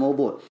أخي على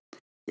الموضوع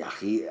يا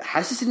أخي،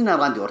 حسسني إن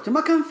راندي أورتن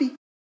ما كان فيه.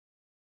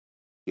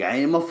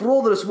 يعني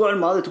المفروض الأسبوع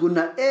الماضي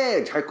تقولنا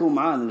إيج حيكون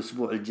معانا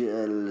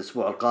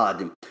الأسبوع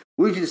القادم،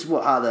 ويجي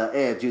الأسبوع هذا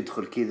إيج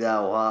يدخل كذا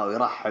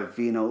ويرحب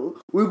فينا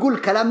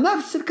ويقول كلام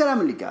نفس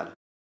الكلام اللي قاله،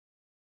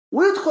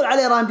 ويدخل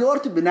عليه راندي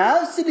أورتن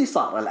بنفس اللي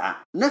صار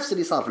الآن، نفس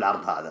اللي صار في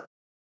العرض هذا.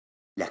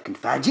 لكن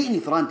فاجئني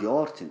في راندي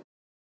أورتن،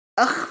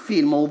 أخفي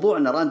الموضوع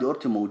أن راندي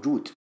أورتن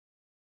موجود.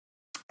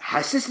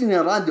 حسسني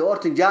ان راندي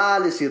اورتن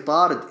جالس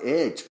يطارد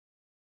ايج،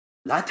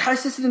 لا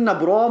تحسسني انه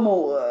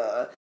برومو،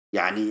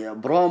 يعني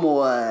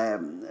برومو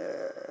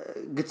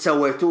قد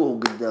سويتوه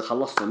وقد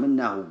خلصتوا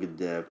منه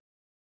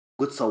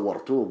وقد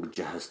صورتوه وقد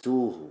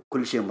جهزتوه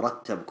وكل شيء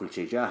مرتب وكل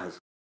شيء جاهز.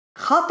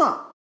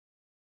 خطأ،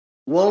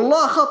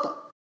 والله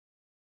خطأ.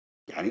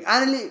 يعني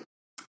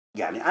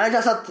انا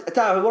جالس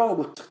اتابع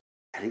البرومو قلت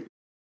يعني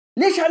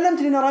ليش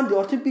علمتني ان راندي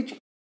اورتن بيجي؟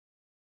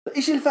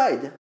 ايش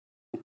الفائدة؟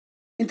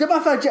 انت ما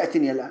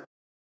فاجأتني الان.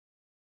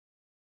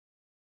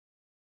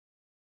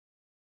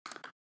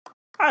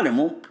 على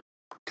العموم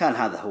كان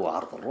هذا هو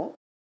عرض الرو.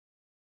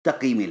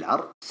 تقييمي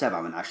العرض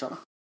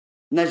 7/10.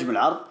 نجم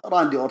العرض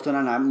راندي اورتن.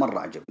 انا مرة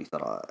عجبني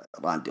ترى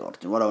راندي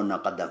اورتن، ولو انه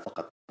قدم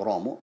فقط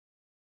برومو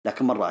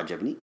لكن مرة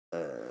عجبني.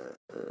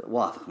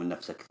 واثق من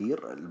نفسه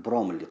كثير.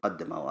 البرومو اللي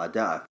قدمه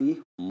واداءه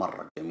فيه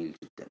مرة جميل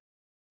جدا.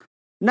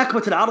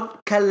 نكبة العرض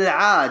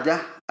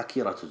كالعادة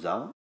أكيرا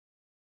توزاوا.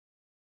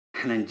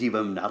 احنا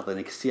نجيبه من عرض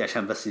NXT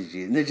عشان بس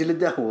يجي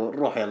نجلده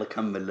ونروح يلا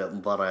كمل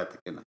مبارياتك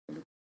هنا.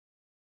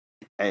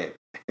 عيب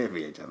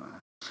يا جماعة.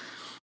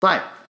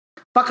 طيب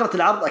فقرة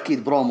العرض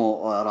أكيد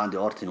برومو راندي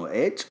أورتن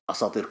وإيج،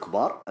 أساطير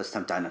كبار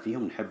استمتعنا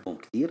فيهم نحبهم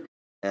كثير.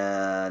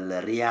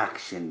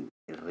 الرياكشن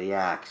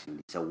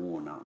اللي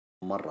يسوونه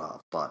مرة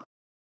أبطال.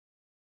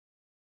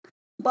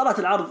 مباراة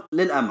العرض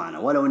للأمانة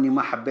ولو إني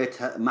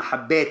ما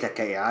حبيتها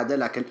كإعادة،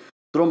 لكن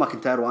درو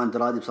ماكنتاير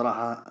وأندرادي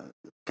بصراحة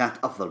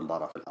كانت أفضل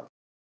مباراة في العرض،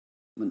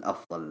 من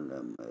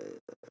أفضل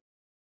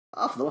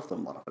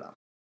مباراة في العرض.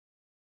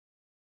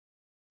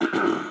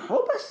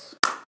 هو بس.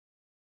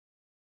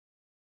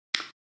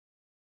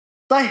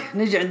 طيب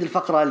نيجي عند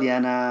الفقرة اللي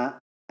أنا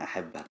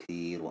أحبها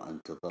كثير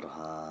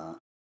وأنتظرها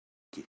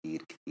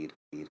كثير كثير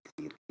كثير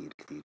كثير كثير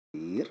كثير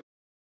كثير،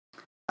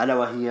 ألا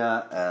وهي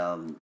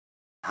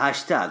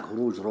هاشتاج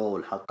هروج رو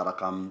الحلقة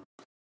رقم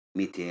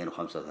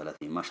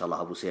 235. ما شاء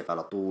الله أبو سيف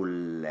على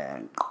طول.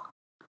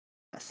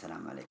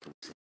 السلام عليكم أبو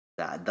سيف.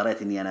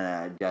 دريت إني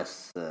أنا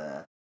جالس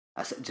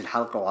أسجل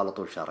حلقة وعلى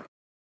طول شارك.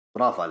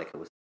 برافو عليك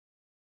أبو سيف.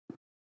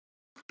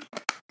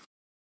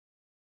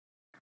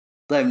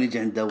 طيب نيجي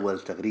عند أول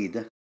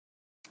تغريدة.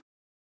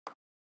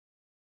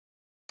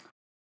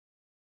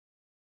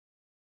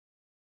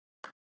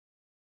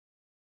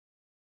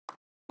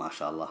 ما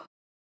شاء الله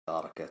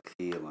شاركة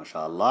كثير ما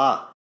شاء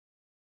الله.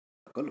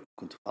 أقول لك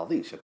كنت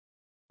فاضيين شك.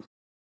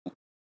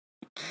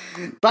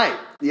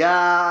 طيب يا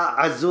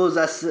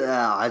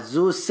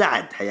عزوز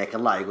سعد حياك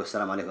الله. يقول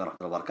السلام عليكم ورحمة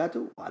الله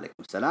وبركاته. وعليكم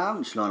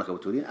السلام. شلونك أبو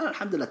تولين؟ أنا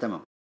الحمد لله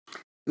تمام.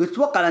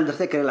 يتوقع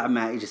الأندرتيكر يلعب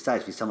مع إيجي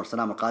ستايلز في سمر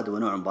سلام القادم،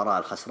 ونوع المباراة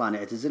الخسران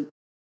يعتزل.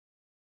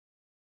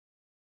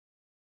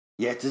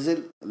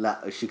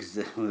 لا الشيك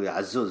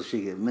عزوز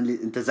الشيك من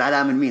انت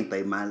زعلان من مين؟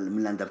 طيب من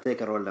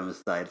الأندرتيكر ولا من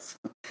ستايلز؟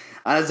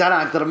 انا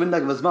زعلان اكثر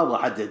منك بس ما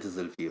ابغى حد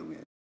يعتزل فيهم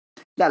يعني.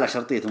 لا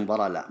شرطية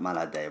المباراة لا ما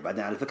لها داعي.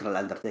 بعدين على فكرة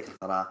الأندرتيكر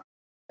ترى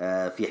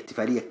في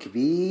احتفالية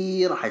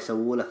كبيرة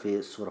حيسووا له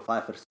في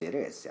سورفايفر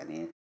سيريس،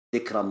 يعني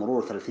ذكرى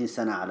مرور 30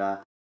 سنة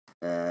على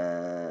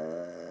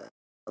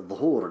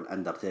ظهور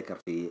الأندرتيكر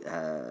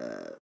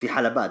في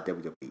حلبات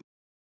WWE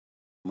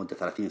مدة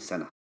 30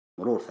 سنة،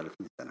 مرور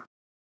 30 سنة.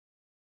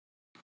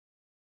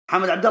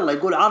 محمد عبد الله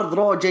يقول عرض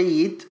رو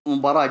جيد،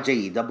 مباراة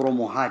جيدة،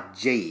 بروموهات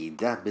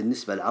جيدة.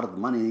 بالنسبة لعرض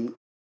ماني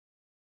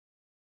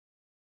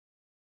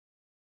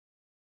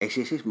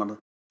ايش مرة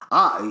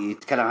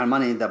يتكلم عن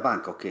ماني ذا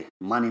بانك. اوكي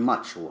ماني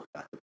ماتش هو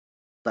كاتب.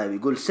 طيب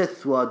يقول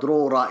سيث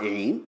ودرو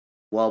رائعين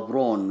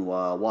وبرون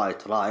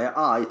ووايت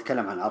رائع.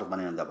 يتكلم عن عرض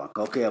ماني ذا بانك.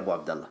 اوكي ابو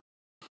عبد الله.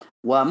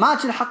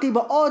 وماتش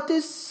الحقيبة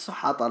اوتس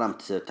حاط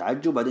علامة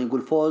تعجب. بعدين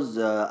يقول فوز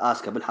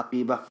اسكا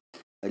بالحقيبة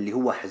اللي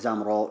هو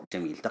حزام رو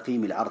جميل.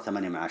 تقييمي العرض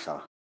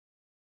 8/10.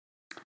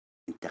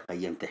 انت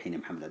قيمت الحين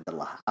محمد عبد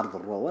الله عرض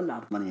الرو ولا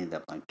عرض ماني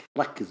ذا بانك؟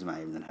 ركز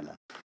معي من الحلال.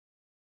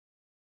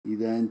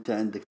 اذا انت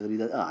عندك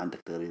تغريدات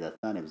عندك تغريدات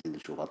ثانيه بس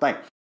نشوفها. طيب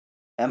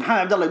محمد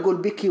عبد الله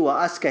يقول بيكي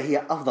واسكا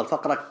هي افضل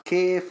فقره.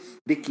 كيف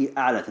بيكي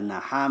اعلنت انها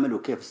حامل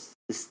وكيف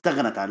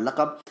استغنت عن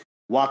اللقب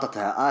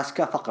واعطتها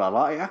اسكا. فقره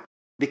رائعه.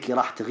 بيكي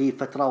راح تغيب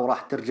فتره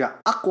وراح ترجع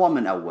اقوى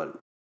من اول.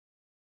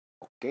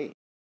 اوكي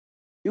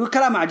يقول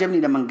كلام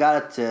عجبني لما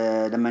قالت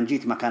لما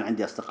جيت ما كان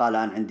عندي اصدقاء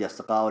الان عندي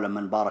اصدقاء،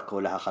 ولما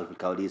باركوا لها خلف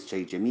الكواليس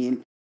شيء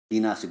جميل. في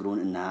ناس يقولون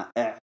انها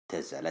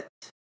اعتزلت.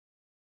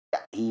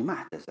 لا هي ما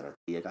اعتزلت،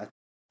 هي قالت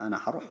انا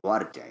حروح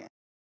وارجع يعني.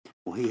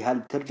 وهي هل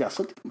بترجع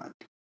صدق ما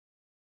ادري.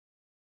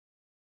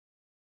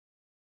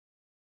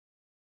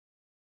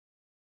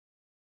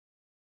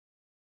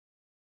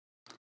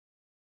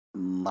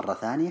 مرة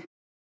ثانية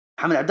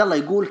محمد عبد الله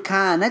يقول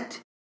كانت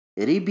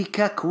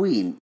ريبيكا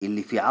كوين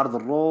اللي في عرض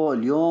الرو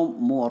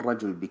اليوم مو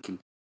الرجل بكل.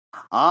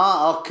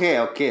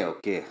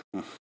 اوكي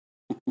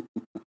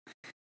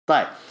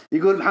طيب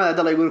يقول محمد عبد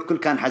الله يقول الكل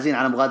كان حزين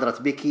على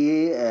مغادرة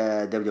بيكي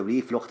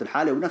WWE في الوقت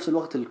الحالي، وبنفس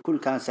الوقت الكل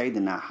كان سعيد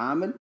انها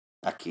حامل.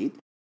 اكيد.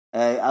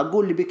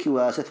 اقول لبيكي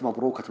وست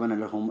مبروك، اتمنى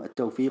لهم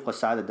التوفيق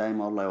والسعادة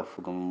دائما، والله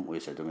يوفقهم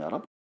ويسعدهم يا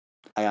رب.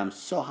 I am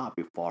so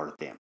happy for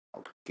them.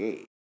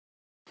 اوكي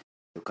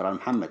شكرا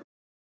محمد.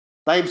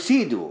 طيب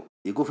سيدو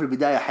يقول في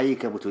البداية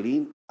حييك يا أبو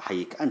تولين،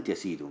 حييك أنت يا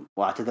سيدو،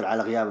 وأعتذر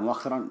على غيابي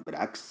مؤخرا،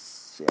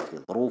 بالعكس يا أخي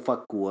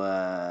ظروفك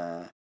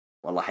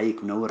والله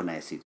حييك منورنا يا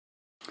سيدو.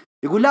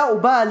 يقول لا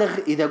أبالغ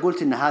إذا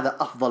قلت إن هذا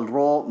أفضل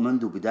رو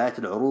منذ بداية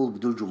العروض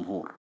بدون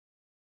جمهور.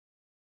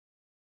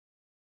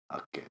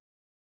 أوكي.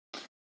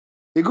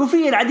 يقول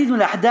فيه العديد من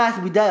الأحداث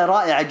بداية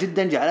رائعة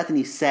جدا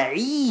جعلتني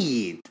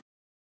سعيد.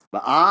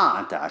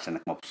 أنت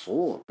عشانك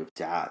مبسوط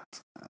بابتعاد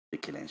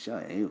بكل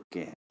إنشاء.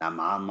 أوكي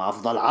مع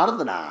أفضل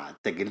عرض، لا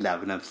تقلها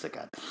بنفسك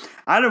عاد.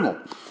 على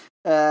العموم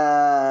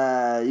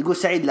يقول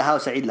سعيد لها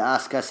وسعيد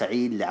لآسكا،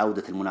 سعيد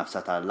لعودة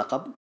المنافسات على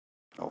اللقب.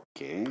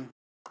 أوكي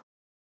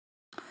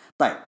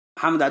طيب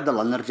محمد عبد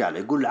الله نرجع له.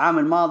 يقول العام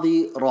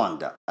الماضي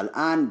روندا،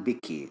 الآن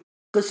بيكي.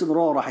 قسم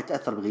رو راح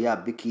يتأثر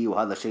بغياب بيكي،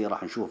 وهذا شيء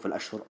راح نشوفه في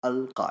الأشهر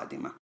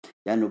القادمة،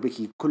 لأنه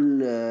بيكي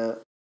كل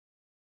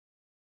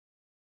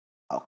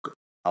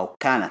أو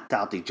كانت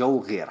تعطي جو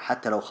غير،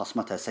 حتى لو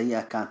خصمتها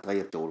سيئة كانت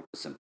تغير جو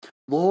القسم.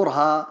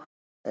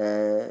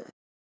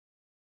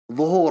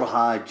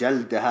 ظهورها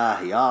جلدها،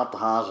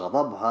 هياطها،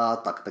 غضبها،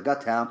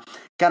 طقطقتها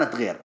كانت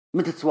غير.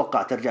 متى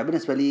تتوقع ترجع؟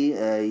 بالنسبة لي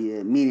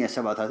مينيا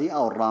 37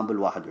 أو الرامبل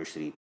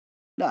 21.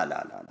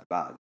 لا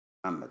بعد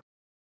محمد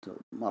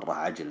مرة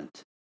عجل أنت.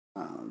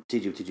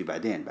 تيجي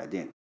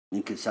بعدين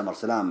يمكن سمر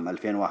سلام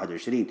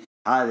 2021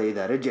 هذا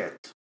إذا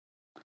رجعت.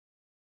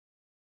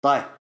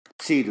 طيب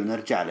سيدو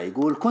نرجع له.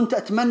 يقول كنت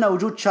أتمنى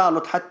وجود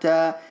شارلوت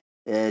حتى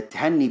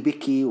تهني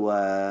بيكي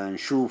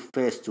ونشوف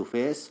فيس تو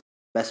فيس،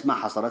 بس ما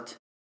حصلت.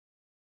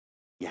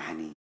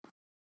 يعني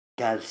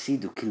قال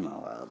سيدو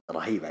كلمة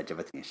رهيبة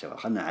عجبتني يا شباب،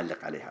 خلنا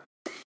نعلق عليها.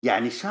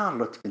 يعني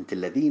شارلوت بنت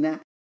الذين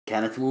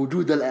كانت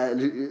موجودة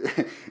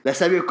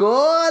الأسابيع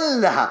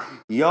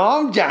كلها،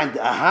 يوم جاء عند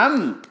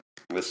أهم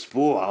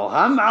أسبوع أو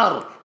أهم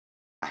عرض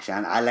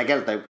عشان على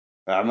الأقل طيب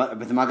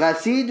مثل ما قال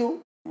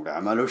سيدو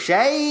عملوا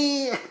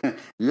شيء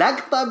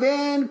لقطة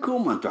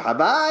بينكم أنتوا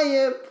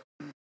حبايب.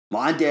 ما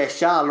عندي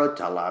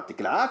شارلوت الله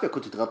يعطيك العافية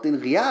كنت تغطين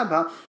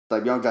غيابها،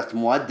 طيب يوم جات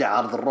مودع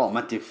عرض الرو ما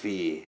انت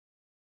فيه.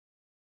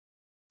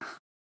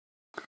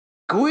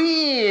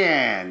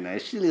 كوين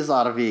ايش اللي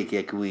صار فيك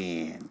يا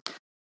كوين؟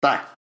 طيب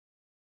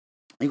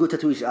يقول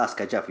تتويج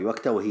آسكا جاء في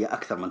وقته وهي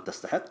أكثر من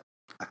تستحق،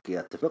 أكيد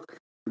أتفق.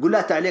 يقول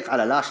لا تعليق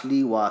على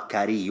لاشلي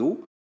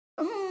وكاريو،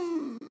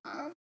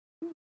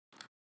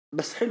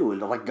 بس حلو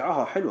اللي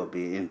رجعوها حلوة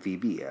بإم في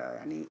بي،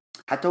 يعني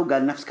حتى هو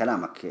قال نفس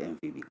كلامك إم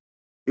في بي.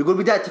 يقول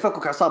بداية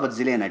تفكك عصابة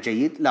زيلينا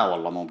جيد، لا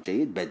والله مو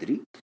جيد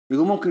بدري.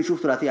 يقول ممكن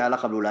نشوف ثلاثية على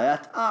لقب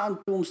الولايات.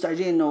 أنتم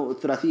مستعجلين إنه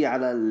ثلاثية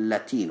على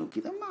اللاتين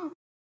وكذا، ما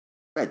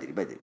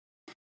بدري.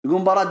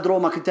 يقول مباراة درو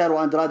ماكنتاير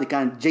وأندرادي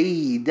كانت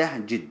جيدة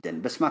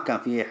جدا، بس ما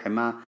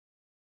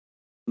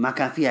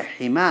كان فيها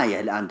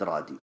حماية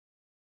لأندرادي.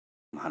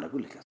 ما أنا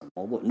أقول لك أصلا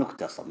الموضوع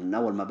نكتة أصلا من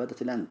أول ما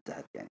بدأت إلى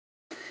انتهت يعني.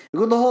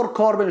 يقول ظهور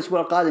كوربن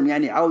الأسبوع القادم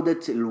يعني عودة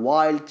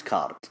الوايلد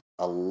كارد.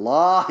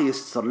 الله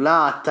يستر،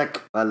 لا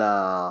تكفى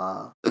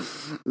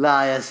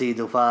لا يا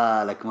سيدو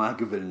فالك ما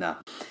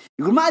قبلنا.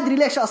 يقول ما أدري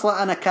ليش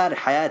أصلا أنا كاره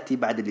حياتي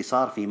بعد اللي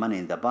صار في ماني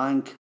إن ذا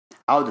بانك.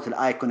 عودة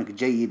الآيكونيك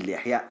جيد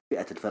لإحياء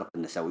فئة الفرق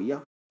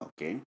النسوية.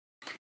 أوكي.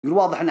 يقول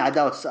واضح أن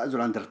عداوة سأزو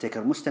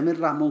الأندرتيكر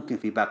مستمرة، ممكن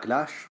في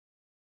باكلاش،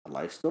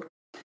 الله يستر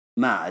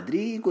ما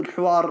أدري. يقول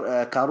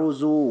حوار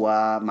كاروزو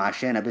ومع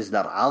شينا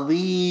بيزلر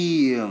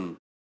عظيم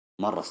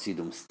مرة،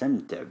 السيدو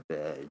مستمتع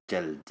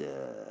بجلد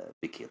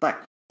بيكي. طيب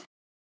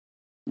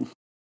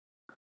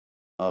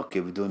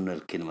أوكي بدون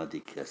الكلمة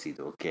ديك يا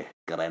سيدو، أوكي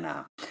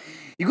قريناها.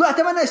 يقول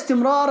أتمنى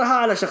استمرارها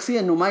على شخصية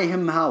أنه ما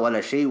يهمها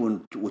ولا شيء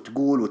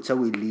وتقول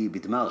وتسوي اللي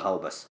بدماغها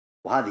وبس،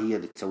 وهذه هي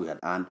اللي تسويها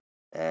الآن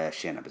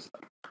شينا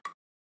بيزلر.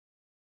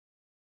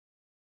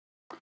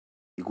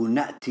 يقول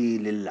نأتي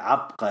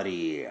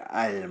للعبقري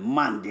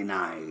الماندي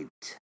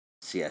نايت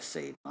سي اس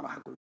سيد، ما راح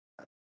أقول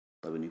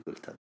طيب إني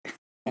قلت هذا.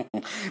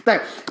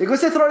 طيب يقول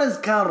سيث رولينز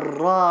كان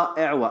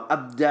رائع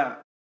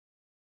وأبدع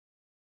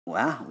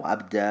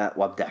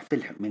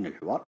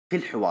في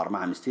الحوار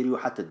مع ميستيريو،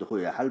 حتى الدخول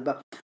إلى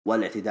حلبة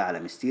والاعتداء على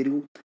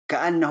ميستيريو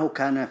كأنه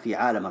كان في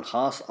عالم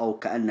الخاص، أو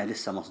كأنه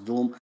لسه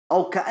مصدوم،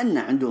 أو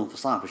كأنه عنده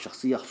انفصام في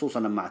الشخصية، خصوصا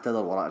لما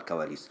اعتذر وراء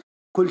الكواليس.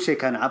 كل شيء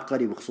كان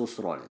عبقري بخصوص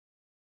رولينز.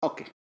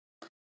 أوكي.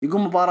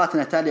 يقول مباراة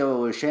ناتاليا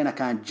وشينا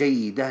كانت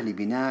جيدة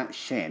لبناء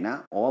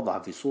شينا ووضعها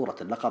في صورة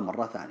اللقب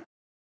مرة ثانية،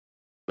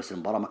 بس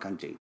المباراة ما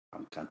كانت جيدة،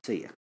 كانت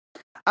سيئة.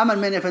 أما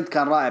المين إيفنت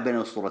كان رائع بين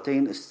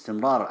الأسطورتين،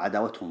 استمرار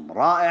عداوتهم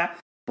رائع،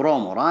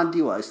 برومو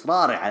راندي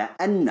وإصراري على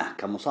أنه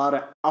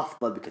كمصارع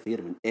أفضل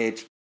بكثير من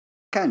إيج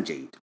كان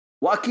جيد،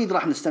 وأكيد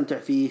راح نستمتع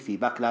فيه في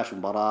باكلاش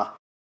مباراة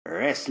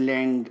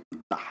ريسلينج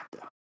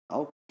بحتة.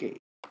 أوكي.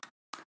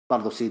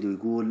 برضو سيدو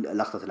يقول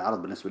لقطة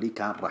العرض بالنسبة لي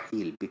كان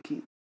رحيل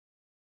بيكي.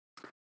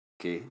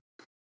 أوكي.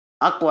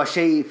 أقوى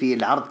شيء في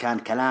العرض كان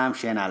كلام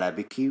شين على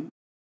بيكي،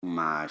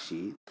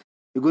 ماشي.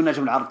 يقول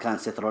نجم العرض كان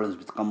سيث رولينز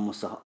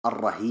بتقمص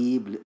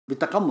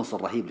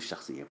الرهيب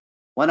للشخصية،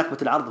 ونكبة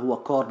العرض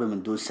هو كوربن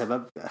من دون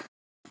سبب.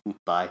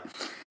 طيب.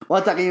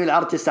 وتقييم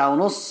العرض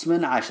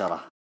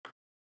 9.5/10.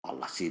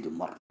 والله سيدو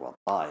مرة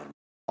طاير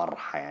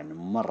فرحة، يعني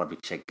مرة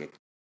بيتشقق.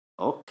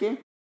 أوكي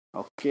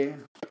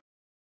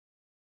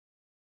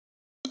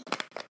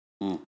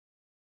مم.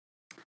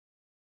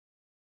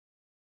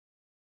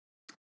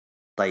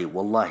 طيب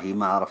والله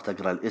ما عرفت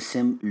أقرأ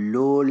الاسم.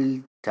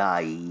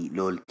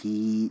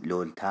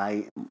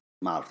 لولتاي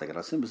ما عرفت أقرأ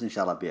الاسم، بس إن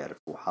شاء الله بيعرف.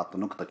 وحاط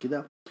نقطة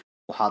كذا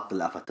وحاط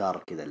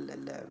الأفاتار كذا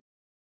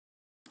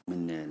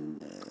من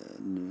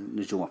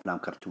نجوم أفلام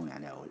كرتون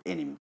يعني أو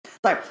الأنمي.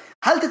 طيب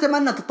هل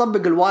تتمنى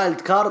تطبق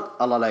الوايلد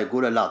كارد؟ الله لا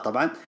يقول لا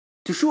طبعا.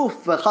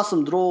 تشوف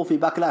خصم درو في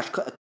باكلاش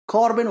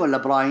كوربن ولا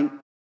براين؟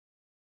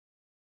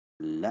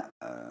 لا،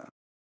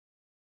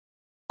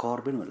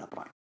 كوربن ولا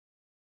براين؟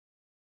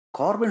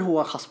 كوربن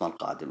هو خصم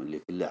القادم اللي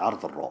في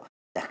عرض الرو،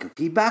 لكن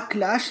في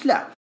باكلاش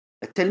لا.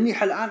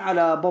 التلميح الآن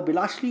على بوبي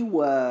لاشلي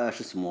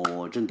وش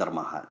اسمه جندر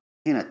ماهال،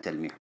 هنا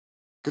التلميح.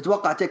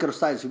 تتوقع تيكر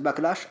ستايلز في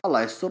باكلاش؟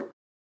 الله يستر.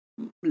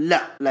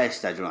 لا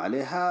يستعجلون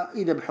عليها،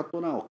 إذا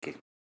بيحطونها أوكي.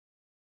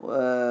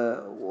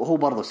 وهو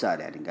برضو سأل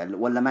يعني قال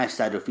ولا ما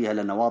يستعجل فيها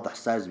لأنه واضح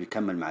ستايلز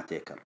بيكمل مع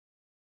تيكر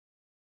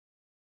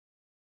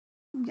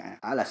يعني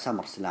على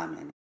سمر سلام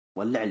يعني،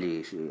 ولع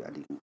لي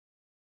يعني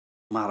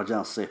مهرجان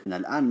الصيف من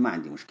الآن ما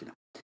عندي مشكلة.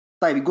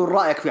 طيب يقول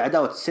رأيك في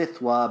عداوة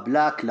سيث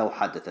وبلاك لو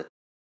حدثت؟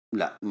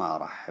 لا ما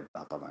راح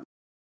أحبها طبعا،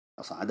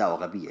 أصلا عداوة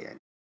غبية يعني.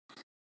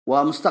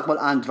 ومستقبل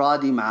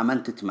أندرادي مع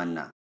من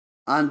تتمنى؟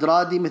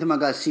 أندرادي مثل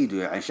ما قال سيدو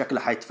يعني شكله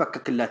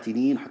حيتفكك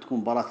اللاتينيين، حتكون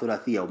مباراة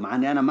ثلاثية، ومع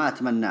أني أنا ما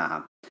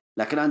أتمناها،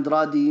 لكن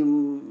أندرادي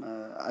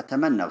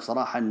أتمنى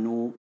بصراحة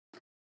أنه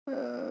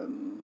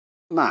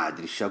ما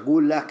أدري إيش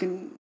أقول،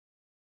 لكن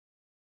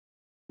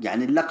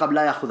يعني اللقب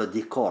لا يأخذ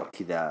الديكور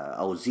كذا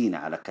أو زينة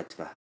على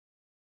كتفه.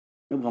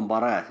 نبغى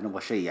مباريات،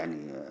 نبغى شيء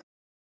يعني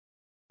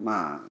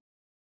ما.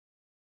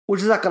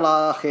 وجزاك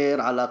الله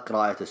خير على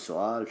قراءة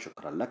السؤال،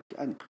 شكرا لك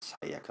أنت،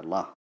 حياك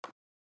الله.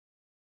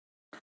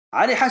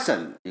 علي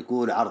حسن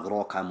يقول عرض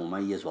رو كان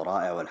مميز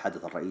ورائع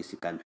والحدث الرئيسي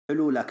كان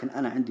حلو، لكن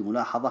أنا عندي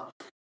ملاحظة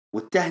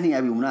والتهنئة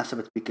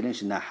بمناسبة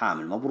بيكلينش إنها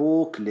حامل.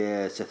 مبروك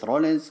لسيث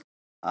رولينز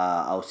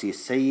أو سي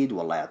السيد،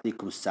 والله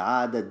يعطيكم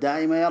السعادة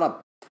دائما يا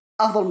رب.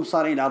 أفضل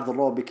مصارعين عرض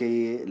الرو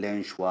بيكي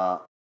لينش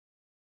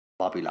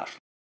وبابي لاش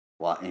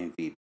وإن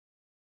في.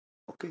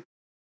 أوكي،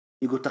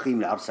 يقول تقييم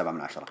العرض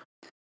 7/10.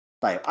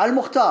 طيب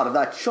المختار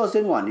ذات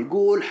شوزن وان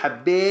يقول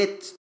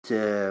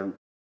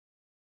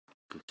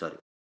سوري،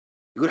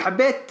 يقول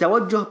حبيت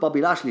توجه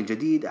بابي لاشلي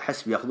الجديد،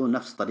 أحس بياخذون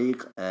نفس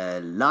طريق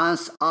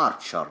لانس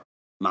آرشر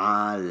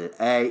مع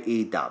الاي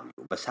اي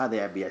دبليو، بس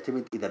هذا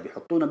بيعتمد إذا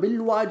بيحطونه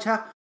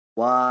بالواجهة.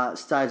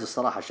 وستايلز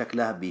الصراحة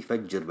شكله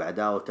بيفجر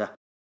بعداوته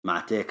مع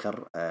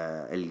تيكر.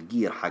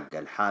 الجير حقه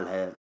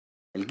الحالة،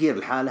 الجير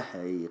الحالة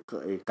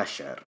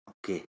يقشعر.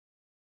 أوكي،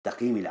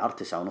 تقييمي العرض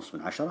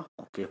 9.5/10.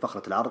 أوكي،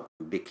 فقرة العرض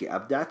بيكي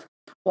أبدعت،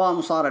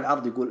 ومصارع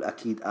العرض يقول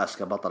أكيد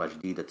آسكا بطلة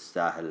جديدة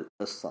تستاهل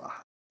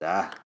الصراحة،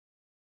 تستاهل.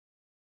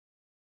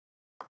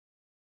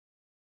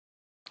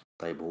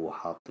 طيب هو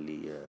حاط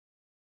لي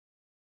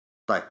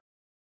طيب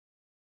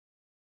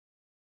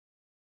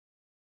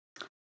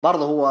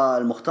برضه هو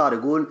المختار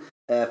يقول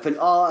في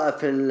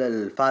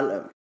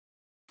الفال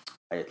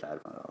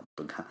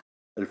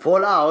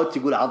الفول اوت،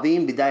 يقول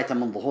عظيم بداية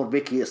من ظهور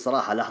بيكي،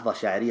 الصراحة لحظة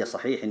شاعرية.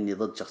 صحيح اني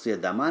ضد شخصية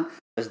دامان،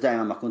 بس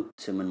دائما ما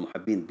كنت من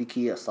محبين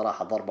بيكي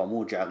الصراحة، ضربة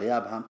موجعة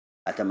غيابها،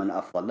 اتمنى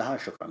افضل لها.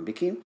 شكرا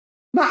بيكي.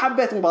 ما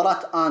حبيت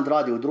مباراة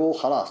اندرادي ودرو،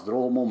 خلاص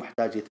درو مو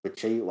محتاج يثبت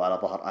شيء وعلى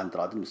ظهر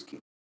اندرادي المسكين.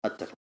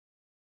 اتفق.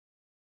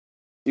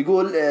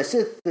 يقول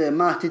سيث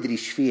ما تدري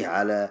ايش فيه،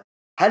 على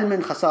هل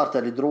من خسارته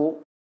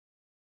لدرو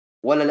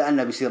ولا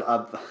لأنه بيصير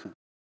أب؟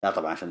 لا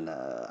طبعا عشان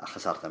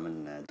خسارته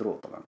من درو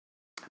طبعا.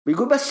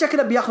 بيقول بس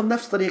شكله بياخذ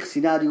نفس طريق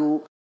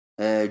سيناريو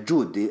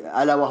جود،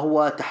 ألا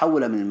وهو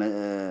تحوله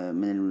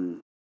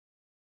من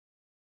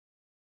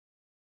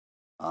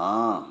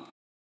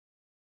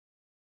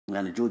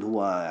يعني جود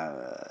هو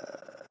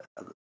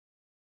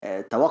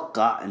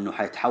توقع انه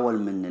حيتحول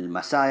من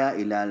المسايا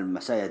الى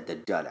المسايا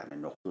الدجال، يعني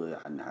انه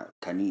يعني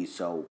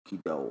كنيسة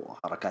وكذا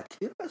وحركات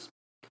كثير، بس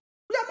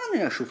لا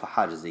ما اشوفها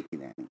حاجة زي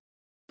كذا يعني.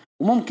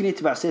 وممكن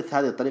يتبع سيث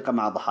هذه الطريقة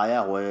مع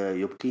ضحاياه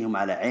ويبكيهم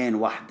على عين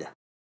واحدة،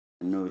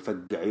 انه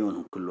يفقع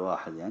عيونهم كل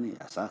واحد يعني.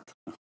 يا ساتر.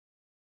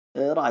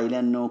 رأيي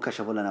لانه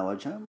كشفوا لنا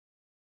وجهه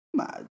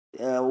ما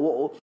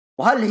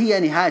وهل هي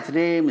نهاية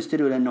ري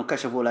ميستيريو لانه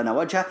كشفوا لنا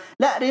وجهه؟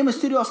 لا، ري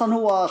ميستيريو اصلا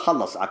هو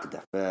خلص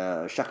عقده،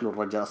 فشكله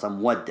الرجال اصلا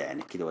مودع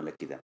يعني كذا ولا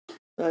كذا.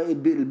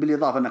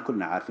 بالاضافه ان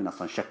كلنا عارفين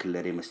اصلا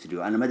شكل ري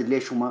ميستيريو. انا ما ادري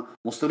ليش هم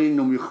مصرين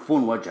انهم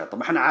يخفون وجهه،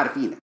 طب احنا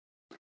عارفينه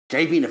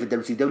شايفينه في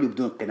الدبليو سي دبليو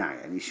بدون قناع،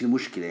 يعني ايش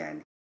المشكله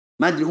يعني؟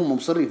 ما ادري هم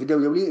مصرين في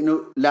الدبليو دبليو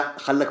انه لا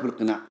خلك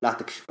بالقناع لا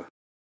تكشفه.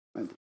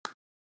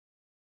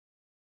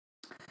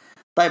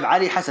 طيب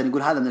علي حسن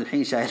يقول هذا من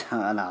الحين شايل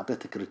انا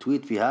اعطيتك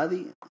ريتويت في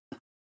هذه.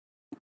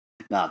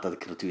 لا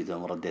اعطيتك ريتويت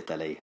وما رديت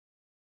علي.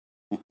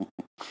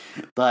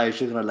 طيب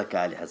شكرا لك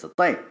علي حسن.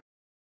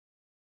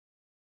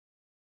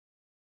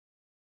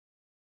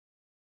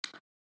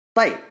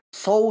 طيب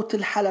صوت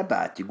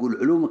الحلبات يقول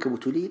علومك ابو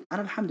توليد؟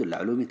 انا الحمد لله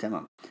علومي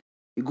تمام.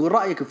 يقول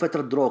رايك في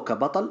فتره درو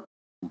كبطل؟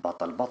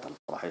 بطل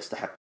راح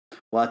يستحق.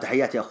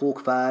 وتحياتي اخوك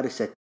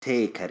فارس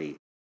التيكري،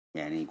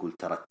 يعني يقول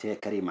ترى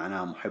التيكري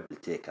معناها محب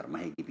التيكر،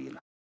 ما هي قبيله.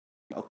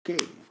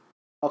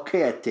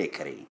 اوكي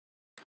التيكري.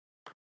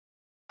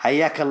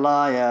 حياك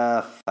الله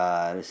يا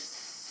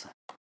فارس.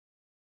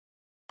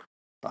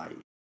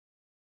 طيب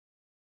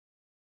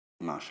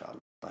ما شاء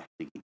الله.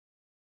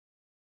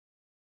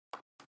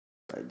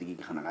 طيب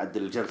دقيقة خلينا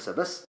نعدل الجلسة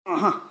بس.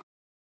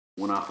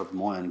 وناخذ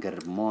موية،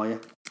 نقرب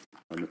موية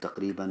لأنه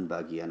تقريبا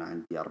باقي أنا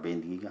عندي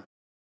 40 دقيقة.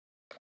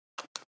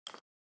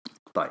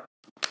 طيب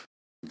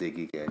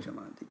دقيقة يا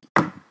جماعة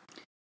دقيقة.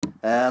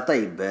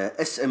 طيب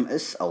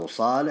SMS أو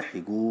صالح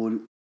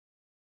يقول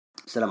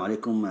السلام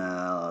عليكم،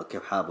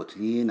 كيف حابوا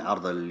تلين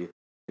عرض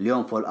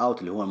اليوم فول اوت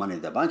اللي هو ماني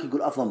ذا بانك.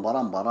 يقول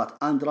افضل مباراة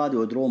اندرادي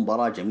ودرو،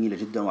 مباراة جميلة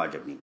جدا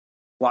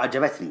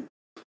وعجبتني.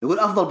 يقول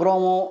افضل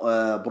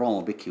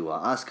برومو بيكي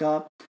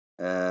واسكا.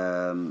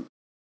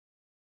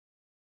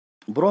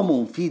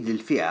 برومو مفيد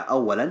للفئة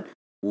اولا،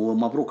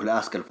 ومبروك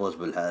لاسكا الفوز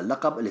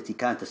باللقب التي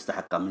كانت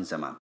تستحقها من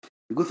زمان.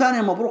 يقول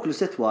ثانيا مبروك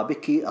لست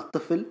وبيكي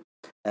الطفل.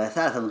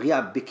 ثالثا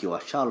غياب بيكي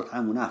وشارلوت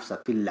عن منافسة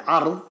في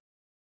العرض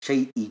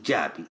شيء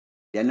إيجابي،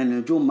 لأن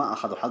النجوم ما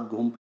أخذوا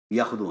حقهم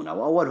يأخذونه،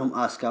 وأولهم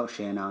آسكا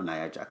وشينا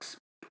ونايا جاكس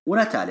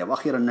وناتاليا،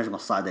 وأخيرا النجم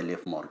الصاعدة اللي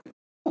في مورغان.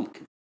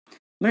 ممكن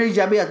من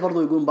الإيجابيات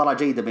برضو يقول مباراة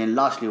جيدة بين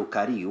لاشلي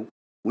وكاريو،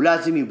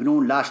 ولازم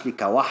يبنون لاشلي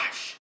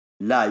كوحش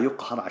لا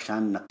يقهر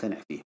عشان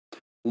نقتنع فيه.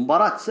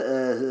 مباراة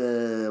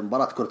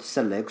كرة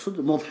السلة يقصد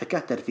مضحكة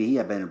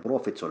ترفيهية بين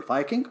البروفيتس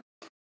والفايكنج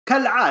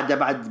كالعادة،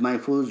 بعد ما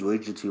يفوز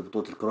ويجد في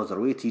بطولة الكروزر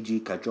ويت يجي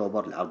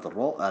كجوبر لعرض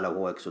الرو. لو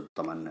هو يقصد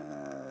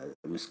طبعا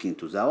مسكين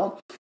توزاوا.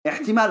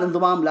 احتمال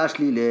انضمام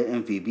لاشلي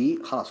لام في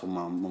بي، خلاص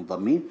هم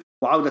منضمين،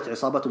 وعودة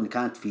عصابته اللي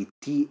كانت في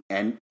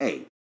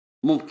TNA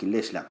ممكن،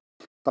 ليش لا.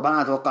 طبعا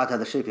انا توقعت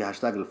هذا الشيء في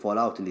هاشتاج الفول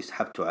اوت اللي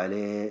سحبتوا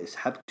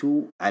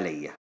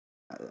عليه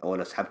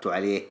ولا سحبتوا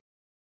عليه.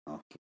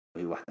 اوكي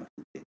هي واحدة من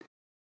الاثنين.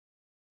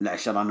 لا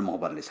الشر انا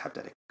مو اللي سحبت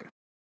عليك.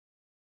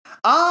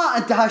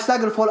 انت هاشتاج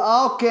الفول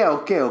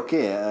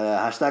اوكي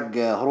هاشتاج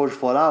هروج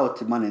فول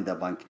اوت ماني ذا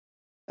بانك.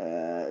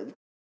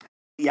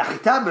 يا اخي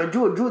تابع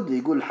جود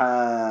يقول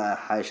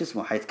شو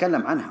اسمه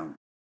حيتكلم عنها،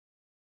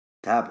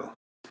 تابعه.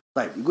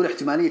 طيب يقول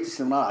احتمالية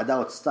استمرار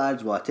عداوة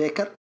ستايلز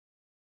وتيكر،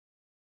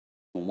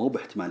 ومو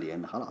باحتمالية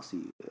انه خلاص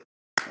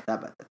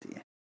تابع.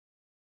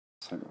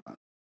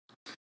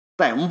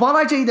 طيب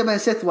مباراة جيدة بين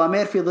سيث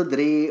وميرفي ضد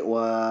ري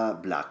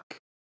وبلاك،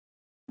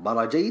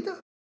 مباراة جيدة.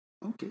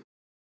 اوكي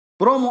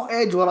برومو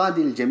ايج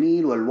ورادي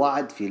الجميل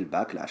والوعد في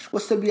الباكلاش.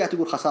 والسلبيات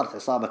يقول خسارة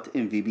عصابة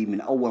MVP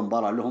من أول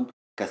مباراة لهم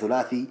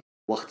كثلاثي،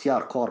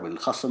 واختيار كوربن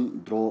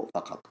الخصم درو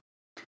فقط.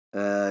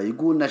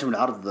 يقول نجم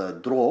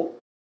العرض درو،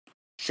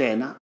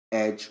 شينا،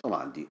 ايج،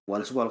 راندي.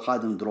 والأسبوع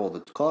القادم درو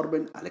ضد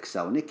كوربن،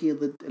 أليكسا ونيكي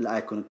ضد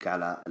الآيكونيك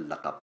على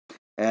اللقب.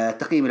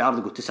 تقييم العرض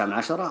يقول 9 من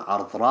 10،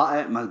 عرض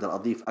رائع، ما أقدر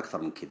أضيف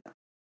أكثر من كذا.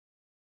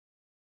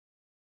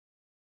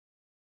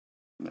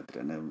 ما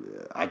ادري انا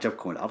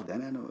عجبكم العرض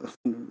يعني. انا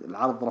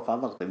العرض رفع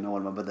ضغطي من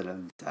اول ما بدا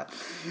الانتهاء.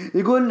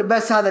 يقول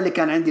بس هذا اللي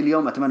كان عندي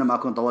اليوم، اتمنى ما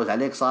اكون طولت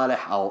عليك.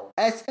 صالح او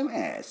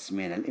SMS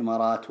من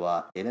الامارات،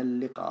 والى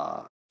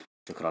اللقاء.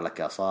 شكرا لك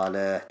يا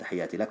صالح،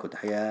 تحياتي لك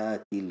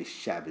وتحياتي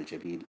للشعب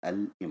الجميل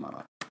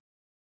الاماراتي.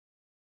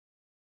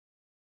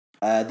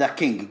 ذا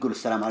كينج يقول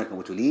السلام عليكم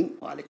ابو تولين.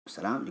 وعليكم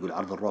السلام. يقول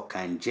عرض الروك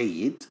كان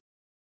جيد.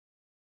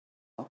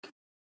 اوكي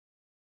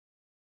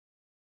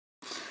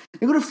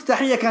يقول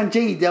افتتاحية كانت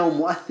جيدة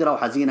ومؤثرة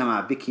وحزينة مع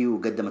بيكي،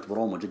 وقدمت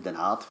برومو جدا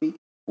عاطفي،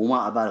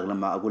 وما أبالغ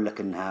لما أقول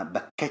لك أنها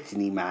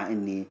بكتني مع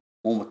أني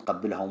مو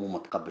متقبلها ومو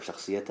متقبل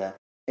شخصيتها،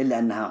 إلا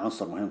أنها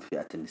عنصر مهم في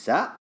فئة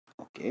النساء.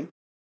 أوكي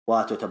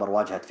وتعتبر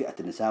واجهة فئة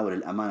النساء،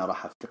 وللأمانة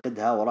راح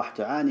أفتقدها وراح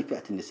تعاني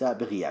فئة النساء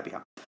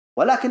بغيابها،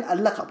 ولكن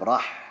اللقب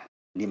راح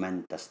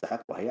لمن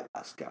تستحق وهي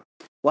آسكا،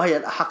 وهي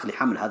الأحق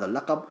لحمل هذا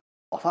اللقب.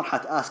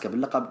 وفرحة آسكا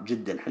باللقب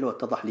جدا حلوة،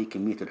 اتضح لي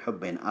كمية الحب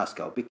بين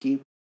آسكا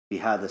وبيكي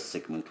في هذا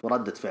السيجمنت،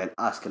 وردة فعل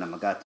آسكا لما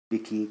قالت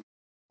بيكي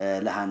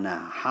لها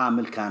أنها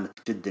حامل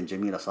كانت جدا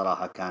جميلة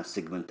صراحة. كان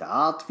سيجمنت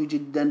عاطفي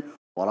جدا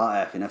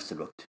ورائع في نفس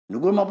الوقت.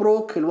 نقول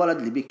مبروك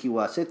الولد لبيكي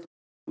وست،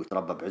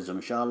 ويتربى بعزهم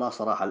إن شاء الله.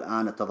 صراحة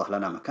الآن اتضح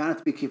لنا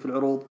مكانة بيكي في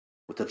العروض،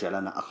 وترجع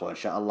لنا أقوى إن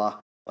شاء الله.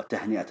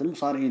 وتهنئة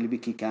المصارعين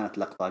لبيكي، كانت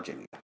لقطة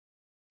جميلة.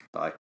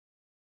 طيب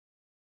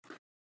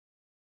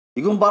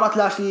يقول مباراة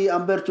لاشلي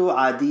أمبرتو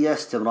عادية،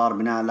 استمرار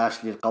بناء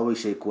لاشلي القوي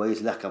شيء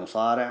كويس له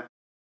كمصارع.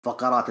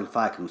 فقرات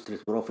الفايكنج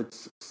وستريت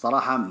بروفيتس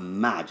الصراحة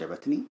ما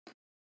عجبتني.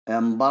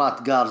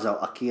 مباراة جارزا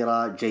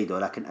وأكيرا جيدة،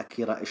 ولكن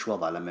أكيرا إيش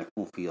وضع لما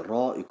يكون في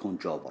رو يكون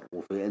جوبر،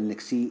 وفي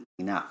النكسي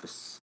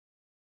ينافس؟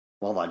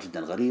 وضع جدا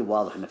غريب.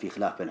 واضح إن في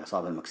خلاف بين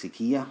العصابة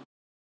المكسيكية،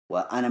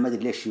 وأنا ما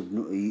أدري ليش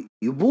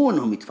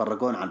يبونهم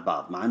يتفرقون عن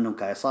بعض مع أنهم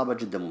كعصابة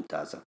جدا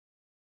ممتازة.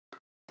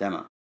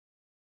 تمام.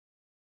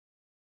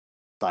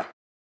 طيب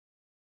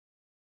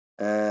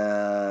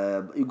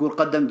يقول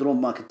قدم درو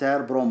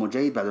ماكنتاير برومو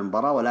جيد بعد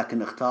المباراة،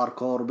 ولكن اختار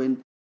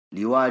كوربن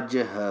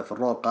ليواجه في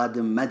الرو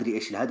القادم. ما أدري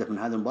إيش الهدف من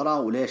هذه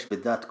المباراة وليش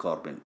بالذات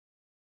كوربن.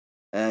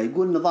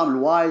 يقول نظام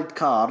الوايلد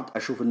كارد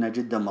أشوف أنه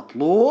جدا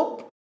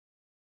مطلوب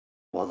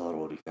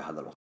وضروري في هذا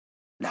الوقت.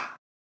 لا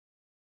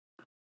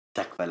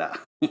تكفى لا.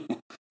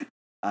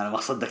 أنا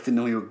ما صدقت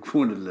أنه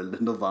يوقفون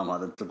النظام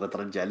هذا، أنت تبغى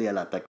ترجع لي؟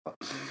 لا تكفى.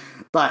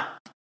 طيب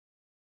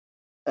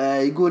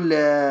يقول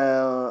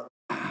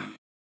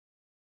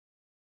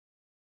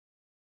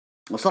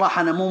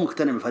وصراحة أنا مو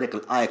مقتنع بفريق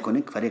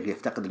الآيكونيك، فريق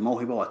يفتقد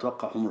الموهبة،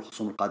 وأتوقع هم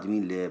الخصوم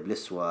القادمين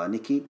لبليس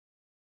ونيكي.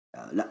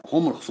 لا،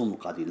 هم الخصوم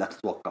القادمين، لا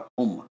تتوقع،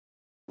 هم.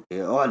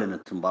 أوكي،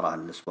 أعلنت المباراة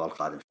الأسبوع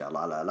القادم إن شاء الله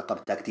على لقب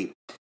التاكتيم.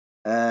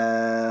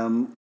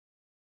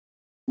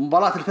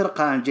 مباراة الفرق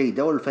كانت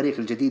جيدة، والفريق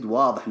الجديد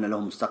واضح أن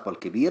لهم مستقبل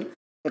كبير.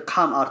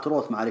 إقحام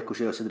آرتروث مع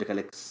ريكوشي وسيدريك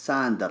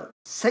ألكساندر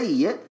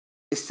سيء.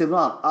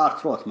 استمرار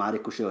آرتروث مع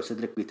ريكوشي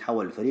وسيدريك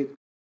بيتحول الفريق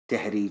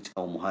تهريج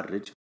أو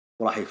مهرج،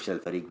 وراح يفشل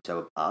الفريق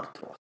بسبب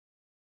آرتروث.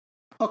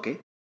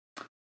 أوكي،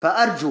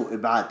 فأرجو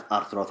إبعاد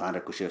آرتروث عن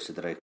ريكوشي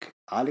وسيدريك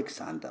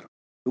ألكساندر.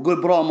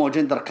 يقول برومو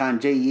جندر كان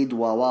جيد،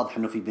 وواضح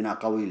أنه في بناء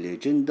قوي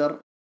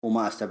لجندر،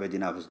 وما استبعد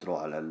ينافس درو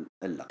على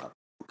اللقب.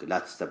 أوكي، لا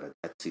تستبعد،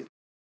 هتصير.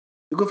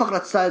 يقول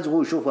فقرة ستايلز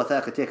وهو يشوف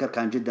وثائق تيكر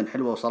كان جدا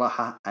حلوة،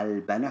 وصراحة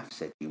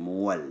البنفسجي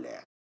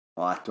مولع،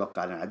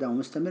 وأتوقع أن العداوة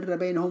مستمرة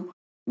بينهم،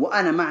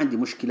 وأنا ما عندي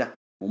مشكلة،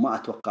 وما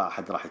أتوقع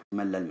أحد راح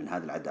يتملل من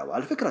هذه العداوة.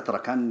 على فكرة ترى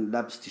كان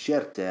لابس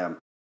تيشيرت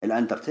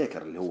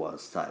الأندرتيكر اللي هو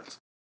ستايلز.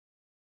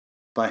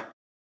 طيب،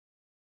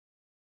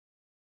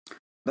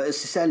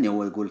 بس يسألني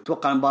هو، يقول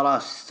توقع مباراة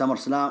سمر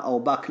سلام أو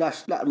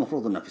باكلاش؟ لا،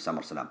 المفروض أنه في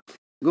سمر سلام.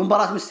 يقول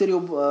مباراة ميستيريو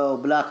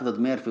وبلاك ضد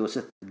ميرفي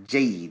وسيث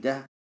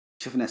جيدة.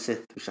 شفنا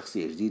سيث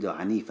بشخصية جديدة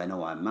وعنيفة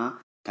نوعا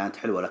ما، كانت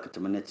حلوة، لكن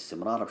تمنيت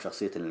استمرارها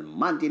بشخصية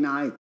الماندي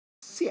نايت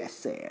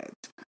سيد،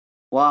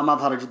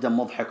 ومظهر جدا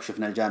مضحك.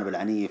 وشفنا الجانب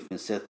العنيف من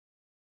سيث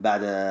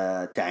بعد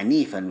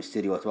تعنيفا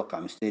ميستيريو، واتوقع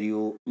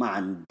ميستيريو ما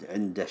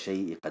عنده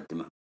شيء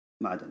يقدمه،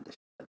 ما عاد عنده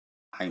شيء،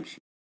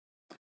 حيمشي.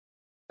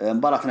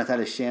 مباراة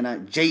ناتاليا شينا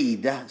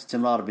جيدة،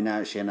 استمرار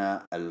بناء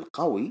شينا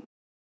القوي،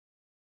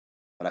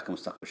 ولكن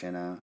مستقبل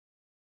شينا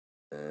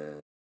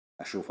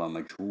أشوفه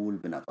مجهول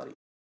بنظري.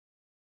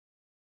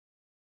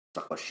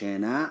 مستقبل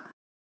شينا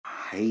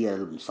هي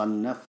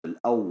المصنف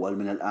الأول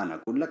من الآن،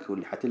 أقول لك،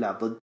 واللي حتلعب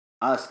ضد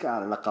آسكا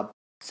على لقب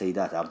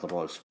سيدات عرض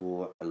الرول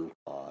الأسبوع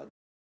القادم.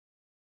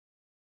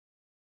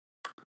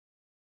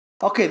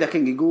 اوكي، ذا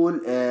كينج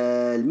يقول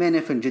المين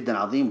ايفنت جدا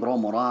عظيم،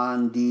 برومو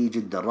راندي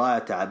جدا رائع،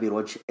 تعابير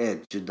وجه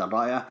ايد جدا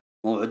رائعة،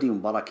 موعودين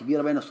مباراة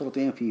كبيرة بين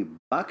الصورتين في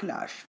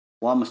باكلاش،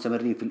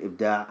 ومستمرين في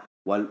الإبداع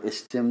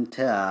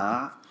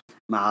والاستمتاع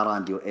مع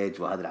راندي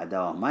وإيج، وهذه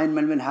العداوة ما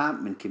ينمل منها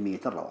من كمية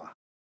الروعة.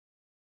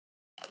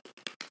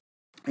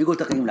 يقول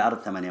تقييم العرض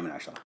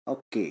 8/10.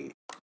 اوكي.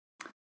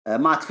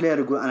 مات فلير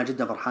يقول أنا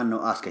جدا فرحان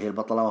أنه آسكا هي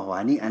البطلة،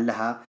 وهنيئا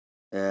لها،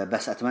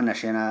 بس أتمنى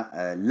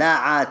شينا لا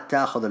عاد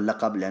تأخذ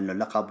اللقب، لأنه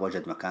اللقب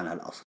وجد مكانها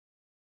الأصل.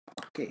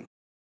 اوكي.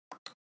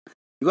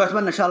 يقول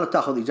أتمنى إن شاء الله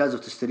تأخذ إجازة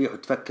وتستريح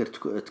وتفكر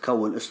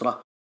تكون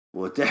أسرة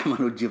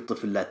وتحمل وتجيب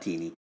طفل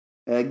لاتيني.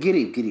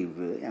 قريب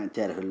يعني،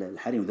 تعرف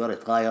الحريم ذول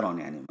يتغايرون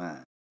يعني،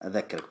 ما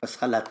أذكرك، بس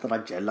خلها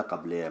ترجع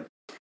اللقب ل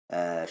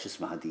شو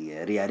اسمها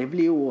هذه، ريا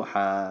ريبلي،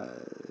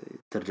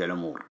 وحترجع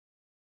الأمور.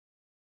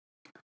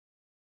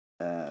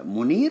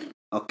 منير.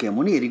 أوكي،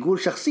 منير يقول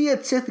شخصية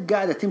سيث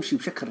قاعدة تمشي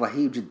بشكل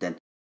رهيب جدا،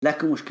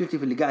 لكن مشكلتي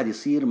في اللي قاعد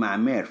يصير مع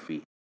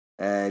ميرفي.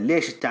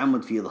 ليش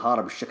التعمد في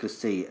إظهاره بالشكل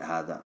السيء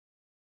هذا؟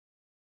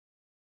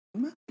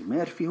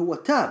 ميرفي هو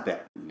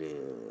تابع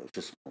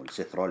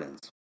لسيث رولينز.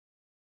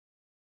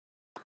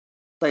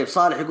 طيب،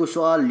 صالح يقول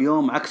سؤال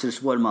اليوم عكس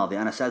الأسبوع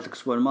الماضي، أنا سألتك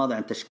الأسبوع الماضي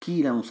عن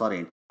تشكيلة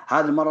مصارين،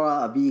 هذه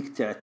المرة أبيك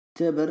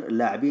تعتبر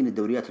لاعبين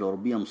الدوريات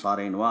الأوروبية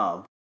مصارين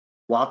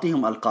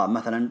وأعطيهم ألقاب،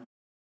 مثلا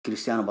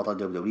كريستيانو بطل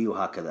دبليو،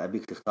 وهكذا.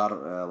 أبيك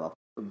تختار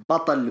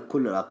بطل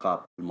لكل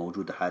الألقاب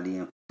الموجودة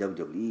حاليا في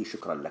دبليو.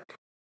 شكرا لك.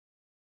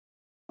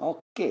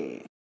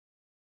 أوكي.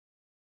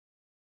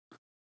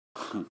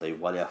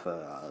 طيب،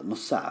 ولا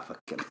نص ساعة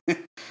أفكر.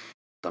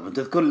 طب انت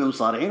تذكر لي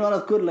مصارعين وانا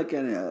اذكر لك،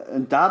 يعني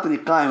انت عاطني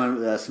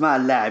قائمه اسماء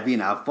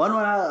اللاعبين عفوا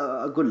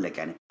وانا اقول لك.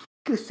 يعني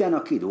كريستيانو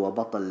اكيد هو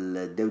بطل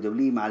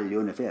الدبليو مع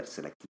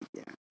اليونيفرسال اكيد،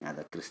 يعني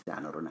هذا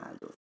كريستيانو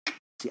رونالدو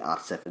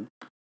CR7.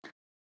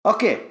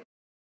 اوكي.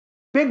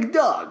 بيج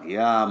دوغ،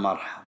 يا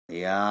مرحب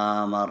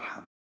يا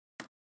مرحب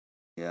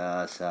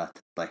يا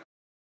ساتر. طيب،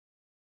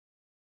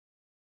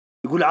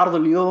 يقول عرض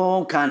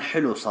اليوم كان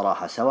حلو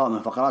صراحة، سواء من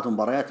فقرات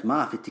ومباريات،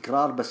 ما في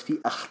تكرار بس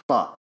في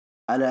أخطاء،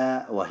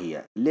 ألا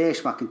وهي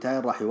ليش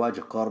ماكنتاير راح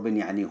يواجه كوربن؟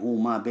 يعني هو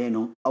ما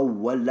بينهم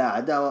أول لا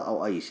عداوة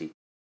أو أي شيء،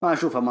 ما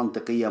أشوفها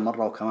منطقية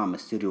مرة. وكمان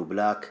ميستيريو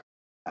بلاك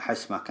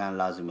أحس ما كان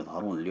لازم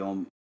يظهرون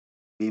اليوم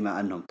بما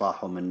أنهم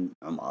طاحوا من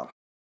عمار.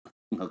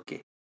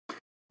 أوكي.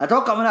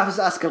 أتوقع منافس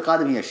آسكا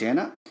القادم هي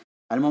شينا.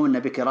 المهم أن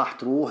بيكي راح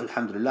تروح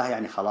الحمد لله،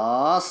 يعني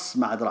خلاص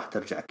ما عاد راح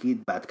ترجع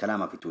أكيد بعد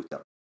كلامها في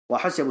تويتر.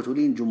 وأحس يا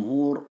بتولين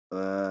جمهور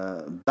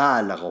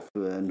بالغوا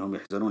في أنهم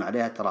يحزنون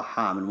عليها، ترى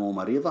حامل مو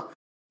مريضة،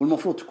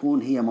 والمفروض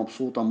تكون هي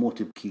مبسوطة مو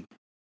تبكي.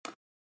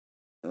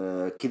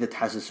 كذا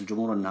تحسس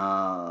الجمهور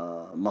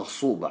أنها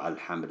مغصوبة على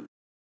الحمل.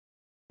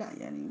 لا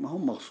يعني ما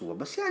هم مغصوبة،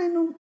 بس يعني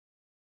أنه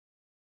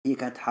هي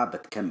كانت حابة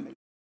تكمل،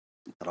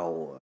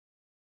 ترى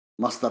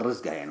مصدر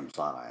رزقها يعني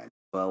مصارعة، يعني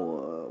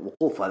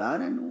فوقوفها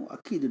الآن أنه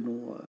أكيد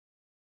أنه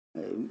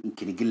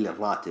يمكن يقل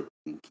الراتب،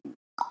 يمكن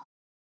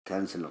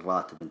كنسل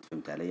الراتب، انت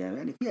فهمت علي؟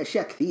 يعني في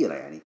اشياء كثيره،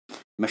 يعني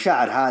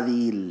مشاعر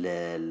هذه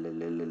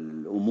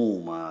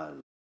الامومه،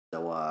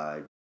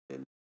 الزواج،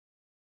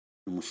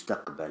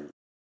 المستقبل،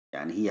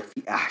 يعني هي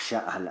في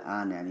أحشائها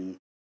الآن يعني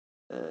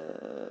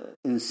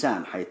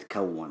إنسان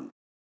حيتكون،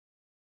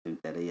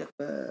 فهمت علي؟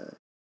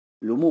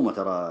 فالأمومة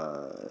ترى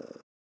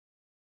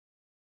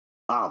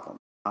أعظم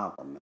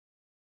من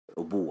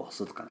أبوة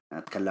صدقا. أنا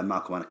أتكلم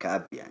معكم أنا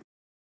كأب يعني.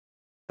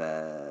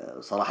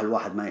 فصراحة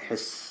الواحد ما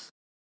يحس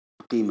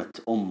بقيمة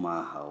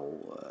أمه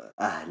أو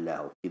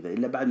أهله وكذا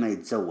إلا بعد ما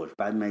يتزوج،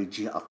 بعد ما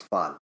يجيه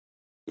أطفال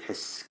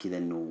يحس كذا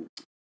إنه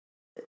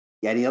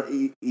يعني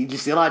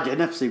يجلس يراجع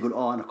نفسه يقول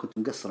أنا كنت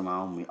مقصر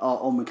مع أمي،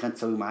 أمي كانت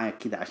تسوي معايا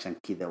كذا عشان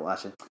كذا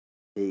وعشان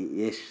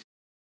إيش.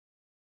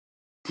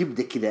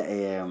 تبدأ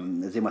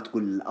كذا زي ما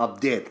تقول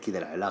أبديت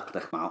كذا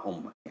علاقتك مع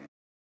أمك يعني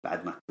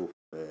بعد ما تشوف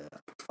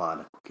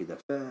أطفالك وكذا.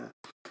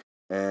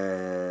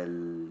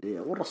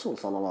 والرسول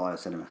صلى الله عليه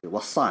وسلم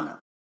وصانا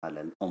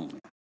على الأم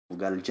يعني،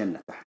 وقال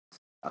الجنة تحت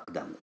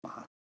أقدام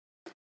الأمهات.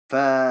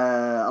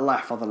 فالله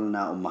يحفظ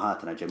لنا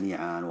أمهاتنا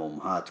جميعا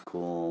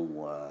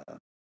وأمهاتكم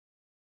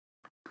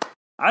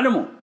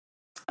علموا.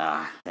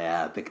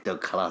 يا بيك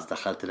دوغ خلاص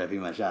دخلتنا في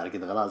مشاعر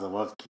كده خلاص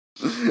أبغى أبكي.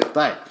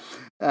 طيب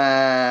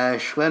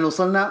وين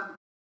وصلنا؟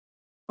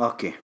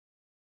 أوكي.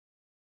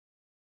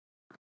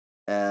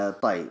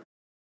 طيب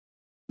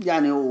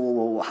يعني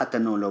وحتى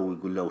انه لو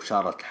يقول لو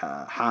شارت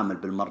حامل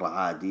بالمره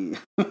عادي.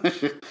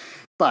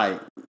 طيب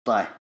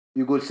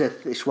يقول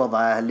سيث ايش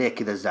وضعه ليه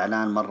كذا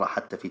زعلان مره،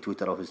 حتى في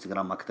تويتر او في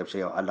انستغرام ما كتب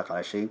شيء او علق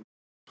على شيء.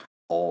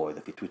 اذا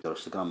في تويتر او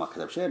انستغرام ما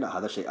كتب شيء لا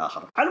هذا شيء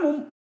اخر.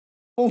 المهم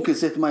ممكن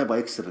سيث ما يبغى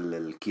يكسر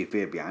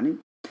الكيفيب يعني.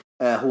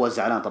 هو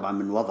زعلان طبعا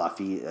من وضعه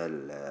في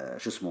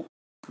شو اسمه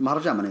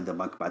مهرجان من ذا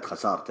بانك بعد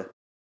خسارته.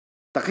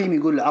 تقييم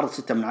يقول العرض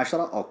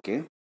 6/10.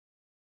 اوكي.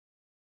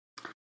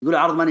 يقول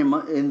عرض ماني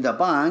ان ذا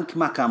بانك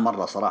ما كان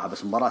مرة صراحة،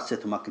 بس مباراة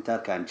سيث وماكنتاير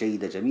كانت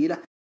جيدة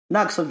جميلة،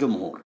 ناقص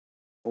الجمهور.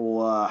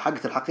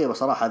 وحقت الحقيقة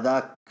بصراحة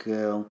ذاك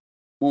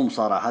مو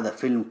مصارعة، هذا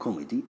فيلم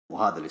كوميدي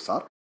وهذا اللي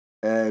صار.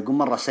 يقول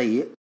مرة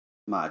سيء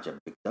ما عجب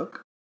بيك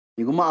دوك.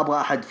 يقول ما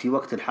أبغى أحد في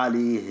وقت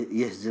الحالي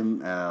يهزم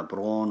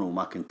برون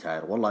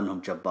وماكنتاير، والله أنهم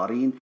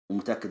جبارين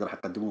ومتأكد راح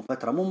يقدمون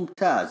فترة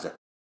ممتازة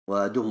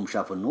ودوهم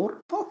شافوا النور.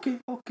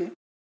 أوكي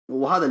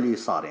وهذا اللي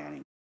صار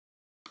يعني،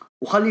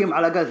 وخليهم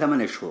على الأقل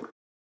 8 شهور.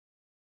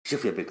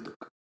 شوف يا بيك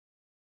دوك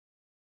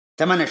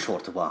 8 شهور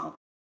تبغاهم،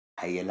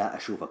 هيا لا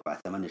أشوفك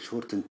بعد 8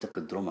 شهور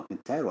تنتقد درو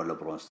ماكنتاير ولا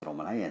برون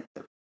سترومان. هيا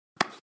أنت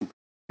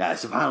يعني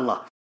سبحان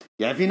الله.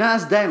 يعني في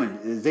ناس دائما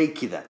زي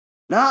كذا،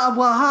 لا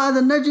أبغى هذا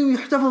النجم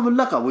يحتفظ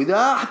باللقب،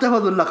 وإذا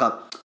احتفظ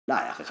باللقب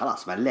لا يا أخي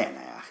خلاص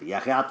ملينا يا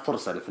أخي عط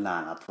فرصة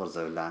لفلان، عط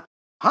فرصة لفلان.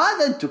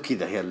 هذا أنتوا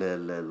كذا هي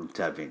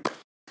المتابعين.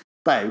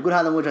 طيب يقول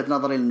هذا من وجهة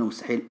نظري إنه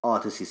مستحيل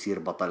أوتس يصير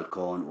بطل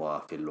كون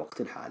وفي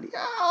الوقت الحالي.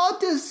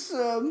 أوتس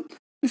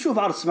نشوف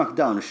عرض سماك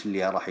داون إيش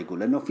اللي راح يقول،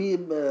 لأنه في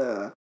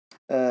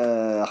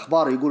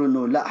أخبار يقول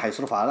إنه لا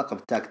حيصرف على لقب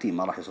التاج تيم،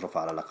 ما راح يصرف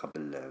على لقب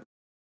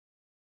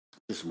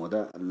اسمه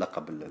ده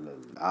اللقب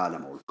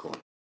العالم أو الكون.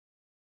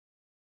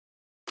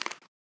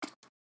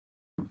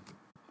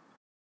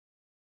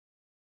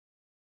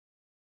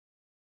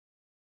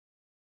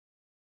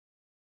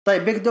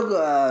 طيب بيك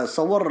دوغ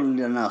صور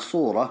لنا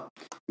صورة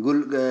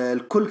يقول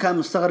الكل كان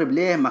مستغرب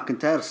ليه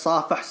ماكنتاير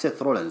صافح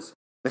سيث رولينز،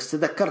 بس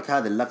تذكرت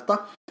هذه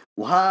اللقطة.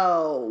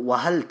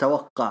 وهل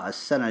توقع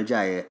السنة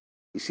الجاية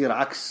يصير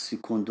عكس،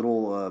 يكون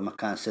درو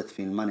مكان سيث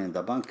في الماني ان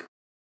ذا بانك؟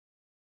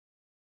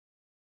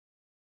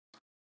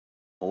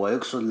 هو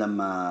يقصد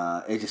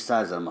لما ايجي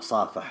ستايلز لما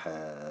صافح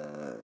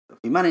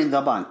في ماني ان ذا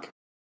بانك،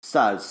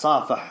 ستايلز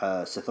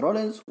صافح سيث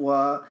رولينز،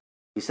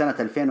 وفي سنة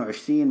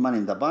 2020 ماني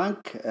ان ذا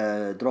بانك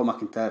درو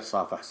ماكنتاير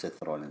صافح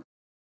سيث رولينز.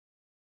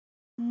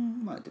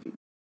 ما ادري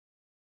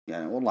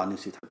يعني والله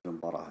نسيت حق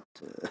المباراة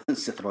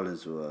سيث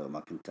رولينز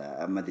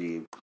وماكنتاير، ما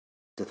ادري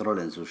سيث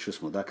رولينز وش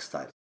اسمه ذاك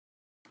ستايل.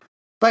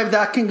 طيب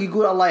ذا كينج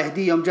يقول الله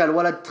يهديه يوم جاء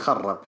الولد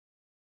تخرب.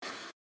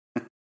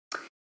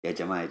 يا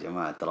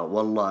جماعة ترى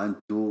والله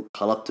أنتوا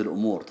خلطت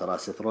الأمور، ترى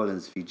سيث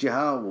رولينز في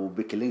جهة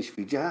وبيكي لينش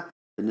في جهة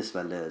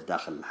بالنسبة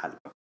لداخل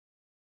الحلقة.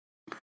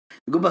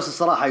 يقول بس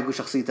الصراحة يقول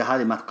شخصيته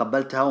هذه ما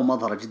تقبلتها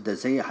ومظهره جدا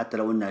سيء، حتى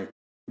لو إنه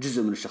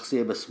جزء من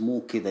الشخصية بس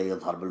مو كذا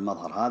يظهر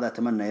بالمظهر هذا.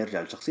 أتمنى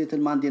يرجع لشخصية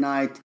الماندي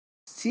نايت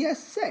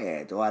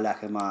سيد،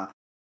 ولكن ما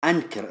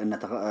أنكر أن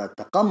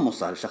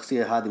تقمصه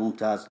الشخصية هذه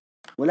ممتاز،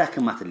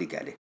 ولكن ما تليق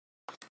عليه.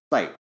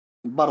 طيب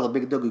برضه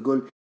بيك دوغ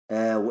يقول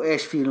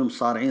وإيش في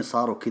المصارعين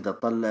صاروا كذا،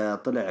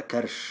 طلع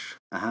كرش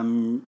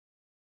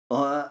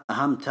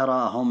أهم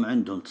ترى هم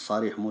عندهم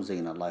تصاريح مو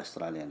زينا، الله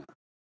يستر علينا.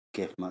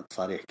 كيف ما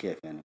تصاريح كيف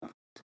يعني؟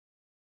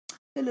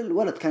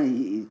 الولد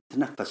كان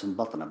يتنفس من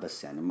بطنه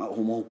بس يعني ما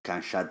هو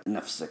كان شاد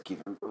نفسه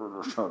كذا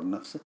شاد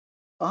نفسه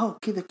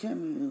كذا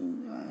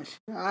كان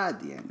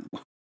عادي يعني.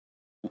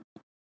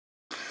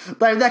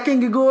 طيب ذا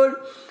كينج يقول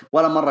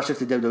ولا مرة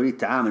شفت دبليو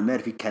تعامل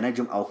ميرفي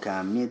كنجم أو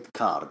كميد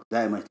كارد،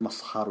 دائما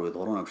يتمسخر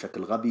ويظهرونه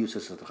بشكل غبي،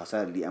 وسلسلة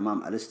الخسائر اللي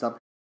أمام أليستر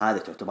هذا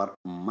تعتبر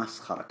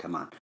مسخرة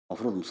كمان.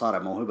 مفروض مصارع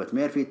موهبة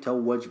ميرفي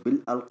توج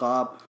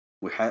بالألقاب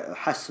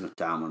ويحسن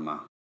التعامل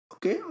معه.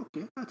 أوكي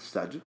لا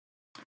تستعجل.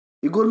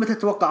 يقول متى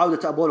تتوقع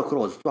عودة أبولو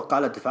كروز؟ تتوقع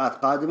له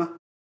دفعات قادمة؟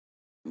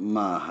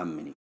 ما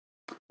همني.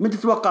 متى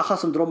تتوقع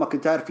خصم درو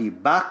ماكنتاير في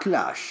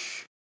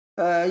باكلاش؟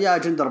 يا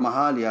جندر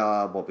مهال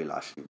يا بوبي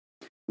لاشلي.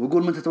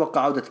 ويقول من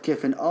تتوقع عودة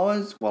كيفن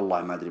أوينز؟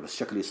 والله ما أدري، بس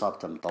شكل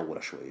إصابته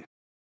مطولة شوية.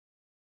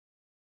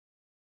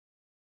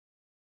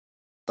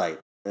 طيب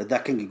ذا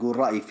كينج يقول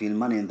رأيي في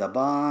الماني إن ذا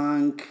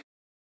بانك.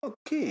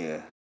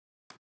 أوكي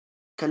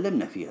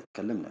تكلمنا فيها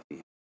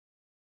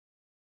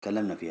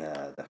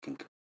ذا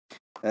كينج.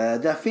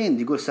 ذا فين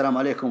يقول السلام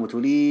عليكم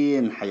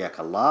وتولين، حياك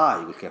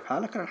الله. يقول كيف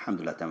حالك؟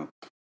 الحمد لله تمام.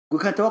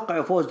 يقول كان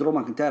توقع فوز درو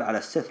ماكنتاير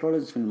على سيث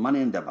رولينز في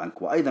الماني إن ذا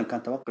بانك، وأيضا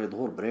كان توقعي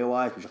ظهور بري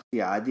وايت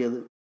بشخصية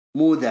عادية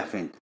مو ذا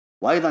فين،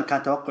 وأيضا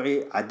كان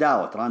توقعي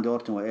عداوة راندي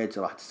أورتون وإيدج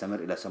راح تستمر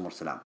إلى سمر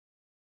سلام.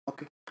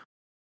 أوكي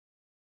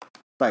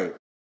طيب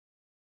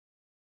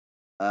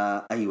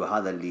أيوة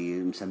هذا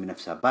اللي مسمي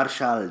نفسه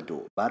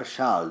بارشالدو.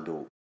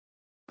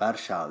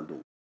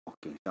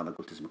 أوكي إن شاء الله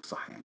قلت اسمك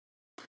صح يعني.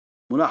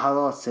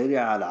 ملاحظات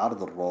سريعة على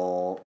عرض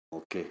الرو.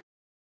 أوكي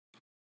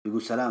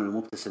يقول سلام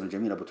للمبتسم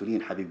الجميل أبو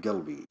تولين حبيب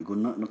قلبي. يقول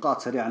نقاط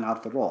سريعة عن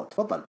عرض الرو،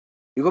 تفضل.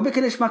 يقول بك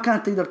ليش ما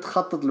كانت تقدر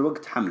تخطط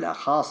لوقت حملها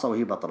خاصة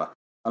وهي بطلة؟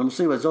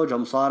 المصيبة زوجها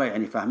مصارع،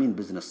 يعني فاهمين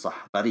بزنس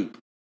صح. غريب.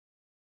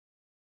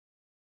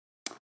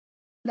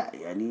 لا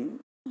يعني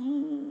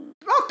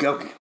أوكي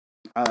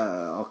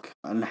أوكي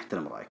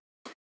نحترم رأيك.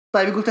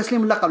 طيب يقول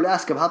تسليم اللقب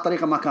لأسكا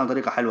بهالطريقة ما كان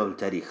طريقة حلوة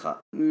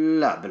بتاريخها.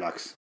 لا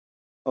بالعكس.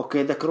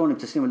 أوكي ذكروني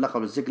بتسليم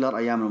اللقب للزيجلر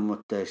أيام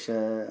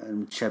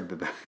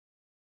المتشببة.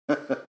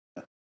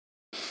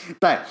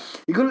 طيب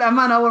يقول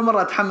الأمانة أول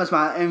مرة أتحمس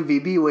مع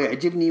MVP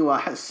ويعجبني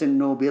وأحس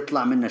إنه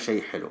بيطلع منه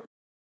شيء حلو.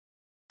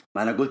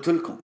 ما أنا قلت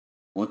لكم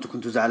وأنتم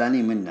كنتوا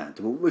زعلانين منه،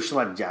 تقول وش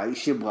رجع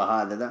إيش يبغى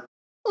هذا ذا.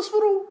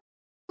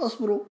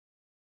 اصبروا.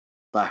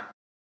 طيب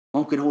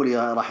ممكن هو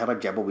اللي راح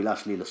يرجع بوبي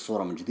لاشلي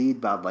للصورة من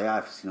جديد بعد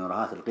ضياعه في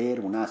السيناريوهات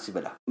الغير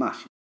مناسبة له.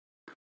 ماشي.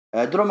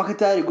 درو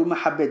ماكنتاير يقول ما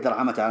حبيت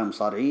درعمته على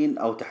المصارعين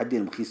أو تحدي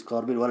المخيس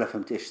كوربين ولا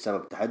فهمت إيش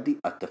سبب التحدي.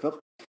 أتفق.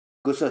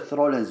 سيث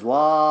رولينز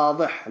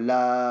واضح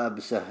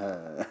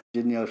لابسه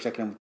جنيا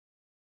وشكله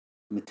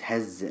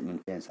متهزئ من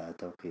فين ساعة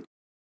التوقيت.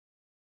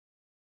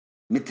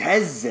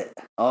 متهزئ.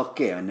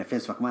 اوكي ان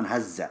فينس ماكمان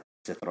هزأ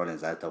سيث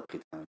رولينز على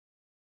التوقيت.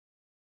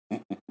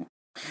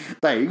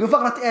 طيب يقول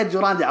فقرة ايدج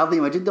وراندي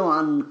عظيمة جدا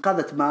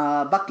وانقذت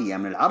ما بقي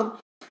من العرض.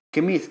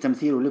 كمية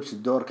التمثيل ولبس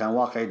الدور كان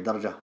واقعي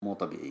لدرجة مو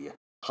طبيعية،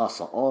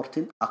 خاصة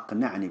أورتن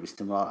أقنعني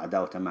باستمرار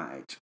عداوته مع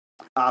ايدج.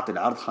 أعطي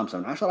العرض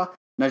 5/10.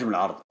 نجم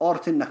العرض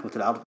أورتن، نكمة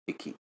العرض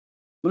بيكي.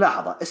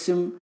 ملاحظة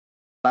اسم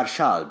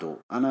بارشالدو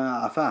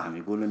أنا أفاهم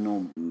يقول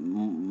إنه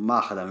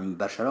ماخذه من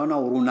برشلونة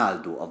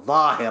ورونالدو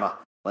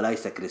الظاهرة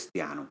وليس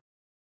كريستيانو.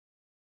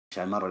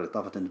 عشان المرة اللي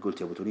طافت أنت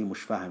قلت يا أبو تولين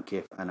مش فاهم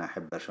كيف أنا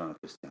أحب برشلونة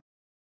كريستيانو.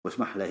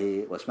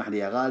 واسمح لي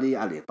يا غالي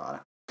على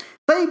الإطالة.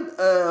 طيب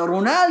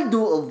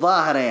رونالدو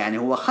الظاهرة يعني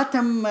هو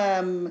ختم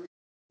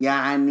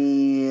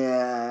يعني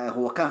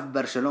هو كان في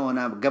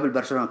برشلونة قبل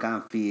برشلونة،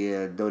 كان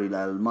في الدوري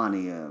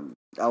الألماني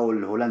أو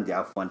الهولندي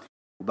عفوا،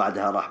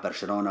 وبعدها راح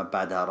برشلونة،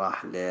 بعدها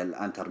راح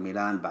للأنتر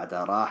ميلان،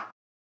 بعدها راح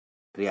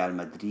ريال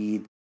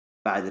مدريد،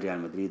 بعد ريال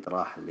مدريد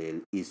راح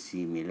للإي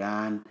سي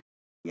ميلان.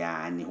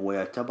 يعني هو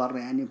يعتبر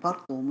يعني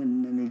برضه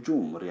من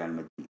نجوم ريال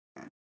مدريد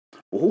يعني.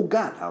 وهو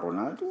قالها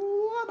رونالدو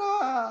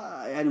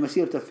أنا يعني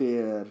مسيرته في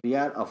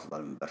الريال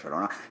أفضل من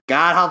برشلونة،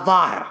 قالها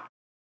الظاهرة.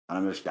 أنا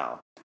مش دعوة.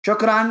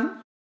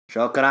 شكرا.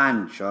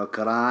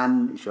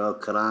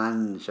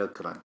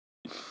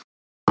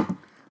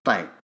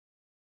 طيب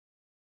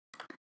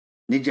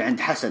نجي عند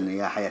حسن.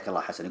 يا حياك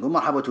الله حسن. يقول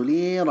مرحبا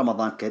تولين،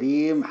 رمضان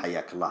كريم.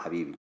 حياك الله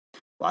حبيبي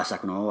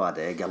وعساك نور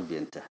هذا يا قلبي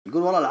أنت.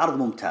 يقول والله العرض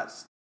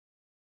ممتاز.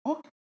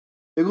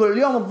 يقول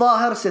اليوم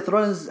الظاهر سيث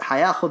رولينز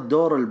حياخذ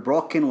دور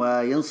البروكن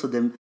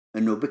وينصدم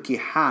انه بكي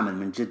حامل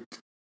من جد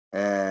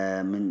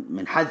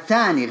من حد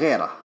ثاني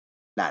غيره.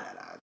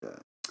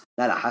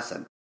 لا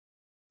حسن.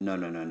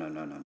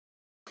 نو.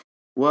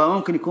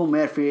 وممكن يكون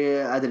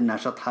ميرفي، ادري انها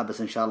شطحه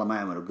بس ان شاء الله ما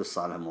يعملوا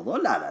قصه على الموضوع.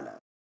 لا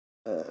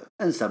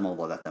انسى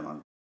الموضوع ده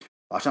تمام.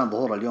 وعشان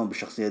ظهور اليوم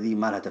بالشخصيه دي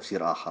ما لها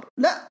تفسير اخر.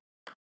 لا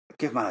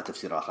كيف ما لها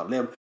تفسير اخر؟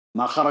 ليه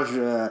ما خرج؟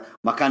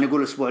 ما كان يقول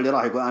الاسبوع اللي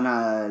راح يقول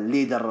انا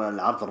ليدر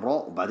العرض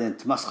الرو وبعدين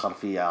تمسخر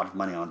في عرض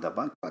ماني اون ذا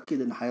بانك؟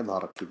 اكيد انه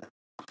حيظهر كذا.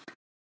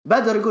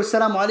 بدر يقول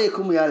السلام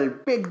عليكم يا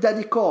البيج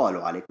دادي كول.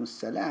 وعليكم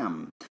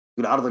السلام.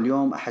 يقول عرض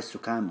اليوم احسه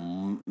كان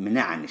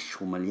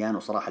منعنش ومليان،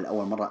 وصراحه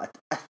لاول مره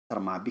اتاثر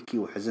مع بيكي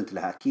وحزنت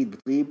لها. اكيد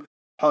بتغيب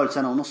حول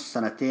سنه ونص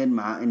سنتين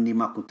مع اني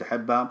ما كنت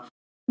احبها.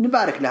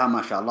 نبارك لها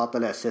ما شاء الله.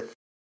 طلع سيث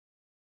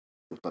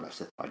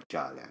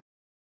رجال يعني،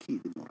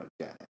 اكيد انه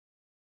رجال.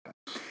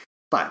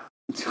 طيب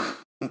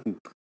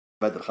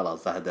بدر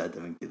خلاص اهدى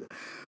من كذا.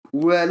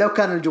 ولو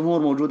كان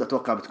الجمهور موجود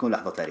اتوقع بتكون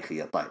لحظه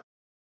تاريخيه. طيب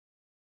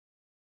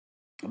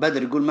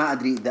بدر يقول ما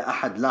ادري اذا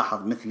احد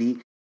لاحظ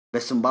مثلي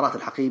بس مباراة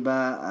الحقيبة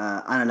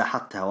انا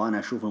لاحظتها وانا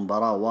اشوف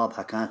المباراة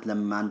واضحة كانت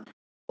لما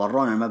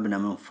ورونا المبنى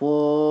من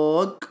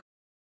فوق.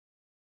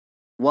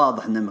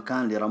 واضح ان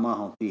المكان اللي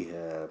رماهم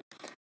فيه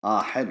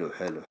حلو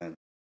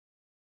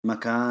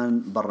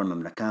مكان برا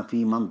المبنى كان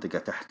في منطقة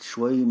تحت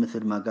شوي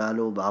مثل ما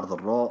قالوا بعرض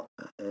الرو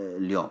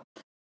اليوم.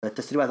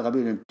 التسريبات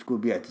غبية تقول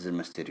بيعتزل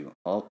ماستيريو.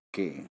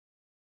 اوكي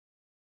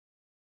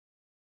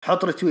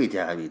حط رتويت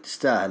يا حبيبي،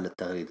 تستاهل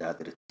التغريدة هذه.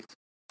 رتويت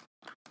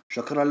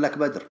شكرا لك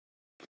بدر.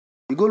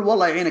 يقول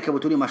والله يعينك يا ابو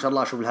تولي ما شاء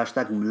الله، شوف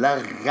الهاشتاج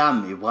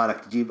ملغم،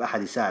 يبغالك تجيب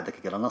احد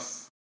يساعدك يقرا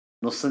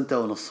نص انت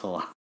ونص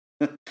هو.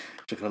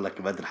 شكرا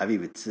لك بدر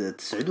حبيبي،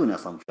 تسعدوني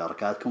اصلا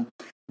مشاركاتكم.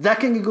 ذا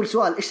كينج يقول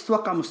سؤال، ايش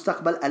تتوقع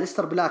مستقبل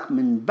أليستر بلاك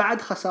من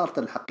بعد خسارة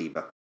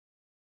الحقيبة؟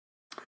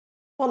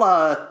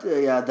 والله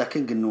يا ذا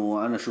كينج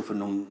انه انا اشوف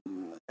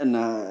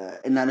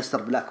ان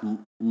أليستر بلاك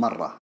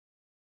مرة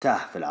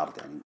تاه في العرض،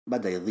 يعني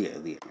بدأ يضيع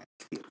يعني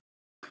كثير.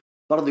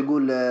 برضه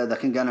يقول ذا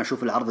كينج انا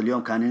اشوف العرض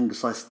اليوم كان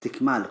ينقص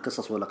استكمال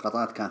قصص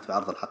ولقطات كانت في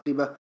عرض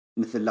الحقيبة،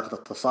 مثل لقطة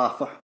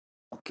تصافح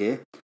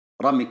اوكي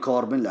رمي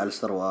كوربن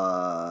لأليستر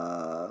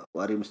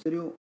واري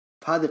ميستيريو.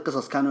 فهذه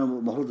القصص كانوا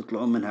المفروض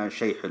يطلعون منها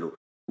شيء حلو،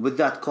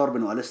 وبالذات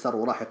كوربن وأليستر،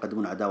 وراح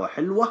يقدمون عداوة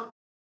حلوة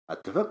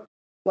اتفق،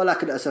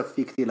 ولكن للاسف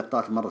في كثير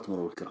لقطات مرت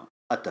مرور الكرام.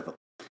 اتفق.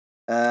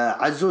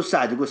 عزوز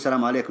سعد يقول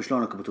السلام عليكم،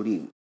 شلونك ابو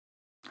تولين؟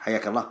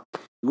 حياك الله.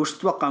 يقول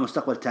تتوقع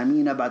مستقبل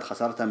تامينا بعد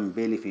خسارتها من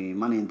بيلي في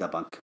ماني ان ذا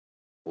بانك؟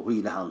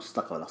 وهي لها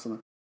مستقبل اصلا.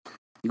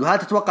 يقول هل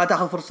تتوقع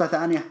تاخذ فرصة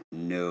ثانية؟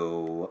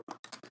 نو.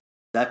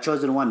 ذا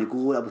تشوزن وان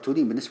يقول ابو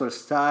تولين بالنسبة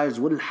للستايلز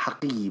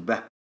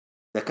والحقيبة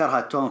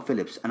ذكرها توم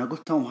فيليبس. انا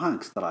قلت توم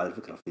هانكس ترى على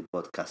فكرة في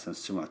البودكاست،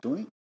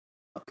 سمعتوني؟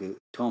 اوكي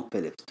توم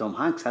فيليبس. توم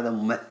هانكس هذا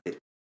ممثل،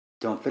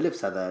 توم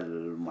فيليبس هذا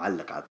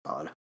المعلق على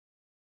الطاولة.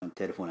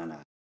 تعرفون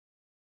انا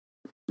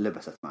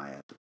لبست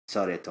معي،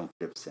 سوري يا توم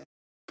فيليبس،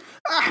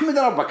 احمد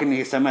ربك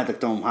اني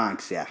سمعتك توم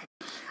هانكس يا اخي.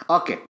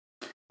 اوكي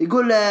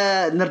يقول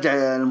نرجع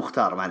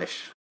للمختار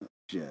معلش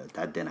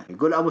تعدينا.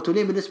 يقول ابو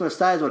تولين بالنسبه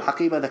للستايلز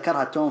والحقيبه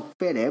ذكرها توم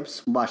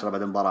فيليبس مباشره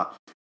بعد المباراه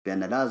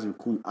بان لازم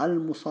يكون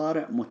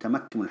المصارع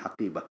متمكن من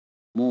الحقيبه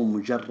مو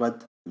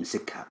مجرد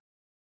مسكها.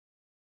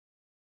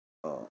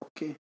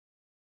 اوكي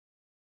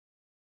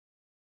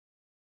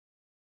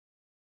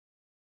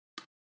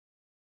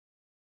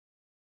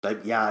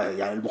طيب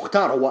يعني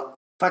المختار هو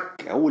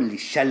فك، هو اللي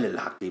شل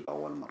الحقيبه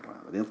اول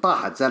مره، بعدين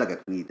طاحت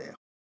زلقت من ايده.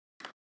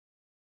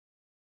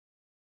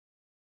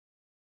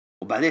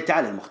 وبعدين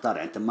تعال المختار،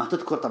 يعني انت ما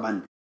تذكر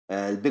طبعا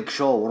البيج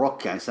شو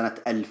وروك يعني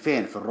سنة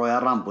 2000 في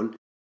الرويال رامبل،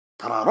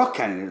 ترى روك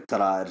يعني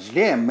ترى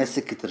رجليه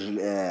مسكت رجل،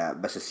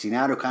 بس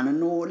السيناريو كان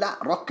انه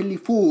لا روك اللي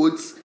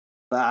يفوز،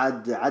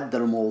 فعد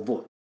عدل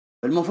الموضوع.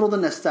 المفروض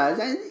ان ستايلز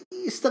يعني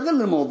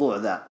يستغل الموضوع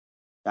ذا،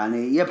 يعني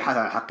يبحث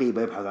عن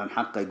الحقيبة، يبحث عن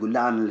حقه، يقول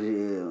لا انا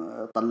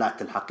اللي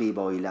طلعت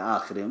الحقيبة والى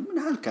اخره من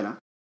هالكلام،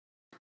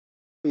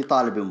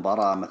 ويطالب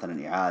بمباراة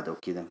مثلا اعادة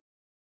وكذا.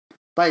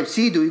 طيب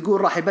سيدو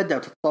يقول راح يبدع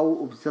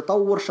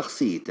بتطور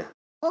شخصيته.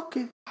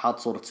 اوكي حاط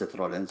صورة سيث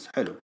رولينز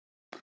حلو.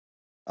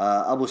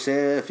 ابو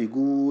سيف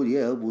يقول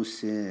يا ابو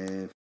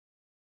سيف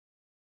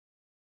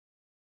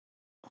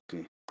اوكي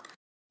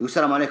يقول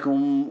السلام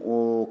عليكم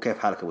وكيف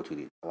حالك ابو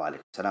توليد؟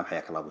 وعليكم السلام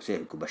حياك الله ابو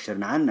سيف. يقول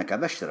بشرنا عنك.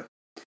 ابشرك.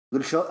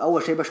 يقول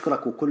اول شيء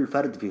بشكرك وكل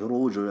فرد في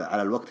هروج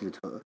على الوقت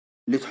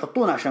اللي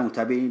تحطونه عشان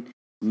المتابعين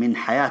من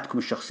حياتكم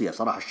الشخصية.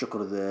 صراحة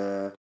الشكر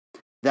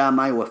ذا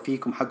ما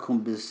يوفيكم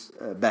حقكم،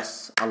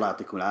 بس الله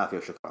يعطيكم العافية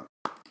وشكرا.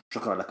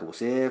 شكرا لك ابو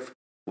سيف،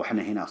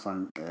 واحنا هنا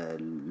اصلا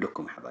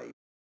لكم حبايب.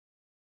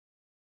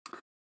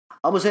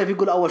 ابو سيف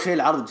يقول اول شيء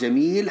العرض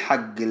جميل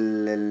حق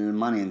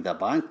الماني ان ذا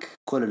بانك،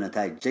 كل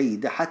النتائج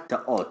جيده، حتى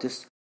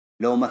اوتس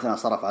لو مثلا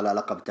صرف على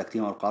لقب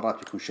التكتيم والقارات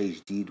بيكون شيء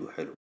جديد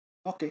وحلو.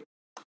 اوكي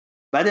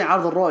بعدين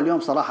عرض الرو اليوم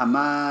صراحه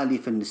ما لي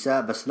في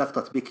النساء، بس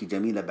لقطه بيكي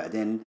جميله.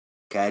 بعدين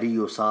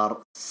كاريو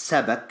صار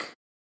سبك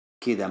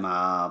كذا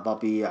مع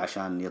بابي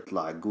عشان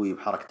يطلع قوي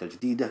بحركته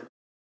الجديده،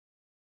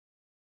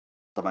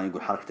 طبعا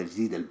يقول حركته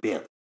الجديده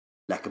البيض.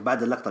 لكن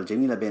بعد اللقطه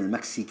الجميله بين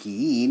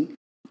المكسيكيين،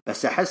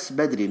 بس أحس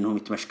بدري إنهم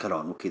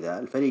يتمشكلون وكذا،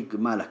 الفريق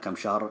ما له كم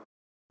شهر،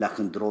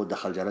 لكن درو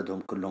دخل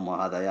جلدهم كلهم،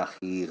 وهذا يا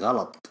أخي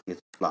غلط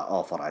يطلع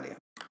أوفر عليهم.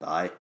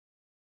 طيب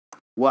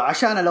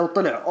وعشان لو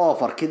طلع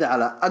أوفر كذا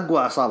على أقوى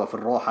عصابة في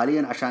الرو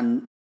حاليا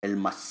عشان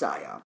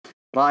المسايا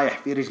رايح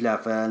في رجله،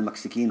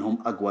 فالمكسيكيين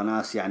هم أقوى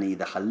ناس، يعني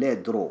إذا خليت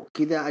درو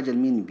كذا أجل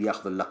مين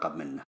بياخذ اللقب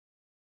منه؟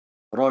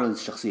 رولينز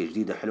شخصية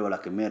جديدة حلوة،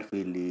 لكن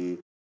ميرفي اللي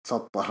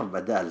سطر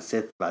بدال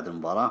سيث بعد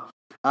المباراة.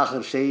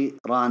 آخر شيء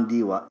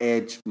راندي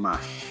وإيج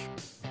ماش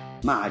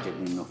ما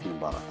عجبني انه في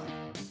مباراة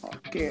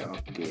ثانية.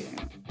 اوكي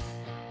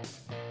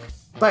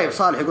طيب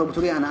صالح يقول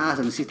بتقولي انا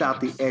اسف نسيت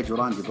اعطي ايج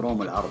وراندي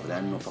برومو العرض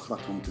لانه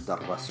فقرتهم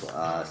تدرس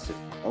واسف.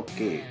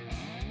 اوكي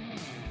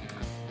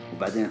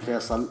وبعدين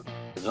فيصل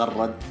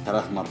غرد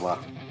 3 مرات.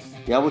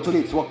 يا ابو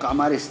تولي تتوقع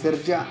ماريس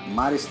ترجع؟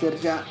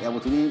 يا ابو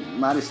تولي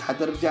ماريس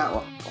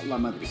حترجع؟ والله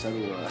ما ادري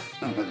سالوا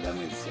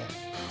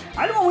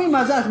على العموم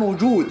ما زالت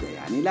موجودة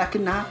يعني،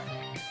 لكنها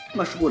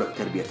مشغولة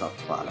بتربية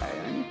اطفالها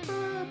يعني،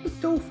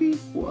 بالتوفيق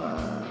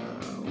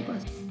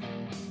وبس.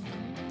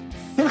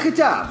 في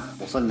الختام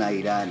وصلنا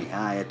إلى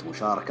نهاية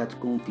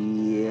مشاركتكم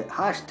في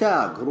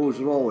هاشتاج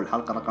هروج رو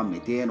الحلقة رقم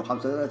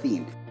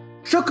 235.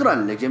 شكرا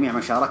لجميع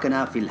من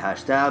شاركنا في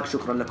الهاشتاج،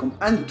 شكرا لكم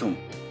أنتم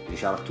اللي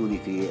شاركتوني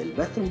في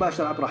البث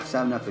المباشر عبر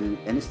حسابنا في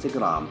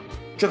الانستغرام.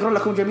 شكرا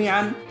لكم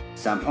جميعا،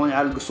 سامحوني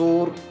على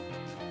القصور،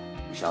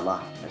 إن شاء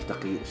الله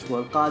نلتقي الأسبوع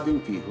القادم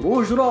في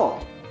هروج رو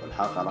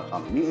الحلقة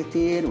رقم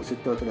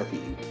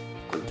 236.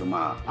 كنت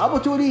مع أبو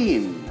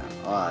تولين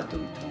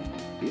ودمتم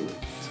بخير.